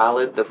Gear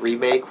Solid, the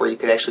remake, where you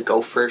could actually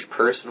go first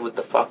person with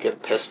the fucking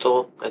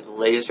pistol and the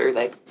laser.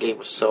 That game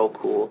was so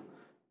cool.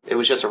 It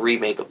was just a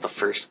remake of the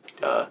first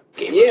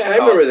game. Yeah, I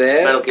remember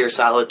that. Metal Gear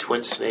Solid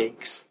Twin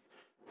Snakes.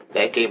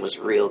 That game was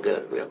real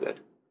good, real good.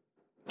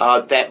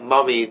 That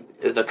Mummy,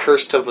 the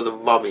Cursed of the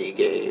Mummy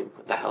game.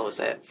 What the hell is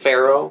that?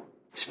 Pharaoh,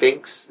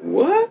 Sphinx,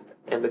 What?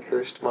 and the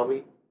Cursed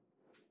Mummy.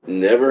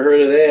 Never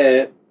heard of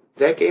that.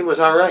 That game was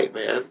alright,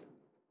 man.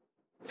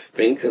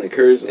 Sphinx and the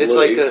Curse. It's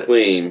like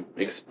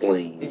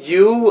Explain.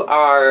 You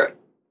are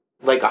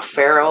like a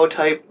pharaoh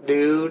type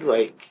dude.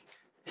 Like,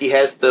 he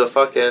has the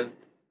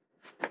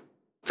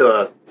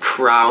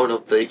crown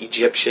of the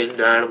Egyptian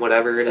on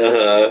whatever it is.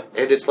 Uh-huh.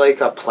 And it's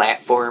like a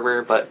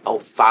platformer, but I'll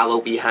follow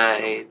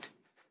behind.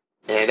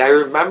 And I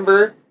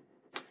remember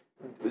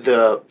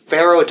the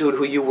pharaoh dude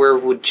who you were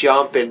would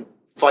jump and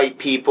fight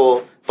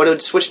people, but it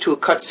would switch to a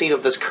cutscene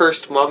of this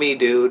cursed mummy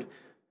dude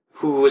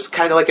who was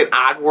kind of like an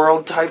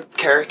Oddworld type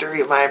character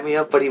he reminded me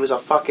of, but he was a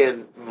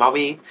fucking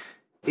mummy.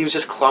 He was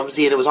just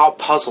clumsy, and it was all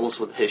puzzles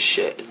with his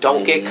shit. And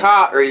don't get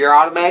caught, or you're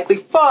automatically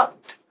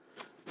fucked.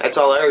 That's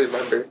all I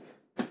remember.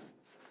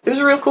 It was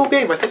a real cool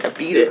game. I think I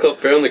beat It's it. called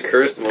Pharaoh and the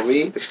Cursed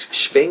Mummy.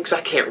 Sphinx? I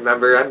can't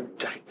remember. I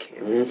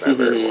can't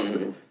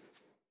remember.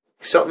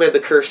 Something at the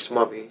Cursed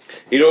Mummy.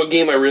 You know what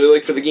game I really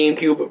liked for the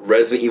GameCube?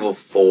 Resident Evil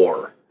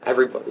 4.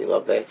 Everybody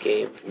loved that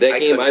game.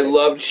 I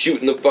loved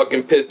shooting the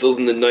fucking pistols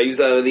and the knives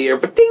out of the air.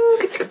 Ba-ding!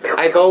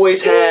 I've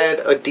always had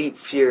a deep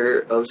fear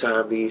of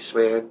zombies,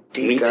 man.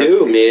 Me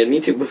too, man. Me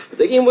too. But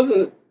that game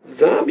wasn't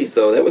zombies,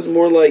 though. That was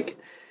more like...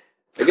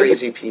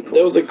 Crazy people.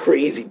 That was like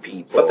crazy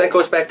people. But that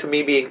goes back to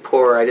me being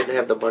poor. I didn't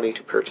have the money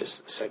to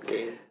purchase said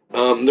game.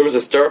 There was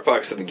a Star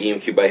Fox on the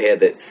GameCube I had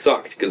that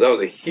sucked, because I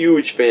was a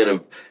huge fan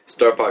of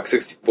Star Fox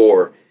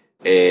 64,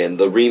 and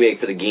the remake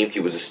for the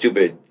GameCube was a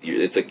stupid...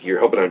 It's like you're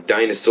helping out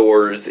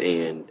dinosaurs,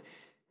 and...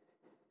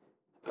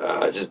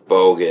 just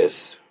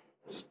bogus.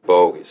 Just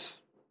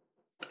bogus.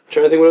 I'm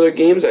trying to think what other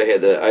games I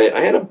had. I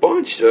had a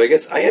bunch. So I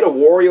guess I had a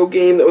Wario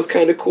game that was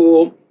kind of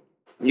cool.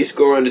 You used to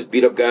go around and just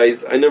beat up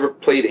guys. I never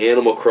played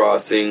Animal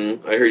Crossing.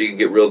 I heard you could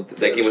get real...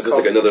 That game was just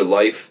like another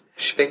life.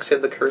 Sphinx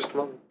and the Cursed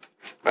Mummy.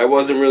 I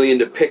wasn't really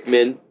into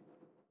Pikmin.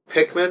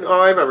 Pikmin?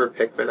 Oh, I remember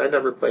Pikmin. I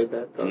never played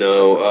that, though.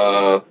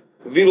 No,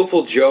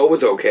 Beautiful Joe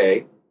was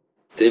okay,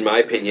 in my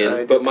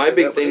opinion. But my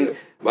big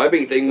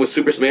thing was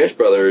Super Smash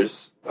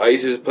Brothers. I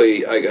used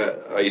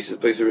to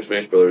play Super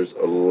Smash Brothers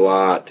a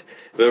lot.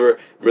 Remember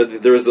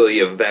there was the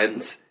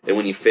events, and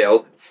when you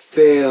failed,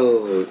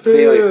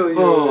 failure.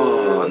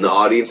 Oh, and the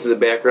audience in the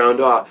background.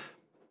 Oh,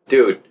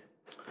 dude,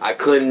 I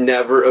could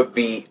never have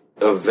beat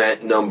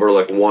event number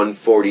like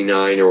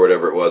 149 or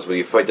whatever it was, when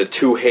you fight the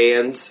two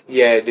hands.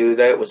 Yeah, dude,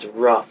 that was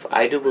rough.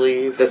 I do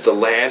believe. That's the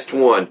last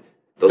one.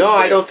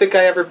 I don't think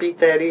I ever beat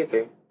that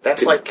either.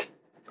 That's like...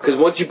 Because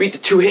once you beat the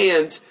two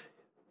hands,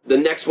 the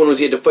next one was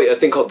you had to fight a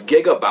thing called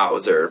Giga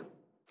Bowser.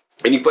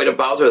 And you fight a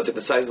Bowser that's like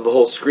the size of the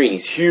whole screen.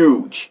 He's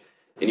huge.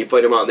 And you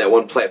fight him out on that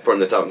one platform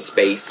that's out in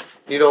space.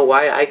 You know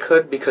why I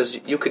could? Because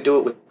you could do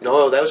it with...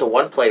 No, that was a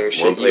one-player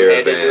shit. One-player you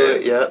had event. to do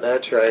it. Yeah,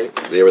 that's right.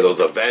 There were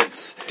those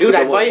events. Dude,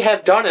 I might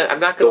have done it.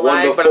 I'm not going to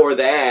lie. The one before can't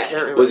that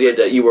remember. was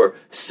you were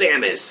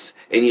Samus,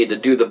 and you had to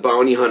do the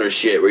bounty hunter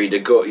shit where you had to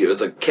go... It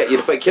was like you had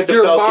to fight Captain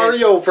You're Falcon.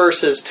 Mario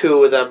versus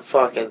two of them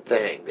fucking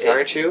things,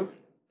 aren't you?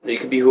 You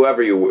could be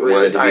whoever you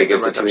wanted to be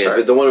against the two hands.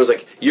 But the one was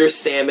like, you're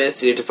Samus,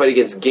 and you have to fight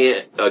against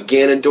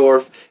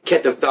Ganondorf,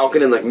 Captain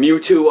Falcon, and like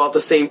Mewtwo all at the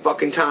same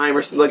fucking time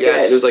or something like that.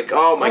 And it was like,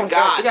 oh my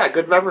god. You got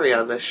good memory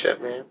on this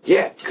shit, man.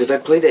 Yeah, because I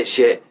played that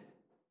shit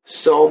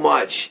so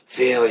much.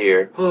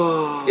 Failure.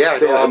 Yeah,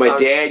 And my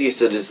dad used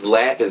to just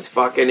laugh his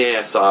fucking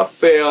ass off.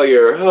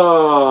 Failure.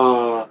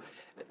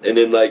 And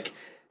then like...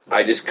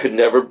 I just could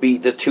never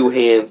beat the two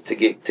hands to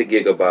get to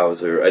Giga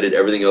Bowser. I did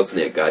everything else in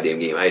that goddamn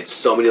game. I had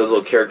so many of those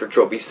little character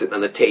trophies sitting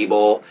on the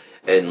table,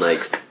 and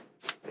like...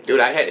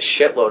 Dude, I had a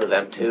shitload of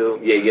them, too.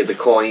 Yeah, you get the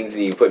coins,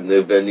 and you put in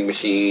the vending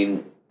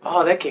machine.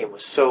 Oh, that game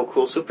was so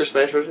cool. Super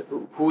Smash Bros.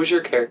 Who was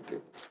your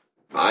character?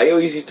 I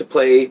always used to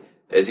play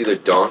as either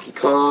Donkey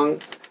Kong,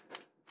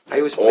 I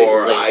always played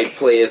or Link. I'd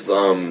play as,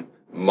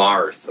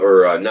 Marth,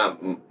 or,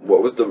 not...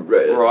 What was the...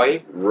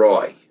 Roy?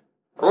 Roy!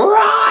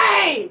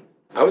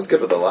 I was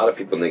good with a lot of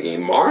people in the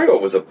game. Mario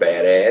was a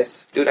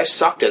badass. Dude, I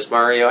sucked as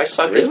Mario. I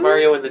sucked as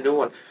Mario in the new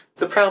one.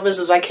 The problem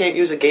is I can't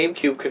use a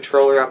GameCube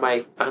controller on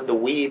the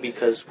Wii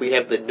because we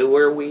have the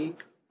newer Wii.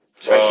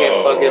 So I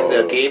can't plug in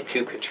the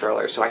GameCube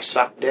controller, so I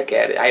suck dick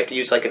at it. I have to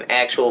use like an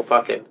actual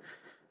fucking...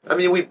 I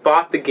mean, we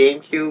bought the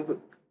GameCube,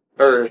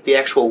 or the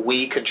actual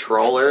Wii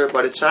controller,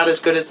 but it's not as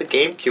good as the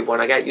GameCube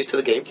one. I got used to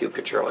the GameCube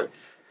controller.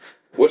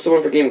 What's the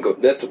one for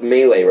GameCube? That's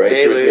Melee, right?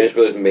 Super Smash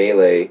Bros.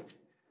 Melee.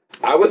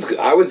 I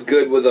was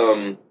good with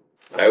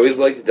I always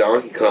liked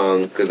Donkey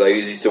Kong because I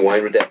used to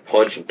wind with that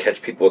punch and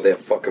catch people with that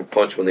fucking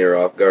punch when they were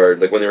off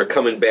guard, like when they were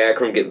coming back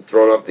from getting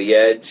thrown off the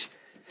edge.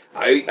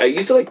 I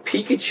used to like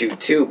Pikachu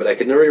too, but I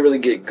could never really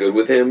get good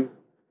with him.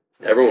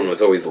 Everyone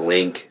was always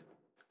Link.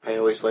 I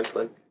always liked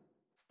Link.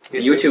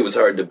 Mewtwo was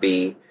hard to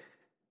beat.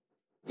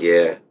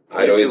 Yeah,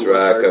 I'd always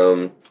rock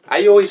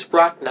I always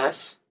rocked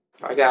Ness.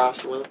 I got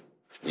awesome with him.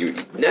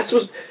 Ness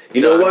was...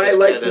 You know why I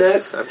liked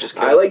Ness? I'm just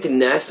kidding. I liked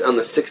Ness on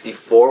the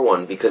 64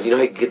 one because you know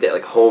how you could get that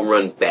like home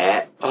run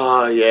bat?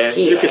 Oh, yeah.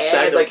 You could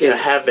send him to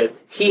heaven.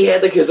 He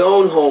had like his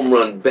own home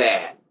run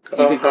bat.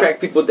 He could crack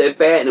people with that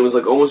bat, and it was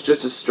like almost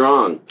just as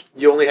strong.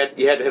 You had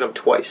to hit him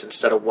twice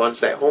instead of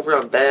once. That home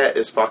run bat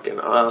is fucking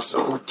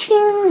awesome.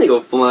 They go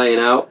flying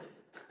out.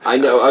 I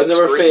know. I was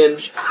never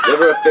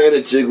a fan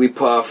of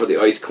Jigglypuff or the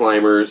Ice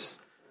Climbers.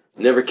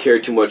 Never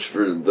cared too much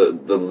for the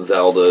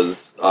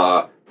Zeldas.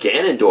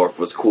 Ganondorf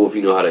was cool if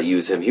you know how to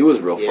use him. He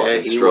was real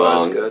fucking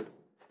strong. He was good.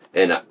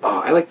 And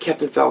I like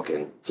Captain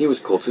Falcon. He was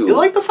cool too. You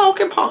like the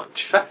Falcon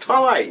Punch? That's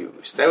all I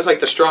used. That was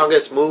like the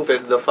strongest move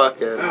in the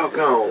fucking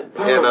Falcon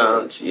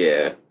Punch.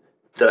 Yeah.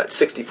 The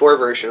 64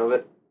 version of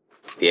it.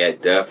 Yeah,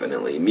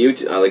 definitely.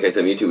 Mewtwo, like I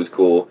said, Mewtwo was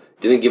cool.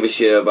 Didn't give a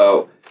shit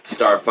about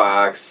Star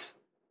Fox.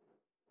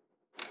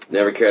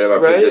 Never cared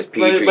about Princess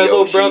Peach or Yoshi. My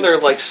little brother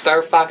liked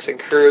Star Fox and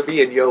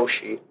Kirby and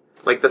Yoshi.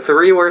 Like the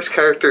three worst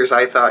characters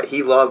I thought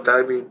he loved.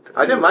 I mean,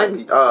 I didn't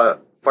mind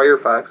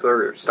Firefox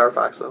or Star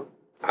Fox though.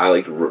 I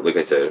liked, like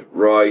I said,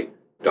 Roy,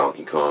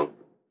 Donkey Kong.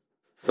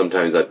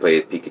 Sometimes I'd play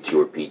as Pikachu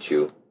or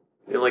Pichu.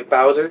 You like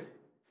Bowser?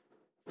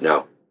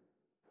 No.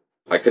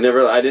 I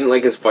didn't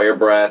like his fire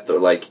breath or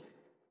like,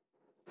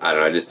 I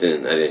don't know,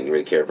 I didn't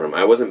really care for him.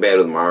 I wasn't bad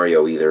with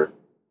Mario either.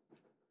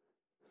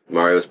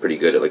 Mario was pretty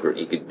good at like,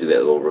 he could do that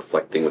little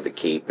reflecting with the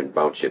cape and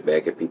bounce shit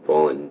back at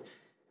people, and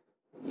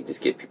you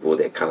just get people with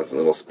that constant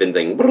little spin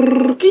thing.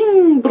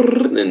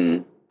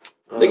 And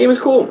the game was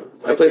cool.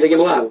 I played the game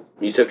a lot. Cool.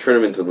 We used to have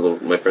tournaments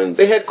with my friends.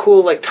 They had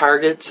cool like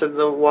targets in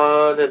the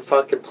one and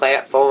fucking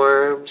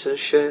platforms and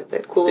shit. They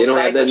had cool. They don't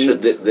have that.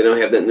 They don't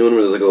have that new one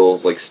where there's like a little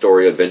like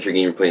story adventure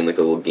game. You're playing like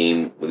a little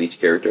game with each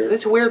character.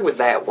 It's weird with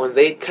that one.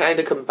 They kind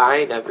of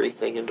combine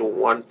everything into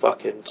one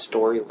fucking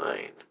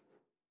storyline.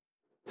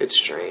 It's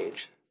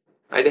strange.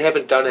 I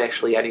haven't done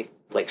actually any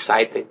like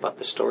side thing about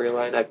the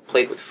storyline. I've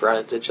played with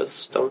friends. It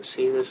just don't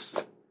seem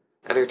as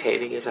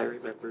entertaining as I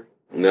remember.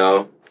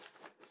 No.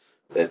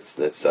 That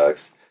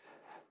sucks.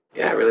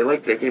 Yeah, I really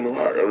liked that game a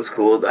lot. That was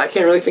cool. I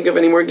can't really think of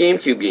any more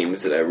GameCube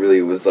games that I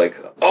really was like,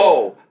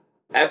 oh,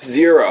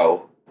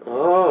 F-Zero.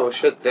 Oh,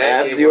 shit,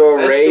 that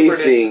F-Zero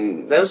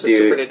Racing. That was a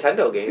Super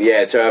Nintendo game.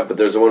 Yeah, it's right, but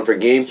there's one for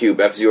GameCube,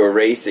 F-Zero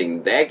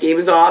Racing. That game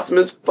is awesome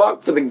as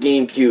fuck for the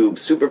GameCube.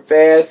 Super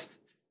fast.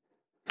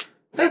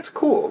 That's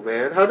cool,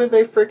 man. How did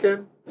they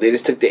frickin'... They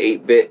just took the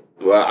 8-bit...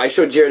 Well, I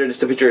showed Jared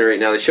just a picture right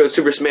now. They showed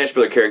Super Smash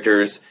Bros.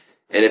 Characters,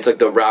 and it's like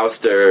the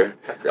roster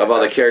of all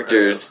the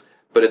characters...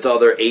 But it's all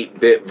their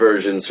 8-bit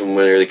versions from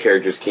where the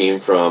characters came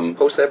from.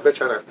 Post that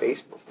bitch on our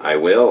Facebook. I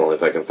will,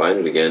 if I can find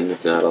it again.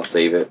 If not, I'll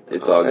save it.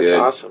 It's all good. That's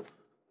awesome.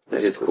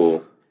 That is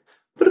cool.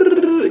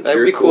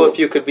 That'd be cool if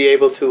you could be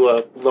able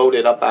to load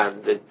it up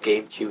on the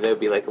GameCube. That would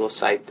be like a little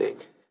side thing.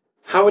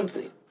 How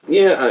would...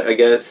 Yeah, I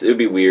guess. It would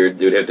be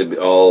weird. It would have to be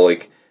all,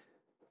 like...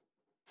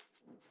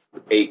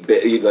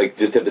 8-bit... You'd, like,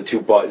 just have the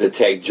 2-button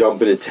attack,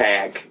 jump and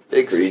attack for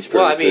each person.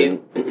 Well, I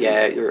mean...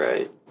 Yeah, you're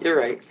right. You're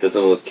right. Because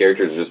some of those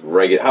characters are just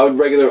regular. How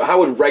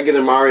would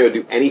regular Mario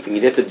do anything?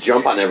 You'd have to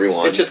jump on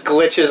everyone. It just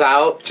glitches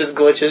out. Just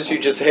glitches. You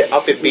just hit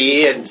up and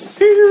B and...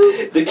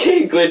 The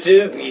game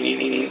glitches.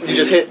 You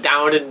just hit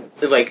down and,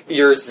 like,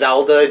 you're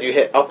Zelda and you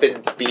hit up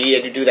and B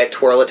and you do that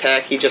twirl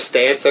attack. He just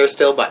stands there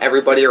still, but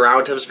everybody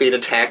around him's being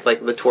attacked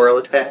like the twirl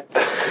attack.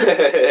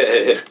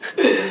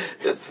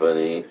 That's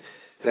funny.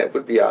 That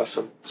would be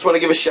awesome. Just want to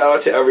give a shout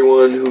out to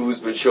everyone who's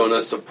been showing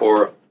us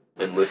support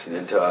and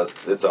listening to us,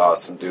 because it's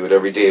awesome, dude.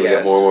 Every day we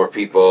get more and more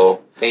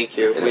people. Thank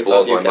you. And it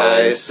blows my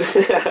mind.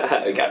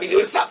 We gotta be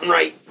doing something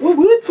right.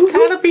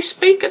 Gotta be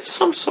speaking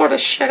some sort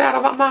of shit out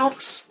of our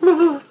mouths.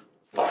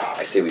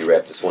 I say we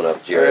wrap this one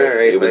up, Jared.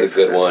 Right, it was a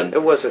good one.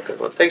 It was a good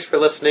one. Thanks for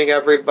listening,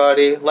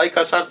 everybody. Like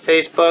us on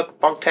Facebook,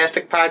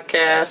 Bunktastic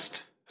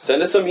Podcast.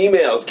 Send us some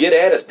emails. Get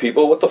at us,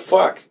 people. What the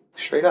fuck?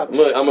 Straight up.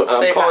 I'm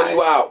calling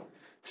you out.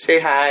 Say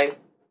hi.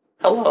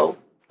 Hello.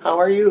 How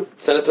are you?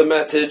 Send us a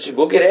message.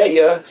 We'll get at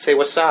you. Say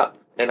what's up,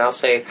 and I'll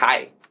say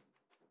hi.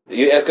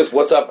 You ask us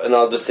what's up, and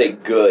I'll just say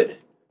good.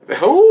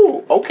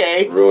 Oh,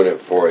 okay. Ruin it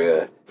for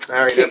you. All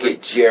right, kick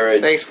it,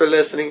 Jared. Thanks for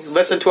listening.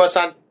 Listen to us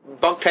on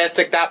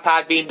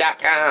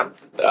bunktastic.podbean.com.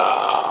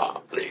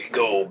 There you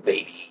go,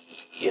 baby.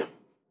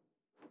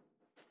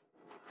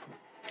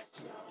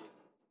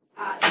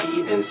 I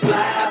even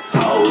slap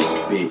hoes,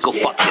 bitch. Go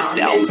fuck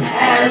yourselves.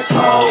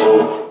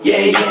 Asshole,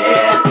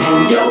 yeah.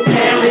 And your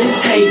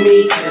parents hate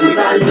me, cause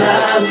I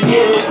love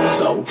you.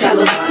 So tell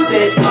them I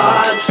said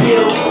fuck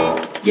you.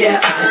 Yeah,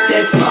 I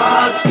said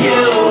fuck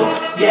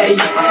you. Yeah.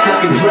 I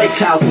slept in Drake's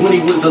house when he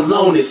was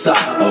alone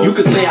inside. You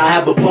could say I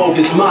have a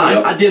bogus mind.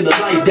 I dim the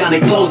lights down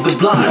and closed the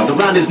blinds.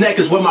 Around his neck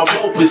is where my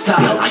rope was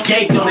tied. I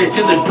ganked on it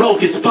till it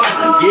broke his spine.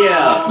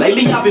 Yeah,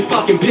 lately I've been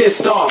fucking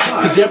pissed off,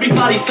 cause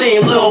everybody's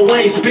saying Lil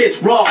Wayne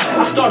spits raw.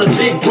 I start a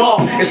big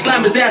brawl and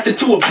slam his ass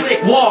into a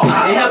brick wall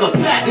and have a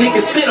fat nigga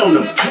sit on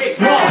him. Brick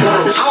wall.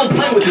 I don't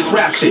play with this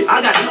rap shit.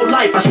 I got no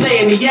life, I stay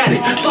in the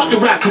attic. Fuck a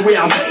rap career,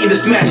 I'm waiting to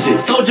smash it.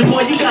 Soldier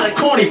boy, you got a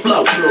corny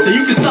flow, so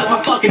you can suck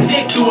my fucking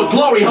dick through a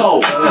glory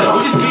hole.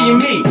 I'm just being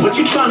me, what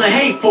you tryna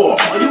hate for?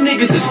 All you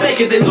niggas is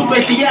faker than Lupe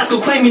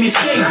Fiasco claiming these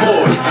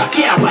skateboards.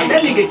 Yeah, right,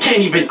 that nigga can't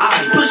even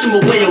ollie. Push him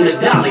away on the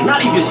dolly, not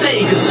even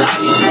saying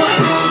Kasaki.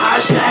 I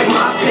sag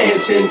my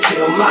pants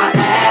until my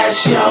ass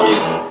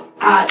shows.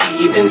 I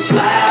even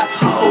slap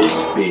hoes,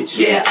 bitch.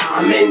 Yeah,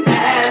 I'm an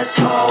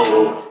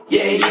asshole.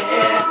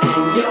 Yeah.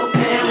 And your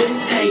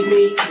parents hate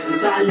me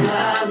 'cause I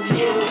love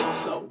you.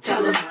 So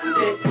tell them I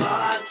said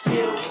fuck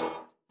you.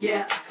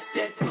 Yeah, I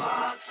said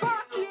fuck.